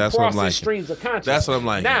liking. It crosses streams of consciousness. That's what I'm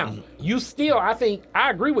liking. Now, you still, I think, I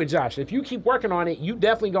agree with Josh. If you keep working on it, you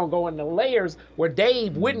definitely gonna go into layers where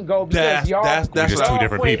Dave wouldn't go because that's two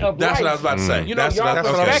different people. That's what I was about to say. You know, that's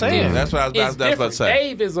what I'm saying. That's what I was about to say.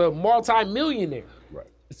 Dave is a multi-millionaire, right?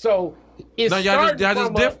 So. It's y'all just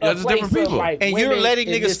different people. Like and you're letting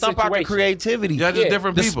niggas stump out the creativity. Y'all just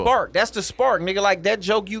different the people. Spark. That's the spark, nigga. Like that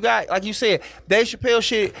joke you got, like you said, Dave Chappelle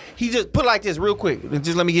shit, he just put it like this real quick.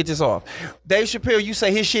 Just let me get this off. Dave Chappelle, you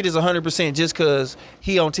say his shit is 100% just because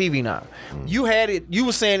he on TV now. You had it, you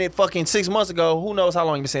were saying it fucking 6 months ago. Who knows how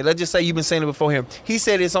long you been saying it. Let's just say you've been saying it before him. He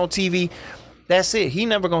said it's on TV. That's it. He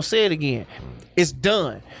never gonna say it again. It's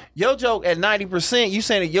done. Your joke at 90%, you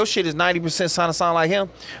saying that your shit is 90% trying to sound like him,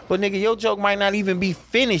 but nigga, your joke might not even be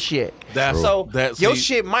finished yet. Your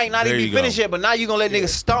shit might not even be finished yet, but now you gonna let niggas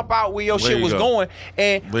stomp out where your shit was going.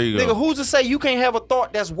 And nigga, who's to say you can't have a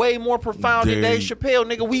thought that's way more profound than Dave Chappelle?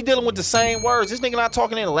 Nigga, we dealing with the same words. This nigga not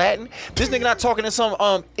talking in Latin. This nigga not talking in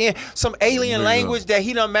some alien language that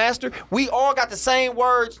he done mastered. We all got the same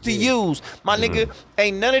words to use. My nigga,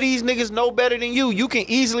 ain't none of these niggas know better than you. You can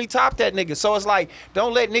easily top that nigga. So it's like,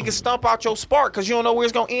 don't let niggas stomp out your spark because you don't know where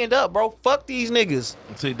it's gonna end up, bro. Fuck these niggas.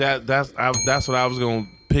 See, that's what I was gonna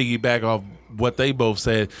piggyback off what they both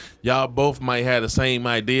said. Y'all both might have the same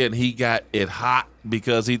idea, and he got it hot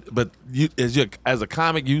because as a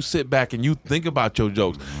comic, you sit back and you think about your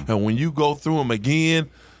jokes, and when you go through them again,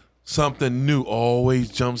 something new always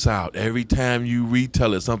jumps out. Every time you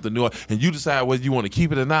retell it, something new, and you decide whether you want to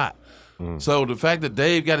keep it or not. So the fact that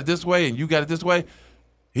Dave got it this way and you got it this way,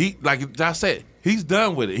 he, like I said, he's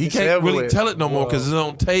done with it. He can't really tell it no more because it's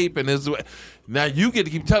on tape and it's. Now you get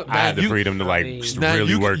to keep telling. I had the freedom to really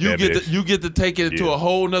work that bitch. You get to take it to a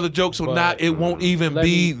whole nother joke, so now it won't even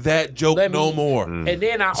be that joke no more. And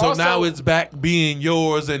then now it's back being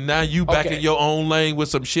yours, and now you back in your own lane with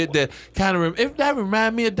some shit that kind of that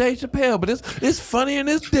remind me of Dave Chappelle, but it's funny and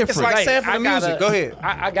it's different. It's like sampling music. Go ahead.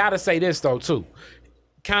 I gotta say this though too,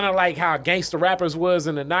 kind of like how gangster rappers was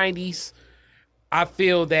in the 90s. I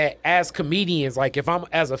feel that as comedians, like if I'm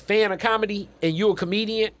as a fan of comedy and you're a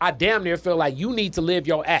comedian, I damn near feel like you need to live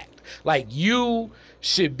your act. Like you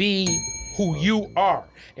should be who you are.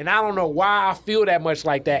 And I don't know why I feel that much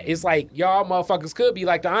like that. It's like y'all motherfuckers could be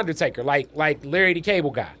like The Undertaker, like Larry the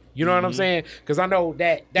Cable Guy. You know what I'm saying? Because I know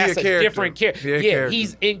that's a different character. Yeah,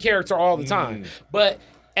 he's in character all the time. But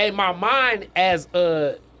in my mind, as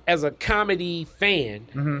a comedy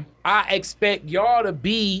fan, I expect y'all to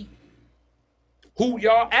be who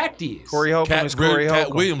y'all act is. Corey Holcomb is Corey Holcomb.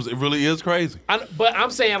 Cat Williams, it really is crazy. But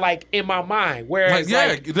I'm saying like in my mind, whereas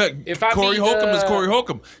if I Corey Holcomb is Corey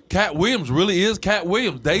Holcomb. Cat Williams really is Cat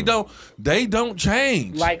Williams. They don't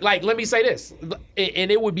change. Like let me say this,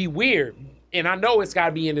 and it would be weird. And I know it's got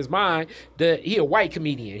to be in his mind that he a white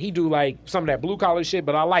comedian. He do like some of that blue collar shit,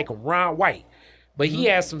 but I like him. Ron White. But he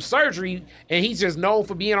has some surgery, and he's just known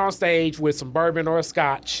for being on stage with some bourbon or a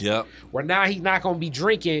scotch. Yep. Where now he's not going to be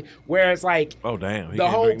drinking. Whereas, like, the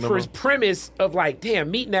whole premise of, like,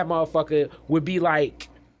 damn, meeting that motherfucker would be like...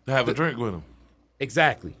 To have a drink with him.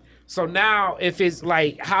 Exactly. So now, if it's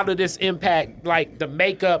like, how did this impact, like, the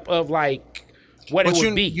makeup of, like... What it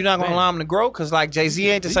would be. You're not gonna allow him to grow because like Jay-Z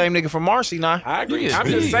ain't the same nigga from Marcy now. I agree. I'm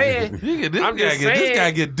just saying. This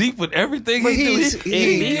guy get deep with everything he do.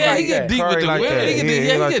 He get deep with the women.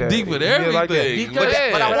 He get deep with everything.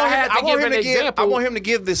 But I want him to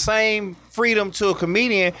give the same freedom to a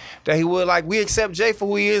comedian that he would. Like, we accept Jay for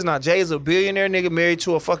who he is now. Jay is a billionaire nigga married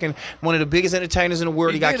to a fucking one of the biggest entertainers in the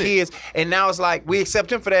world. He got kids, and now it's like we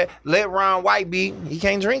accept him for that. Let Ron White be. He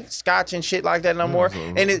can't drink scotch and shit like that no more.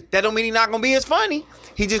 And that don't mean he's not gonna be as funny.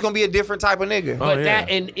 He just gonna be a different type of nigga. But that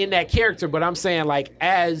in that character. But I'm saying like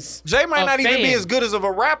as Jay might not even be as good as of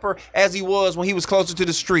a rapper as he was when he was closer to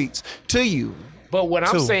the streets to you. But what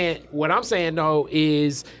I'm saying though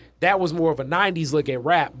is that was more of a 90s look at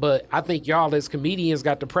rap. But I think y'all as comedians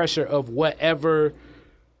got the pressure of whatever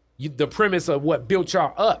the premise of what built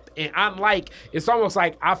y'all up. And it's almost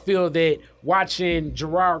like I feel that watching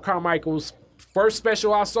Gerard Carmichael's first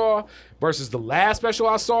special I saw versus the last special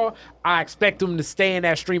I saw, I expect him to stay in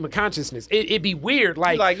that stream of consciousness. It'd be weird.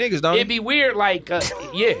 Like, he like niggas, don't It'd be weird. Like,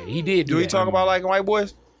 yeah, he did. Do he talk about like white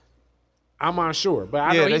boys? I'm unsure, but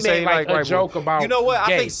I know he made like a joke about. You know what?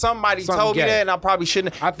 Gay. I think somebody told me that, and I probably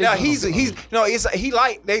shouldn't. I think he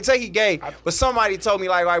like they gay, but somebody told me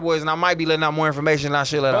like white boys, and I might be letting out more information than I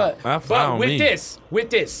should let out. But with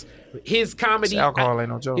this, his comedy, alcohol ain't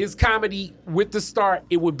no joke. His comedy with the start,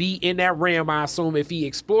 it would be in that realm. I assume if he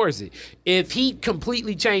explores it, if he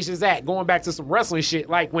completely changed his act, going back to some wrestling shit,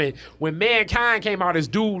 like when Mankind came out as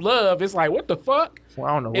Dude Love, it's like what the fuck? Well,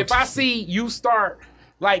 I don't know. If I see you start.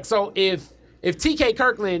 Like, so if TK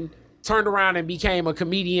Kirkland turned around and became a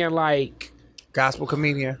comedian like... Gospel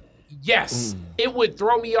comedian. Yes. It would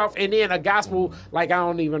throw me off. And then a gospel, like, I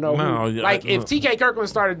don't even know who. Like, if TK Kirkland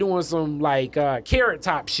started doing some, like, Carrot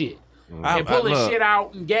Top shit and pulling shit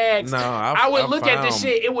out and gags, I would look at this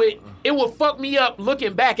shit. It would fuck me up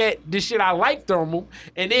looking back at this shit I liked from him.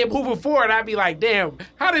 And then moving forward, I'd be like, damn,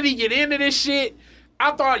 how did he get into this shit?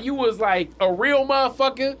 I thought you was, like, a real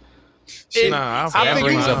motherfucker. That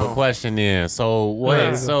brings up a question then. So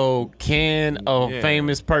what? So can a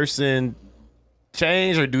famous person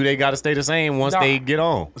change, or do they got to stay the same once they get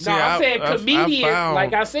on? I'm saying comedians.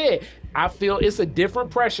 Like I said, I feel it's a different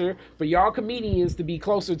pressure for y'all comedians to be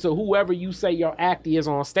closer to whoever you say your act is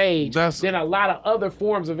on stage than a lot of other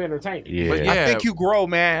forms of entertainment. Yeah. But I think you grow,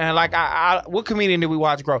 man. And like what comedian did we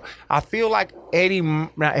watch grow? I feel like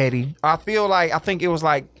not Eddie. I think it was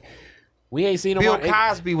like. We ain't seen him. Bill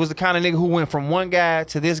Cosby was the kind of nigga who went from one guy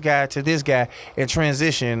to this guy to this guy and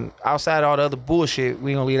transitioned. Outside all the other bullshit,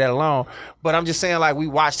 we gonna leave that alone. But I'm just saying, like, we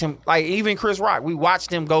watched him, like even Chris Rock, we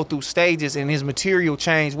watched him go through stages and his material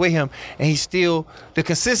changed with him, and he still, the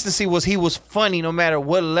consistency was he was funny no matter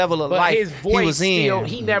what level of life his voice he was in.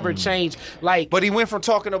 He never changed. Like, but he went from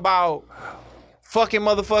talking about fucking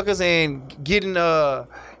motherfuckers and getting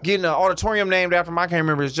an auditorium named after him, I can't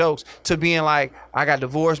remember his jokes, to being like, I got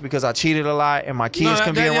divorced because I cheated a lot and my kids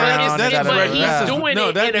can be around. He's doing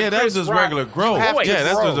it in a that's just regular growth. That's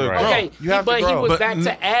just a growth. Okay, but he was back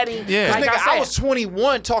to adding. Like I was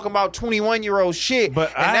 21 talking about 21-year-old shit, and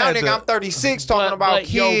now nigga I'm 36 talking about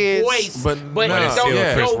kids. Your voice, but it's still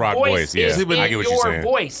a Chris Rock voice. Yeah, I get what you're saying.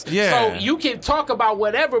 Voice. So you can talk about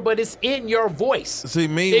whatever, but it's in your voice. See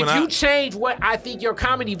me if you change what I think your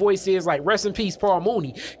comedy voice is, like rest in peace, Paul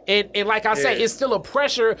Mooney. And like I said, it's still a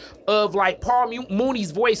pressure of like Paul Mooney's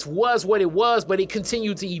voice was what it was, but it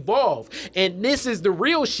continued to evolve. And this is the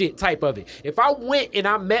real shit type of it. If I went and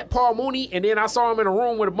I met Paul Mooney and then I saw him in a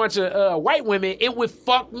room with a bunch of white women, it would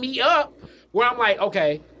fuck me up. Where I'm like,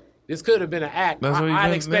 okay, this could have been an act.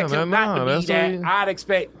 I'd expect him not to be that. I'd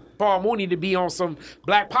expect Paul Mooney to be on some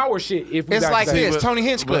Black Power shit. If we it's like this, Tony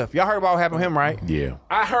Hinchcliffe. Y'all heard about what happened to him, right? Yeah.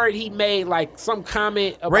 I heard he made like some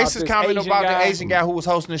comment about racist comment about the Asian guy who was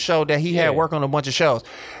hosting the show that he had work on a bunch of shows.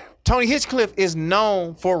 Tony Hinchcliffe is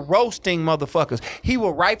known for roasting motherfuckers. He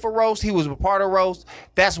will write for roast. He was a part of roast.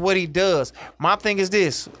 That's what he does. My thing is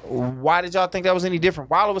this. Why did y'all think that was any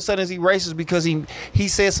different? Why all of a sudden is he racist? Because he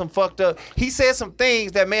said some fucked up. He said some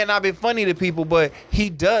things that may have not been funny to people, but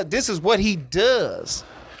he does. This is what he does.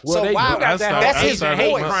 Well, so why? That's his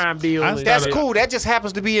hate crime deal. That's cool. That just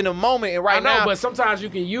happens to be in the moment and right now. But sometimes you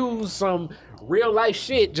can use some real life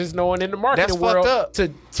shit just knowing in the marketing that's world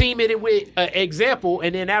to team it with an example,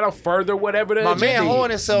 and then that'll further whatever the my man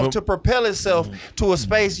holding himself to propel himself to a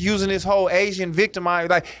space using this whole Asian victimize,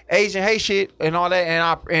 like Asian hate shit and all that,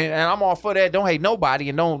 and I'm all for that. Don't hate nobody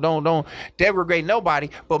and don't degradate nobody.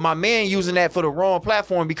 But my man using that for the wrong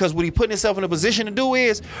platform, because what he putting himself in a position to do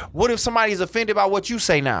is, what if somebody's offended by what you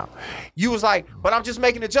say now? You was like, but I'm just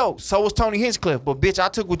making a joke. So was Tony Hinchcliffe. But bitch, I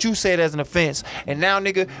took what you said as an offense, and now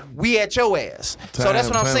nigga, we at your ass. So that's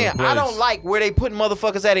what I'm saying. I don't like where they putting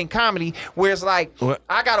motherfuckers at in comedy, where it's like,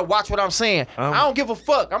 I gotta watch what I'm saying. I don't give a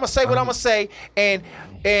fuck. I'm gonna say what I'm gonna say, and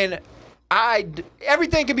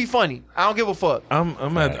everything can be funny. I don't give a fuck.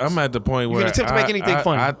 I'm at the point where you can attempt to make anything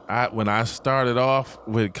funny. When I started off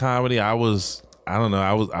with comedy, I was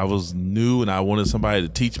new and I wanted somebody to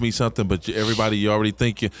teach me something. But everybody, you already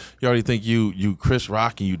think you Chris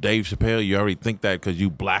Rock and you Dave Chappelle. You already think that because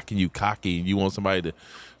you black and you cocky and you want somebody to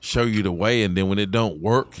show you the way. And then when it don't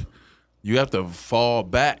work, you have to fall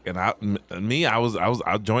back. And I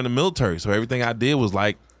joined the military, so everything I did was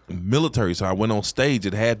like military. So I went on stage.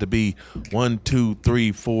 It had to be 1, 2,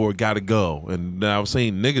 3, 4, gotta go. And then I was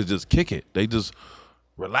seeing niggas just kick it. They just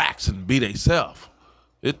relax and be themselves.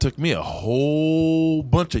 it took me a whole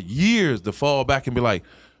bunch of years to fall back and be like,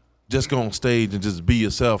 just go on stage and just be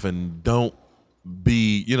yourself and don't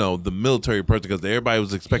be, the military person, because everybody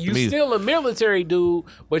was expecting me. You still a military dude,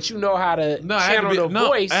 but you know how to channel the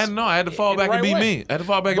voice. I had to fall back and be me. I had to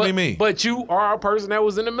fall back and be me. But you are a person that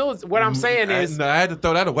was in the military. What I'm saying is, I had to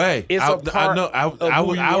throw that away. It's a part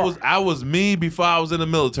I was me before I was in the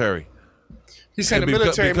military. He said the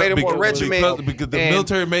military made him more regimented. Because the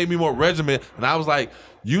military made me more regimented, and I was like,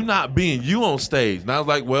 you not being you on stage. And I was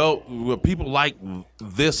like, well, people like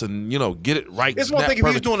this and, get it right. It's one thing if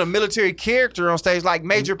he was doing a military character on stage, like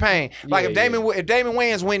Major Payne. Like if Damon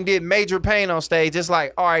Wayans went and did Major Payne on stage, it's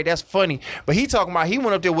like, all right, that's funny. But he talking about he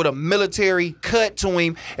went up there with a military cut to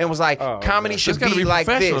him and was like, comedy should be like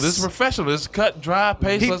this. This is professional. This is cut, dry,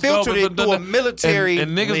 pace. He filtered it through a military.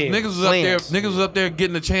 And niggas was up there. Niggas was up there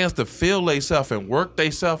getting a chance to feel themselves and work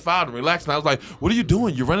themselves out and relax. And I was like, what are you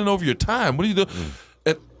doing? You're running over your time. What are you doing?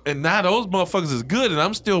 And now those motherfuckers is good, and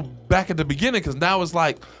I'm still back at the beginning, because now it's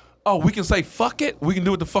like, oh, we can say fuck it. We can do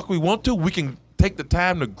what the fuck we want to. We can take the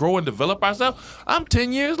time to grow and develop ourselves. I'm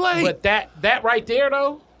 10 years late. But that right there,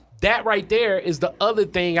 though, that right there is the other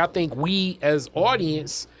thing I think we as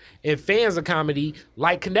audience and fans of comedy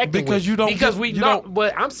like connecting because with. You don't because get, we you don't. don't.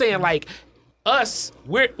 But I'm saying like. Us,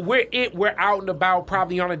 we're out and about,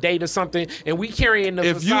 probably on a date or something, and we carrying the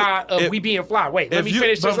facade of we being fly. Wait, let me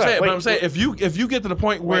finish this up. But I'm saying, if you get to the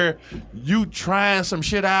point where you trying some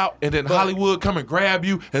shit out, and then Hollywood come and grab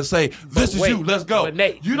you and say, "This is you, let's go."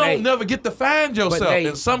 You don't never get to find yourself,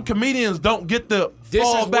 and some comedians don't get to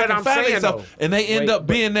fall back and find themselves, and they end up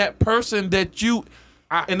being that person that you.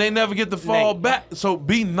 And they never get to fall back. So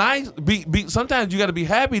be nice. Be. Sometimes you got to be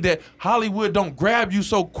happy that Hollywood don't grab you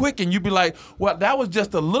so quick, and you be like, "Well, that was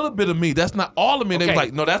just a little bit of me. That's not all of me." And they be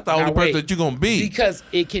like, "No, that's the only person that you're gonna be." Because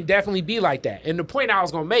it can definitely be like that. And the point I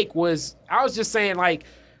was gonna make was, I was just saying like.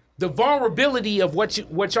 The vulnerability of what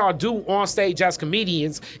y'all do on stage as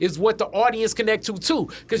comedians is what the audience connect to too.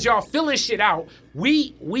 Cause y'all feeling shit out.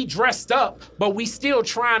 We dressed up, but we still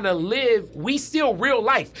trying to live. We still real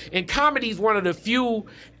life. And comedy is one of the few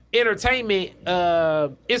entertainment.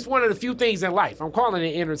 It's one of the few things in life. I'm calling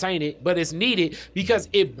it entertainment, but it's needed because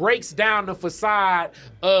it breaks down the facade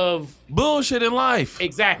of bullshit in life.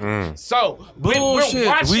 Exactly. So bullshit.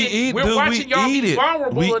 We're watching y'all be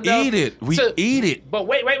vulnerable enough. We eat it. But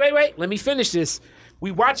wait. Let me finish this.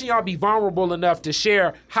 We watching y'all be vulnerable enough to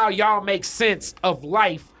share how y'all make sense of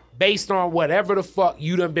life based on whatever the fuck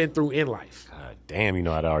you done been through in life. Damn, you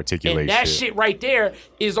know how to articulate and that shit right there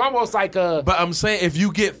is almost like a. But I'm saying, if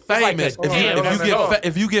you get famous,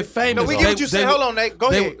 if you get famous, no, we get what you're saying. Hold on, Nate. Go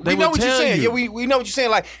ahead. We know what you're saying. Yeah, we know what you're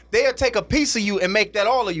saying. Like they'll take a piece of you and make that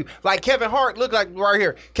all of you. Like Kevin Hart, look like right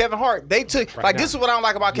here. Kevin Hart. They took this is what I don't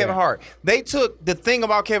like about Kevin Hart. They took the thing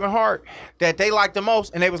about Kevin Hart that they liked the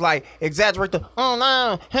most, and they was like exaggerate the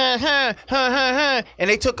and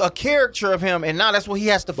they took a caricature of him, and now that's what he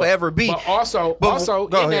has to forever be. But also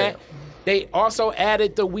in that. They also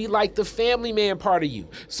added the we like the family man part of you.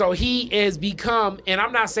 So he has become, and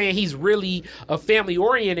I'm not saying he's really a family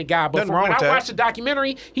oriented guy, but when I watch the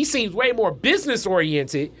documentary, he seems way more business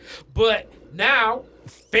oriented. But now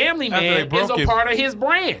family man is a part of his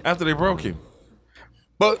brand. After they broke him.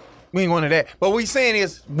 But we ain't going to that. But what we saying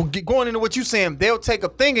is, going into what you saying, they'll take a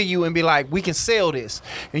thing of you and be like, we can sell this.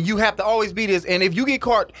 And you have to always be this. And if you get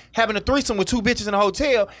caught having a threesome with two bitches in a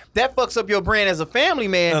hotel, that fucks up your brand as a family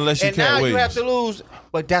man. Unless you and Cat now Williams. You have to lose.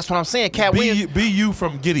 But that's what I'm saying. Cat Williams. Be you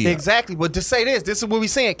from Giddy Up. Exactly. But to say this is what we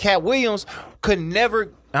saying. Cat Williams could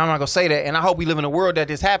never. I'm not gonna say that, and I hope we live in a world that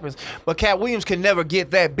this happens. But Cat Williams can never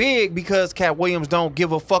get that big because Cat Williams don't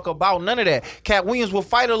give a fuck about none of that. Cat Williams will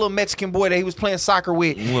fight a little Mexican boy that he was playing soccer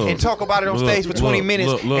with and talk about it on stage for 20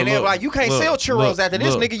 minutes, and they're like, "You can't sell churros after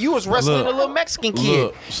this, nigga. You was wrestling a little Mexican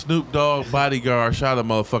kid." Snoop Dogg bodyguard shot a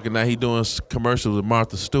motherfucker. Now he doing commercials with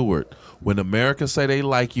Martha Stewart. When America say they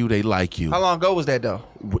like you, they like you. How long ago was that though?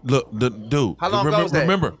 Look, dude. How long ago was that?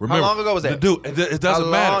 Remember. How long ago was that? Dude, it doesn't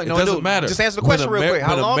matter. It doesn't matter. Just answer the question real quick.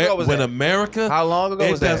 How long ago was that? When America, how long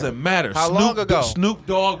ago was that? It doesn't matter. How long ago? Snoop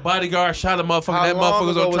Dogg bodyguard shot a motherfucker. That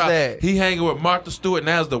motherfucker's on trial. He hanging with Martha Stewart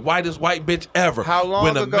now is the whitest white bitch ever. How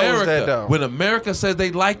long ago was that though? When America says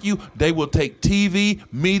they like you, they will take TV,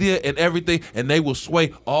 media, and everything, and they will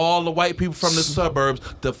sway all the white people from the suburbs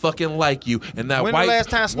to fucking like you. And now when the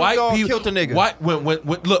last time Snoop Dogg killed killed the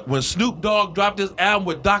nigga. When Snoop Dogg dropped his album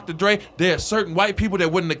with Dr. Dre, there are certain white people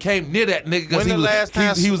that wouldn't have came near that nigga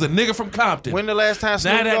because he was a nigga from Compton. When the last time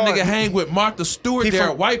Snoop Now that Dogg nigga hang with Martha Stewart, there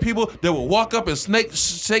are white people that will walk up and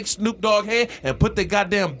shake Snoop Dogg hand and put their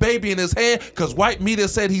goddamn baby in his hand because white media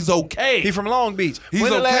said he's okay. He from Long Beach. He's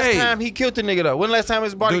when the last okay. time he killed the nigga though? When the last time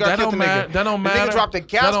his bodyguard killed the nigga? That don't The matter. nigga dropped a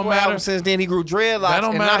gospel album since then. He grew dreadlocks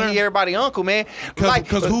and now he everybody uncle, man.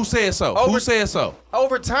 Because who said so? Who said so?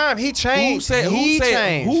 Over time, he changed. He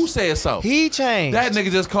changed. Who said so? He changed. That nigga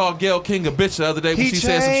just called Gayle King a bitch the other day when she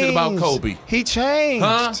said some shit about Kobe. He changed.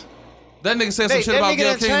 Huh? That nigga said some shit about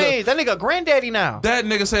Gayle King. That nigga a granddaddy now. That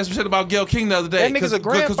nigga said some shit about Gayle King the other day. That nigga's a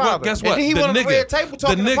grandfather. Guess what? And then he went to the red table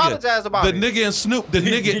talking and apologized about it. The nigga and Snoop. The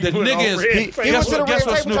nigga is. He went to the red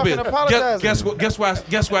table talking and apologized.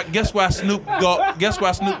 Guess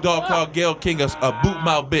why Snoop Dogg called Gayle King a boot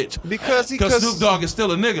mouth bitch? Because Snoop Dogg is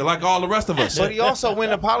still a nigga like all the rest of us. But he also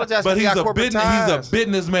went and apologized. But he's a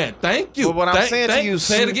businessman. Thank you. But what I'm saying to you,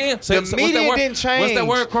 say it again. The media didn't change. What's that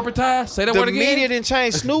word? Corporatized. Say that word again. The media didn't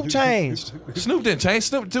change. Snoop changed. Snoop didn't change.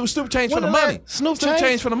 Snoop changed for the money. Snoop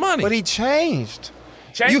changed for the money. But he changed.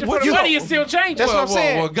 Changing for the money is still changing. That's what I'm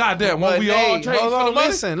saying. Well, goddamn, when we all change for the money.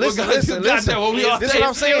 Listen. This is what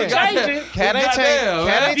I'm saying. Cat ain't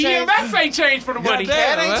changed. DMX ain't changed for the money.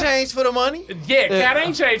 Cat ain't changed for the money. Yeah, Cat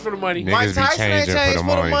ain't changed for the money. Mike Tyson ain't changed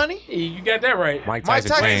for the money. You got that right. Mike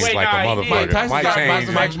Tyson changed like a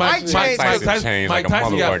motherfucker. Mike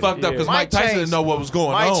Tyson got fucked up because Mike Tyson didn't know what was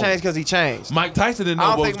going on. Mike changed because he changed. Mike Tyson didn't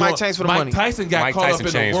know what was going on. Mike changed for the money. Mike Tyson got caught up in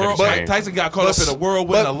the world. Mike Tyson got caught up in the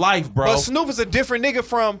whirlwind of life, bro. But Snoop is a different nigga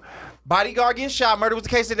from bodyguard getting shot. Murder was the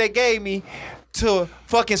case that they gave me. To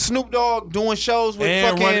fucking Snoop Dogg doing shows with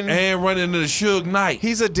and running into the Suge Knight.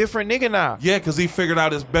 He's a different nigga now. Yeah, because he figured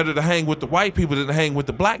out it's better to hang with the white people than to hang with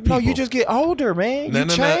the black people. No, you just get older, man. You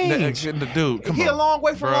change. Dude, come he on. a long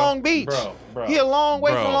way from Long Beach. Bro. He a long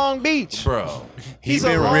way from Long Beach. Bro. He's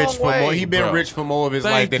been rich for more. He been rich for more of his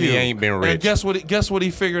life than he ain't been rich. And guess what he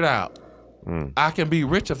figured out? I can be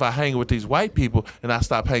rich if I hang with these white people and I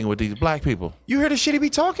stop hanging with these black people. You hear the shit he be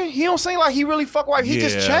talking? He don't seem like he really fuck white. He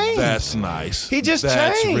just changed. That's nice. He just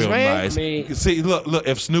that's changed, real man. Nice. See, look.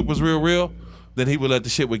 If Snoop was real, then he would let the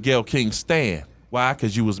shit with Gayle King stand. Why?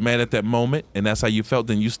 Because you was mad at that moment, and that's how you felt.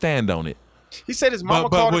 Then you stand on it. He said his mama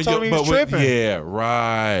called and told him he was tripping. Yeah,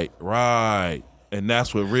 right. And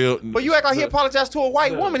that's what real. But you act like he apologized to a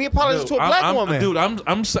white woman. He apologized to a black woman. Dude,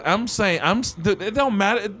 I'm saying it don't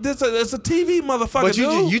matter. It's a TV motherfucker. But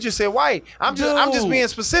you just said white. I'm just being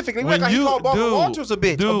specific. You act like he called Barbara Walters a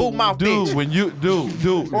bitch, a boot mouth bitch.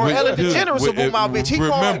 Or Ellen DeGeneres a boot mouth bitch. He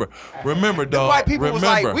remember, dog. The white people was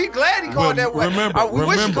like, we glad he called that white. We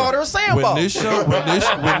wish he called her a Sambo.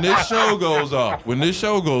 When this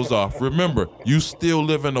show goes off, remember, you still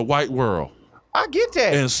live in a white world. I get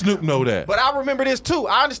that. And Snoop know that. But I remember this too.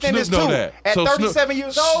 I understand Snoop this too. That. At so 37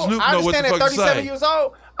 years old, I understand at 37 years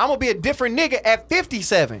old, I'm going to be a different nigga at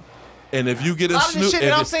 57. And if you get in Snoop,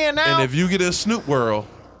 and if you get in Snoop world,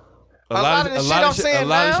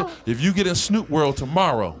 if you get in Snoop world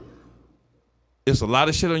tomorrow, it's a lot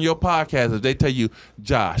of shit on your podcast. If they tell you,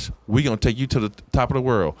 Josh, we going to take you to the top of the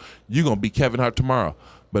world. You're going to be Kevin Hart tomorrow.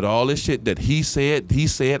 But all this shit that he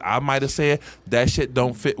said, I might have said, that shit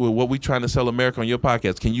don't fit with what we trying to sell America on your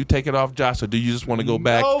podcast. Can you take it off, Josh, or do you just want to go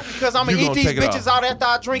back? No, because I'm going to eat these bitches out after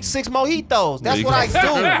I drink 6 mojitos. That's what I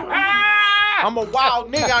do. I'm a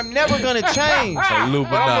wild nigga. I'm never going to change. But I'm going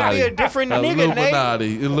to be a different nigga,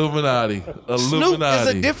 Nate. Illuminati. Snoop is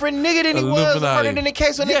a different nigga than he was murdered in the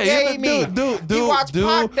case when they gave me. He watched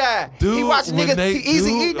Pac die. He watched niggas,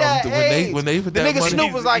 Easy-E die. The nigga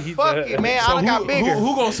Snoop was like, fuck it, man. I got bigger.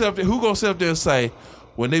 Who gonna sit up there and say,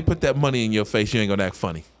 when they put that money in your face, you ain't gonna act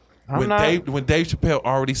funny? When Dave Chappelle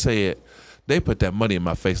already said, they put that money in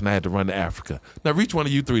my face and I had to run to Africa. Now, each one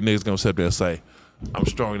of you 3 niggas gonna sit up there and say, I'm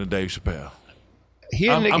stronger than Dave Chappelle.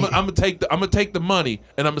 I'm gonna take the money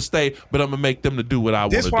and I'm gonna stay, but I'm gonna make them to do what I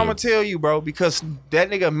want to do. This what I'm gonna tell you, bro, because that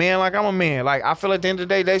nigga a man like I'm a man. Like I feel at the end of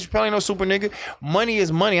the day, Dave Chappelle ain't no super nigga. Money is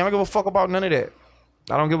money. I don't give a fuck about none of that.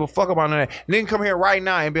 I don't give a fuck about none of that. Nigga come here right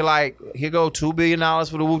now and be like, here go $2 billion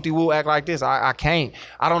for the whoop-de-woo, act like this. I can't.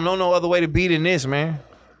 I don't know no other way to be than this, man.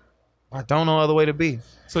 I don't know other way to be.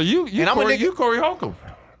 So you Corey Holcomb.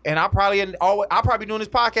 And I'll probably be doing this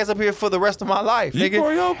podcast up here for the rest of my life, nigga.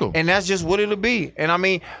 Corey Holcomb. And that's just what it'll be. And I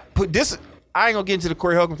mean, I ain't gonna get into the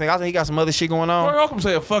Corey Holcomb thing. I think he got some other shit going on. Corey Holcomb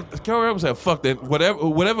said, fuck that.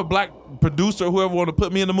 Whatever black producer or whoever want to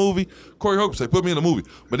put me in the movie, Corey Holcomb said, put me in the movie.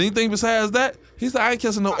 But anything besides that, he said, I ain't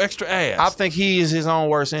kissing no extra ass. I think he is his own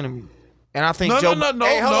worst enemy. And I think No, Joe. no.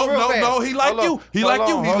 Hey, hold on real fast. No. He like Hold you. on. He Hold like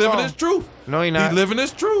you. on, He hold living on. his truth. No, he not. He living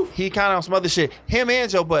his truth. He kind of on some other shit. Him and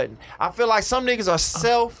Joe Budden. I feel like some niggas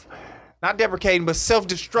are not deprecating, but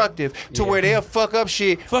self-destructive to where they'll fuck up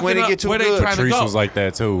shit when it get too good. Patrice was like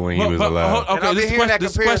that too when he was alive. And I've been hearing that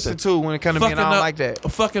this comparison question. too when it comes to me, and I don't like that.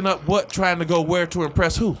 Fucking up what? Trying to go where to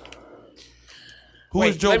impress who? Who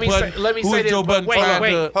is Wait, Joe let me Budden? say- let me Who say is this, Joe but Budden wait, trying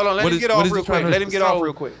wait. to? Hold on, let what him is- get what off is he real trying quick. to- Let him get off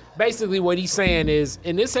real quick. Basically, what he's saying is,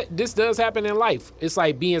 and this does happen in life. It's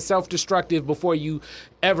like being self-destructive before you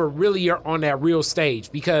ever really are on that real stage.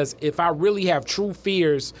 Because if I really have true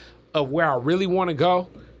fears of where I really want to go,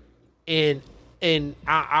 and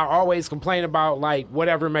I always complain about like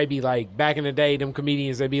whatever it may be. Like back in the day, them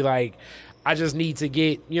comedians, they'd be like, I just need to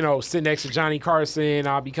get, sit next to Johnny Carson.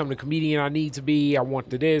 I'll become the comedian I need to be. I want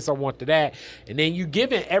to this, I want to that. And then you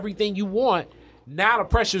give it everything you want. Now the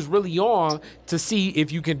pressure's really on to see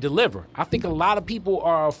if you can deliver. I think a lot of people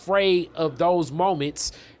are afraid of those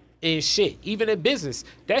moments and shit. Even in business,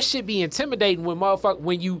 that shit be intimidating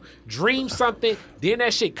when you dream something, then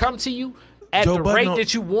that shit come to you at Joe the Budden rate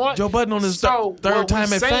that you want. Joe Budden on his third what time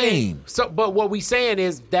we at saying- fame. So, but what we saying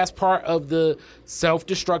is that's part of the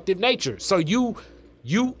self-destructive nature. So you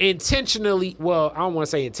intentionally, well, I don't want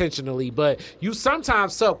to say intentionally, but you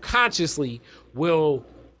sometimes subconsciously will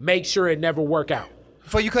make sure it never work out.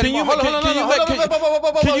 Before you cut Can him you off, hold on, can you Nate, make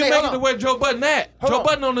hold it on. to where Joe Budden at? Hold Joe on.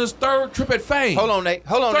 Budden on his third trip at fame. Hold on, Nate.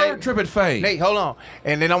 Hold on, Third Nate. trip at fame. Nate, hold on.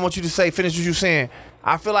 And then I want you to finish what you're saying.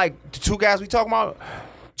 I feel like the two guys we talking about,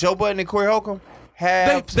 Joe Budden and Corey Holcomb,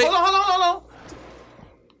 have hold on.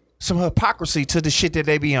 Some hypocrisy to the shit that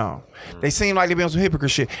they be on. They seem like they be on some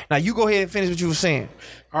hypocrite shit. Now you go ahead and finish what you were saying.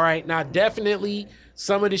 All right, now definitely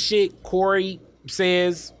some of the shit Corey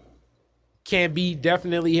says can be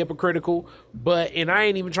definitely hypocritical, and I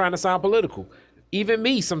ain't even trying to sound political. Even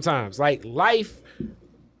me sometimes, like life,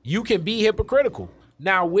 you can be hypocritical.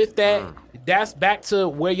 Now with that, that's back to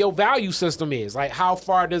where your value system is. Like how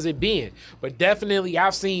far does it bend? But definitely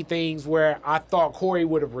I've seen things where I thought Corey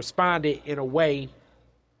would have responded in a way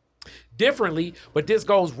differently, but this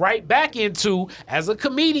goes right back into, as a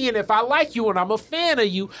comedian, if I like you and I'm a fan of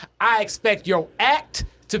you, I expect your act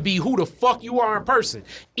to be who the fuck you are in person,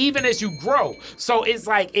 even as you grow. So it's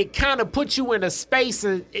like, it kind of puts you in a space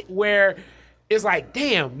where it's like,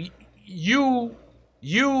 damn, you,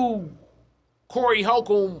 Corey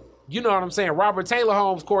Holcomb, you know what I'm saying? Robert Taylor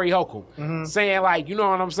Holmes, Corey Holcomb, saying like, you know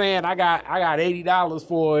what I'm saying? I got $80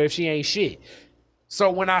 for her if she ain't shit.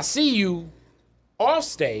 So when I see you off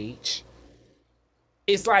stage,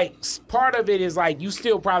 it's like part of it is like you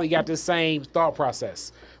still probably got the same thought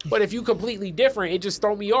process, but if you completely different, it just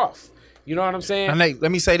throw me off. You know what I'm saying? Now, Nate,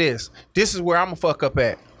 let me say this. This is where I'm gonna fuck up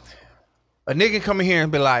at. A nigga come in here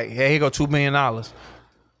and be like, hey, here go $2 million.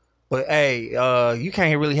 But hey, you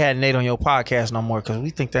can't really have Nate on your podcast no more because we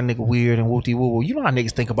think that nigga weird and whoopty woo. You know how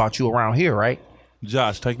niggas think about you around here, right?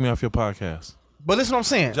 Josh, take me off your podcast. But listen what I'm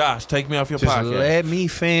saying. Josh, take me off your Just podcast. let me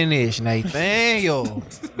finish, Nathaniel.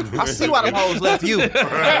 I see why them hoes left you. I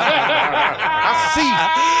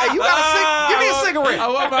see. Hey, you got a give me a cigarette. I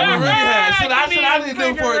want my Marie hat. Shit, I need to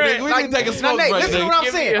do for it, nigga. We need to take a smoke break, listen to nigga. what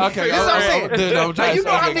I'm saying. Okay, This is what I'm saying. Dude, I'm Now, trying you to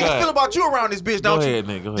know how say, go niggas ahead. feel about you around this bitch, don't Go you? ahead,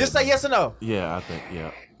 nigga, go Just ahead. say yes or no. Yeah, I think,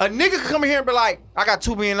 yeah. A nigga could come in here and be like, I got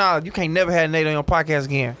 $2 million. You can't never have Nate on your podcast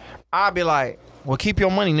again. I'll be like, well, keep your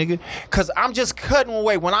money, nigga. Because I'm just cutting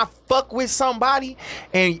away. When I fuck with somebody,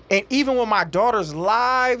 and even with my daughter's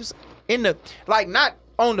lives, in the, like, not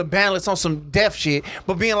on the balance on some death shit,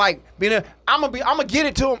 but I'm gonna get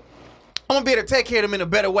it to them. I'm gonna be able to take care of them in a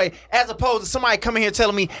better way, as opposed to somebody coming here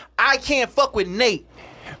telling me I can't fuck with Nate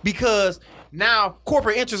because now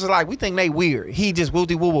corporate interests are like, we think Nate weird. He just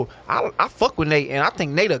wooty woo woo. I fuck with Nate and I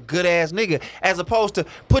think Nate a good ass nigga, as opposed to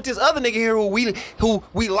put this other nigga here who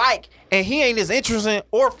we like and he ain't as interesting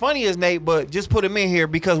or funny as Nate, but just put him in here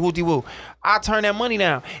because wooty woo. I turn that money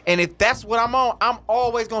down, and if that's what I'm on, I'm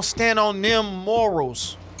always gonna stand on them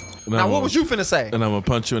morals. Now, what was you finna say? And I'm gonna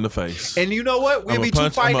punch you in the face. And you know what? We'll be two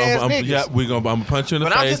fighting ass niggas. Yeah, I'm gonna punch you in the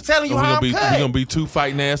face. But I'm just telling you how I'm cut. We're gonna be two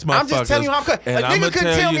fighting ass motherfuckers. I'm just telling you how I'm cut. A nigga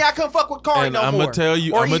couldn't tell me I couldn't fuck with Corey no more. I'm gonna tell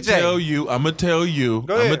you. Or I'm gonna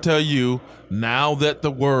EJ. tell you. Now that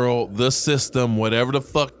the world, the system, whatever the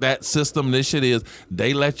fuck that system, this shit is,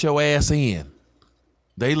 they let your ass in.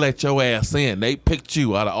 They let your ass in. They picked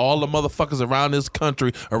you out of all the motherfuckers around this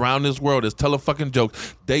country, around this world that's telling fucking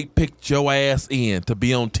jokes. They picked your ass in to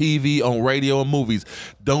be on TV, on radio, and movies.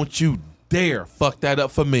 Don't you dare fuck that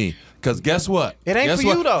up for me. Because guess what? It ain't for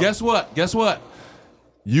you, though. Guess what?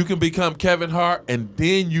 You can become Kevin Hart, and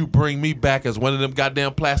then you bring me back as one of them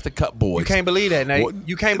goddamn plastic cup boys. You can't believe that, Nate.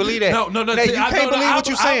 You can't believe that. No. Nate, you can't believe what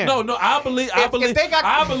you're saying. I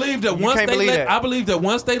believe that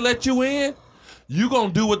once they let you in, you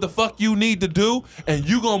gonna do what the fuck you need to do, and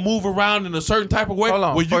you gonna move around in a certain type of way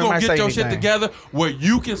where you gonna get your shit together, where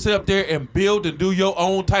you can sit up there and build and do your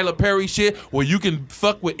own Tyler Perry shit, where you can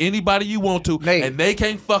fuck with anybody you want to, Nate, and they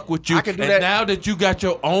can't fuck with you. I can do and that. Now that you got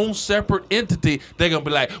your own separate entity, they're gonna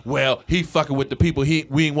be like, well, he fucking with the people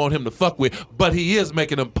we ain't want him to fuck with, but he is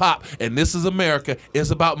making them pop, and this is America.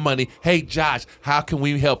 It's about money. Hey, Josh, how can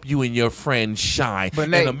we help you and your friend shine? But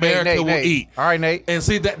Nate, and America will eat. All right, Nate. And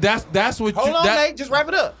see, that's what Hold you... on, Nate. Just wrap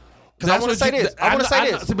it up. Because I want to say this. I want to say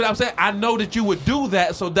this. But I'm saying, I know that you would do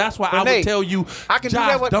that, so that's why I would tell you, I can Josh,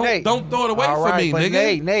 do that with Nate. Don't throw it away from me, but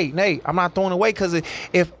nigga. Nate, I'm not throwing it away because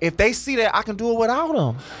if they see that, I can do it without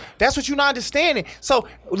them. That's what you're not understanding. So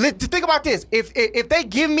think about this. If they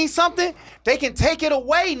give me something, they can take it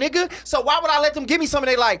away, nigga. So why would I let them give me something?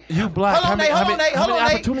 They like, you black. Hold on, Nate. Hold on,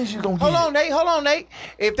 Nate. Hold on, Nate.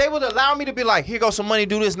 If they would allow me to be like, here goes some money,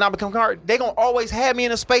 do this, and I become card, they gonna always have me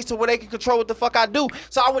in a space to where they can control what the fuck I do.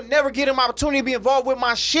 So I would never get them opportunity to be involved with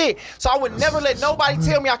my shit. So I would never let nobody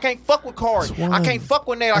tell me I can't fuck with Card. I can't fuck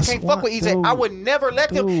with Nate. I can't fuck with EJ. I would never let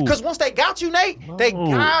them, because once they got you, Nate, they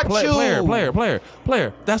got you.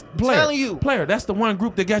 Player. That's player. Telling you. Player. That's the one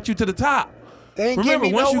group that got you to the top. They ain't getting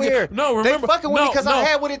me nowhere. They fucking with me because I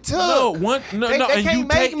had what it took. They can't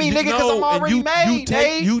make me, nigga, because I'm already made,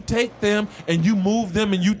 Nate. You take them and you move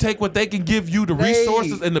them and you take what they can give you, the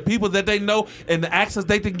resources and the people that they know and the access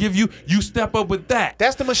they can give you. You step up with that.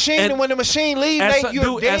 That's the machine. And when the machine leaves, Nate,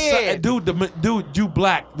 you're dead. Dude, you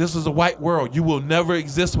black. This is a white world. You will never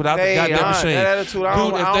exist without the goddamn machine. That attitude, I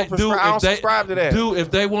don't subscribe to that. Dude,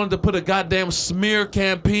 if they wanted to put a goddamn smear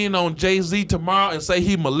campaign on Jay-Z tomorrow and say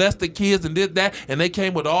he molested kids and did that, and they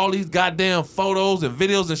came with all these goddamn photos and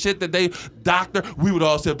videos and shit that they doctor, we would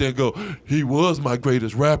all sit there and go, he was my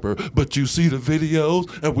greatest rapper, but you see the videos,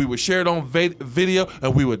 and we would share it on video,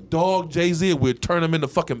 and we would dog Jay-Z, and we'd turn him into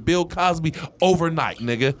fucking Bill Cosby overnight,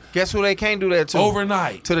 nigga. Guess who they can't do that to?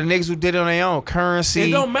 Overnight. To the niggas who did it on their own. Currency.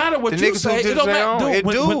 It don't matter what you say. It don't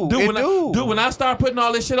matter. When I start putting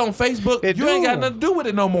all this shit on Facebook, you ain't got nothing to do with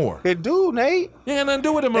it no more. It do, Nate. You ain't nothing to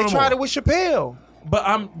do with it no more. They tried it with Chappelle.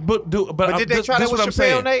 But did they try that with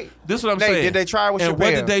Chappelle, Nate? This is what I'm Nate, saying. Did they try with Chappelle? And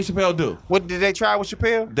what did Dave Chappelle do? What did they try with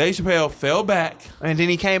Chappelle? Dave Chappelle fell back. And then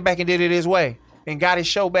he came back and did it his way. And got his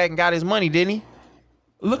show back and got his money, didn't he?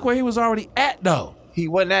 Look where he was already at, though. He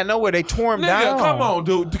wasn't at nowhere. They tore him down. Come on,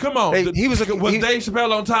 dude. Come on. Was Dave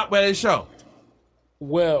Chappelle on top of his show?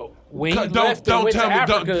 Well, when he left and went to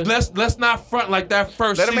Africa, let's not front like that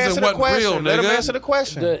first season wasn't real, nigga. Let him answer the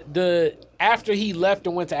question. After he left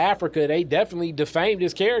and went to Africa, they definitely defamed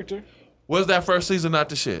his character. Was that first season not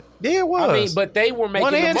the shit? Yeah, it was. I mean, but they were making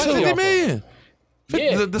the money off $50 million.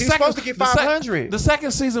 Yeah, he was supposed to get 500. The second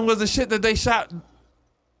season was the shit that they shot.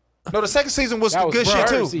 No, the second season was the good shit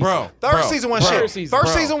too, bro. Third season was shit.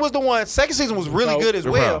 First season was the one. Second season was really good as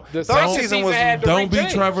well. The third season was. Don't be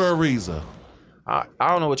Trevor Ariza. I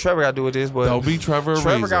don't know what Trevor got to do with this, but don't be Trevor Ariza.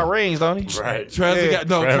 Trevor got rings, don't he? Right.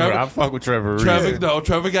 Trevor. I fuck with Trevor Ariza.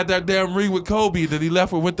 Trevor got that damn ring with Kobe that he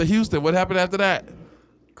left with to Houston. What happened after that?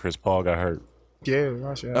 Chris Paul got hurt. Yeah, all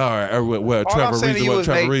right. Well, Trevor Ariza was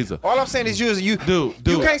Trevor Ariza. All I'm saying is you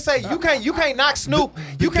can't say you can't knock Snoop.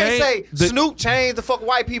 You can't say Snoop changed the fuck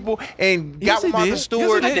white people and got with Martha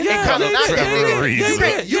Stewart and kind of knocked that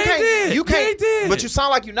nigga. You can't. But you sound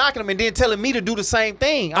like you're knocking him and then telling me to do the same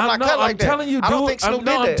thing. I'm not cut like that. Telling you, I don't think Snoop did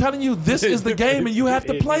that. I'm telling you, this is the game and you have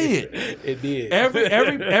to play it. It did.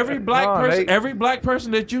 Every black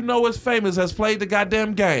person that you know is famous has played the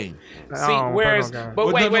goddamn game. See, whereas,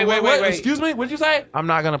 but wait. Excuse me. What'd you say? I'm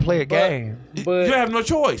not gonna play a game. But you have no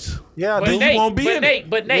choice. Yeah, but you won't be in it.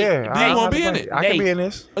 But Nate, you won't be in it. I can be in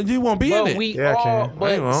this. You won't be in it. We all.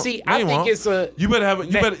 But see, I think it's a. You better have.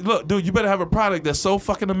 Look, dude. You better have a product that's so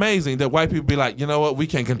fucking amazing that white people be like, you know what? We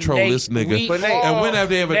can't control this nigga. And when have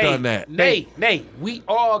they ever done that? Nate, we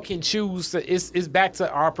all can choose. It's back to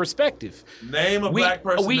our perspective. Name a black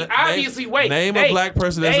person. We obviously Name a black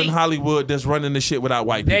person that's in Hollywood that's running the shit without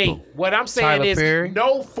white people. Nate, what I'm saying is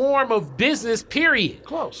no form of business. Period.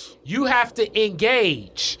 Close. You have to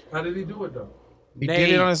engage. How did he do it though? He did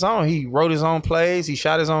it on his own. He wrote his own plays. He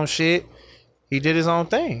shot his own shit. He did his own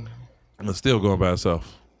thing. And still going by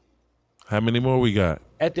himself. How many more we got?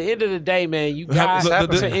 At the end of the day, man, you guys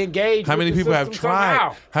have to engage. How many people have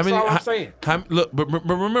tried? How many? That's all I'm saying.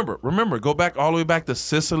 But remember, go back all the way back to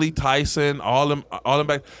Cicely Tyson, all them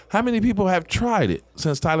back. How many people have tried it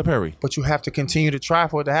since Tyler Perry? But you have to continue to try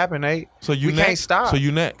for it to happen, Nate. So we can't stop. So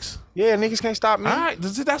you next. Yeah, niggas can't stop me. All right,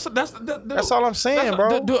 That's all I'm saying,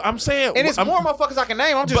 bro. Dude, I'm saying, And it's more motherfuckers I can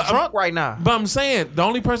name. I'm just drunk right now. But I'm saying the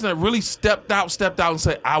only person that really stepped out and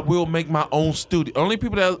said, I will make my own studio. Only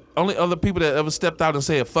other people that ever stepped out and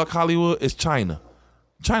said fuck Hollywood is China.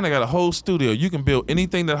 China got a whole studio. You can build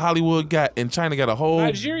anything that Hollywood got, and China got a whole.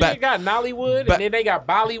 Nigeria got Nollywood, and then they got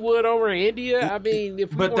Bollywood over in India. I mean,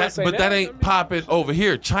 if we want to say that ain't popping over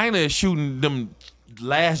here. China is shooting them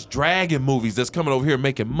Last Dragon movies that's coming over here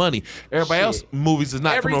making money. Everybody else movies is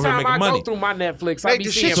not coming over here making money. Every time I go through my Netflix, I be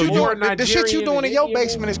the seeing the shit you doing in your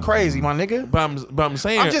basement is crazy, my nigga. But I'm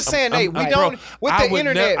saying, I'm just saying, Nate, we don't with the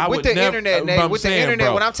internet. With the internet,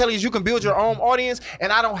 what I'm telling you is you can build your own audience,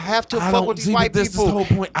 and I don't have to fuck with these white people. This is the whole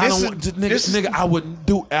point. I don't want nigga. I wouldn't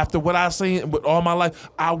do after what I've seen with all my life.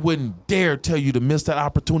 I wouldn't dare tell you to miss that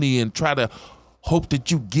opportunity and try to hope that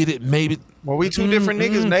you get it. Maybe. Well, we two different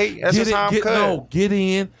niggas, Nate. That's just how I'm cut. No, get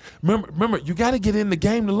in. Remember, you got to get in the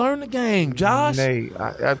game to learn the game, Josh. Nate,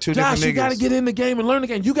 I have two different niggas. You got to get in the game and learn the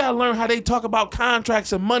game. You got to learn how they talk about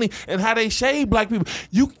contracts and money and how they shade black people.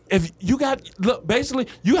 Basically,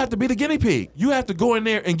 you have to be the guinea pig. You have to go in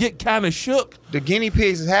there and get kind of shook. The guinea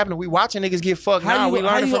pigs is happening. We watching niggas get fucked now. We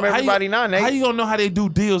learning from everybody now, Nate. How you gonna know how they do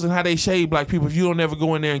deals and how they shade black people if you don't ever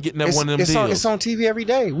go in there and get one of them deals? It's on TV every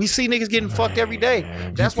day. We see niggas getting fucked every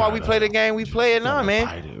day. That's why we play the game we play it now,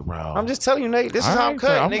 man. I'm just telling you, Nate. This is how I'm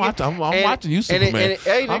cut, nigga. I'm watching you, Superman.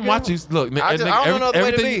 I'm watching you. Look,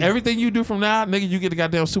 everything you do from now, nigga, you get a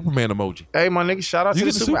goddamn Superman emoji. Hey, my nigga, shout out to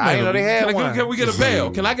the Superman. I didn't know they had one. Can we get a bail?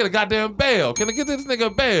 Can I get a goddamn bail? Can I get this nigga a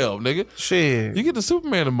bail, nigga? Shit. You get the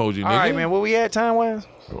Superman emoji, nigga. All right, man. Where we at time-wise?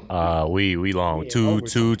 We long.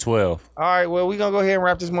 2:12. All right, well, we gonna go ahead and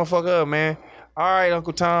wrap this motherfucker up, man. All right,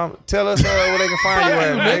 Uncle Tom, tell us where they can find you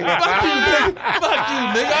at, nigga. Fuck you,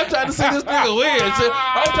 nigga. I'm trying to see this nigga win.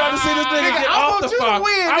 I'm trying to see this nigga get off the farm.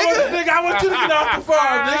 I want you to get off the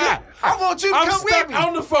farm, nigga. I want you to come with me.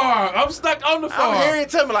 I'm stuck on the farm. I'm hearing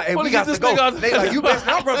tell me like, hey, we got to go. They like, you best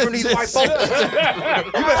not run from these white folks. You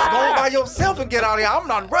best go by yourself and get out of here. I'm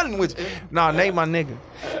not running with you. Nah, Nate, my nigga.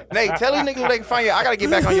 Nate, tell these niggas where they can find you. I gotta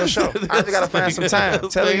get back on your show. I just gotta find some time.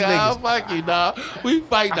 Tell these niggas. Fuck you, dog. We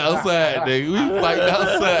fighting outside, nigga. We fighting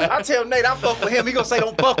outside. I tell Nate I fuck with him. He gonna say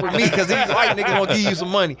don't fuck with me because these white niggas gonna give you some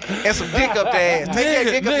money and some dick up their ass. Take that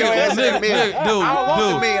dick up your ass in a minute. I don't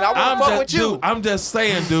want the man. I want to fuck with you. I'm just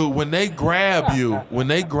saying, dude. When they grab you, when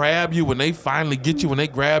they finally get you, when they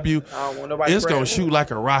grab you, it's gonna shoot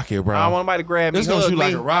like a rocket, bro. I don't want nobody to grab me. It's gonna shoot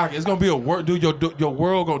like a rocket. It's gonna be a world, dude. Your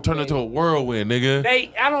world gonna turn into a whirlwind,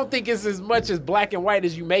 nigga. I don't think it's as much as black and white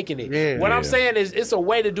as you making it. What I'm saying is it's a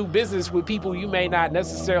way to do business with people you may not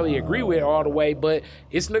necessarily agree with all the way, but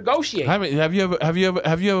it's negotiating. Have you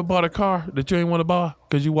ever bought a car that you ain't want to buy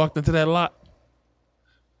because you walked into that lot?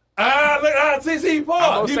 See, he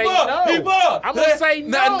bought. I'm gonna say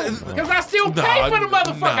no because I still pay for the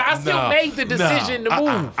motherfucker. I still made the decision to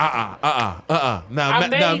move.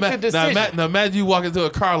 Now imagine you walk into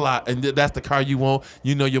a car lot and that's the car you want.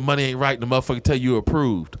 You know your money ain't right. The motherfucker tell you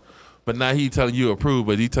approved, but now he telling you approved,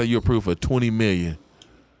 but he telling you approved for $20 million.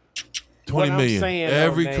 $20 million.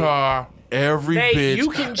 Every car. Every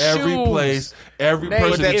bitch, every place, every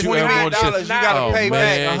person that you ever want to you gotta pay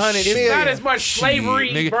back $100 million. It's not as much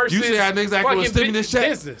slavery nigga, versus you see how niggas act with a stimulus check?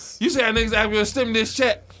 Business. You see how niggas act with a stimulus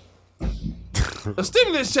check? A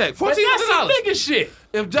stimulus check, $1,400. That's some nigga shit.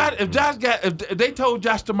 If they told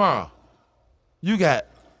Josh tomorrow, you got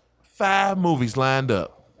 5 movies lined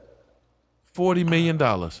up, $40 million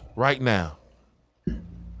right now.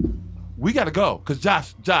 We gotta go because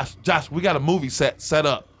Josh, we got a movie set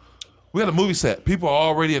up. We got a movie set. People are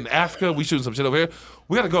already in Africa. We shooting some shit over here.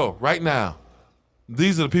 We got to go right now.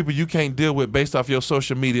 These are the people you can't deal with based off your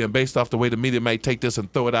social media and based off the way the media may take this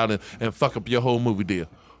and throw it out and fuck up your whole movie deal.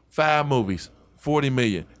 5 movies, $40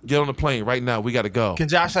 million. Get on the plane right now. We got to go. Can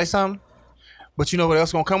Josh say something? But you know what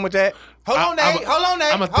else gonna come with that? Hold on, Nate.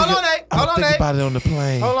 I'm gonna think about it on the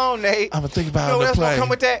plane. Hold on, Nate. I'm gonna think about it on the plane. You know what else gonna come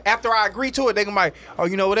with that? After I agree to it, they gonna be like, oh,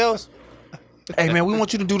 you know what else? Hey, man, we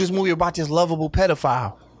want you to do this movie about this lovable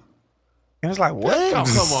pedophile. And it's like, what? Come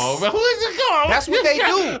on, man. That's what they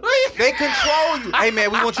do. They control you. Hey,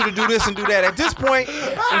 man, we want you to do this and do that. At this point,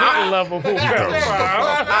 I didn't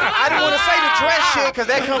want to say the dress shit because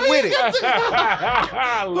that come with it.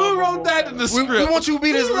 Who wrote that in the script? We want you to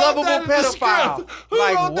be this lovable pedophile. Who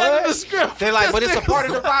wrote that in the script? They're like, but it's a part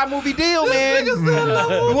of the 5-movie deal, man. We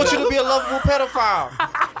want you to be a lovable pedophile.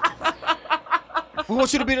 We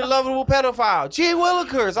want you to be the lovable pedophile. Gee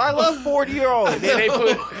Willikers, I love 40-year-olds.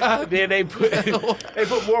 Then they put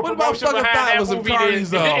more promotion behind that movie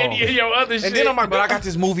than any of your other shit. And then I'm like, but I got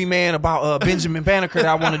this movie, man, about Benjamin Banneker that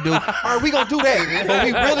I want to do. All right, we gonna do that, but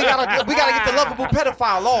we really gotta get the lovable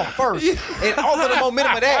pedophile off first, and over the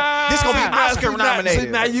momentum of that, this gonna be Oscar nominated. See,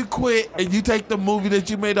 now you quit and you take the movie that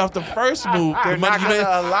you made off the first movie. They're not gonna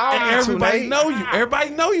allow me to. Everybody know you.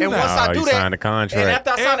 Everybody know you. And now. once I do that, signed a contract. and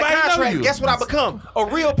after I sign the Everybody know contract, you. guess what I become? A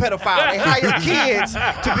real pedophile. They hire kids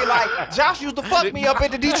to be like, Josh used to fuck me up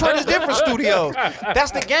at the Detroit is Different studios.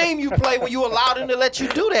 That's the game you play when you allow them to let you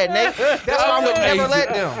do that, Nate. That's why I would never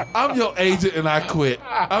let them. I'm your agent and I quit.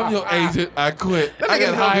 I'm your agent. I quit. I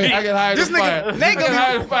get hired. This to fire.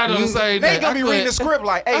 nigga, Nate gonna be reading the script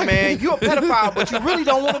like, hey man, you a pedophile, but you really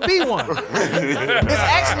don't want to be one. It's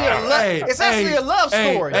actually a love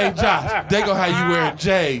story. Hey, Josh, they gonna have you wearing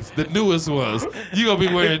J's, the newest ones. You gonna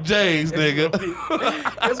be wearing J's, nigga.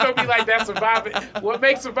 It's gonna be like that surviving. What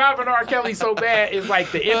makes Surviving R. Kelly so bad is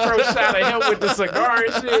like the intro shot of him with the cigar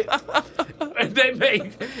and shit.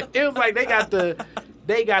 It was like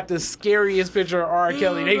they got the scariest picture of R.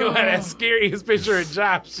 Kelly. They gonna have that scariest picture of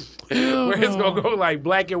Josh, where it's gonna go like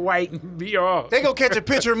black and white and be all. They gonna catch a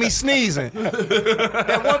picture of me sneezing.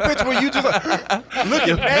 That one picture where you just like,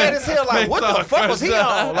 looking mad as hell, like, what the fuck was he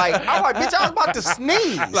on? Like, I'm like, bitch, I was about to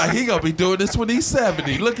sneeze. Like, he gonna be doing this when he's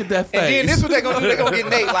 70. Look at that face. And then this what they gonna do. They gonna get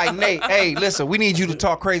Nate, like, Nate, hey, listen, we need you to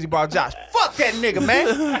talk crazy about Josh. Fuck that nigga, man.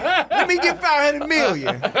 Let me get 500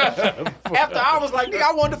 million. After I was like, nigga,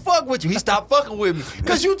 I wanted to fuck with you. He stopped fucking with me.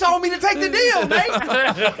 Cause you told me to take the deal, Nate.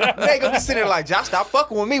 They gonna be sitting there like, Josh, stop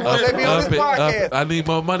fucking with me. Let me on this podcast. I need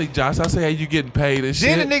more money, Josh. I say, hey, you getting paid and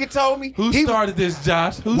shit. Then the nigga told me. Who started this,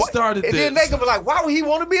 Josh? Who started this? And then they gonna be like, why would he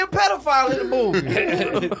want to be a pedophile in the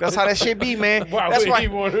movie? That's how that shit be, man. That's why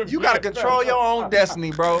you gotta control your own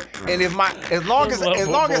destiny, bro. And if as long as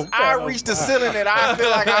I reach the ceiling that I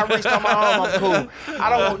feel like I reached on my own, I'm cool. I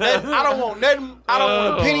don't want nothing. I don't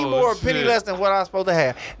want a penny more or a penny less than what I'm supposed to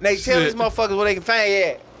have. Nate, tell these motherfuckers where they can find you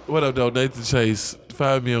at. What up, though? Nathan Chase.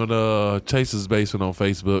 Find me on Chase's Basement on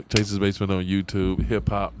Facebook, Chase's Basement on YouTube, hip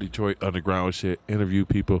hop, Detroit underground shit, interview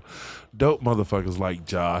people, dope motherfuckers like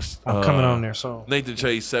Josh. I'm coming on there, so Nathan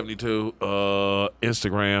Chase 72,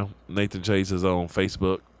 Instagram. Nathan Chase is on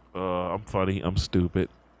Facebook. I'm funny. I'm stupid.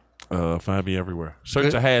 Find me everywhere.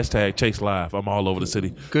 Search a hashtag Chase Live. I'm all over the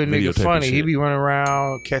city. Good nigga, funny. Shit. He be running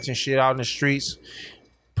around catching shit out in the streets.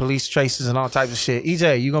 Police chases and all types of shit.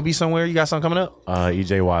 EJ, you gonna be somewhere? You got something coming up?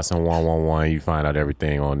 EJ Watson 111. You find out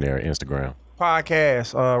everything on their Instagram.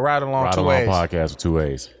 Podcast. Ride along 2 ways. Podcast with 2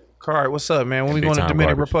 ways. Card, what's up, man? When we going to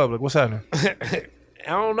Dominican Republic? What's happening? I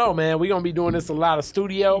don't know, man. We're gonna be doing this a lot of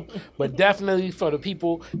studio, but definitely for the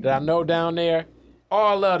people that I know down there,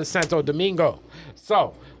 all love the Santo Domingo.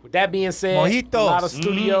 So with that being said, Mojitos.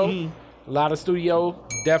 a lot of studio,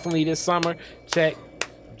 definitely this summer. Check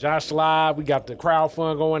Josh Live. We got the crowd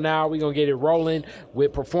fund going out. We're going to get it rolling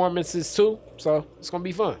with performances too. So it's going to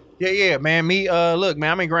be fun. Yeah, man. Look,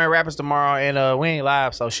 man, I'm in Grand Rapids tomorrow and we ain't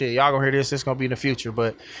live. So shit, y'all going to hear this. It's going to be in the future,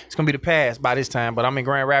 but it's going to be the past by this time. But I'm in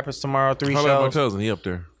Grand Rapids tomorrow, 3 shows. My cousin, he up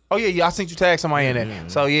there. Oh, yeah. I seen you tag somebody in there.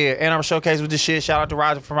 So yeah, and I'm showcasing with this shit. Shout out to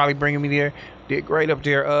Roger for probably bringing me there. Did great up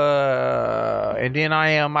there. And then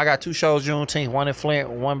I got 2 shows Juneteenth, one in Flint,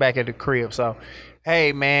 one back at the crib. So,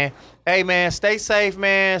 hey, man, stay safe,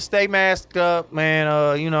 man. Stay masked up, man.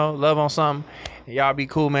 Love on something. Y'all be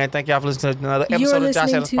cool, man. Thank y'all for listening to another episode of Josh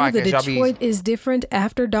Adams Podcast. You're listening to the Detroit is Different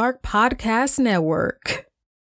After Dark Podcast Network.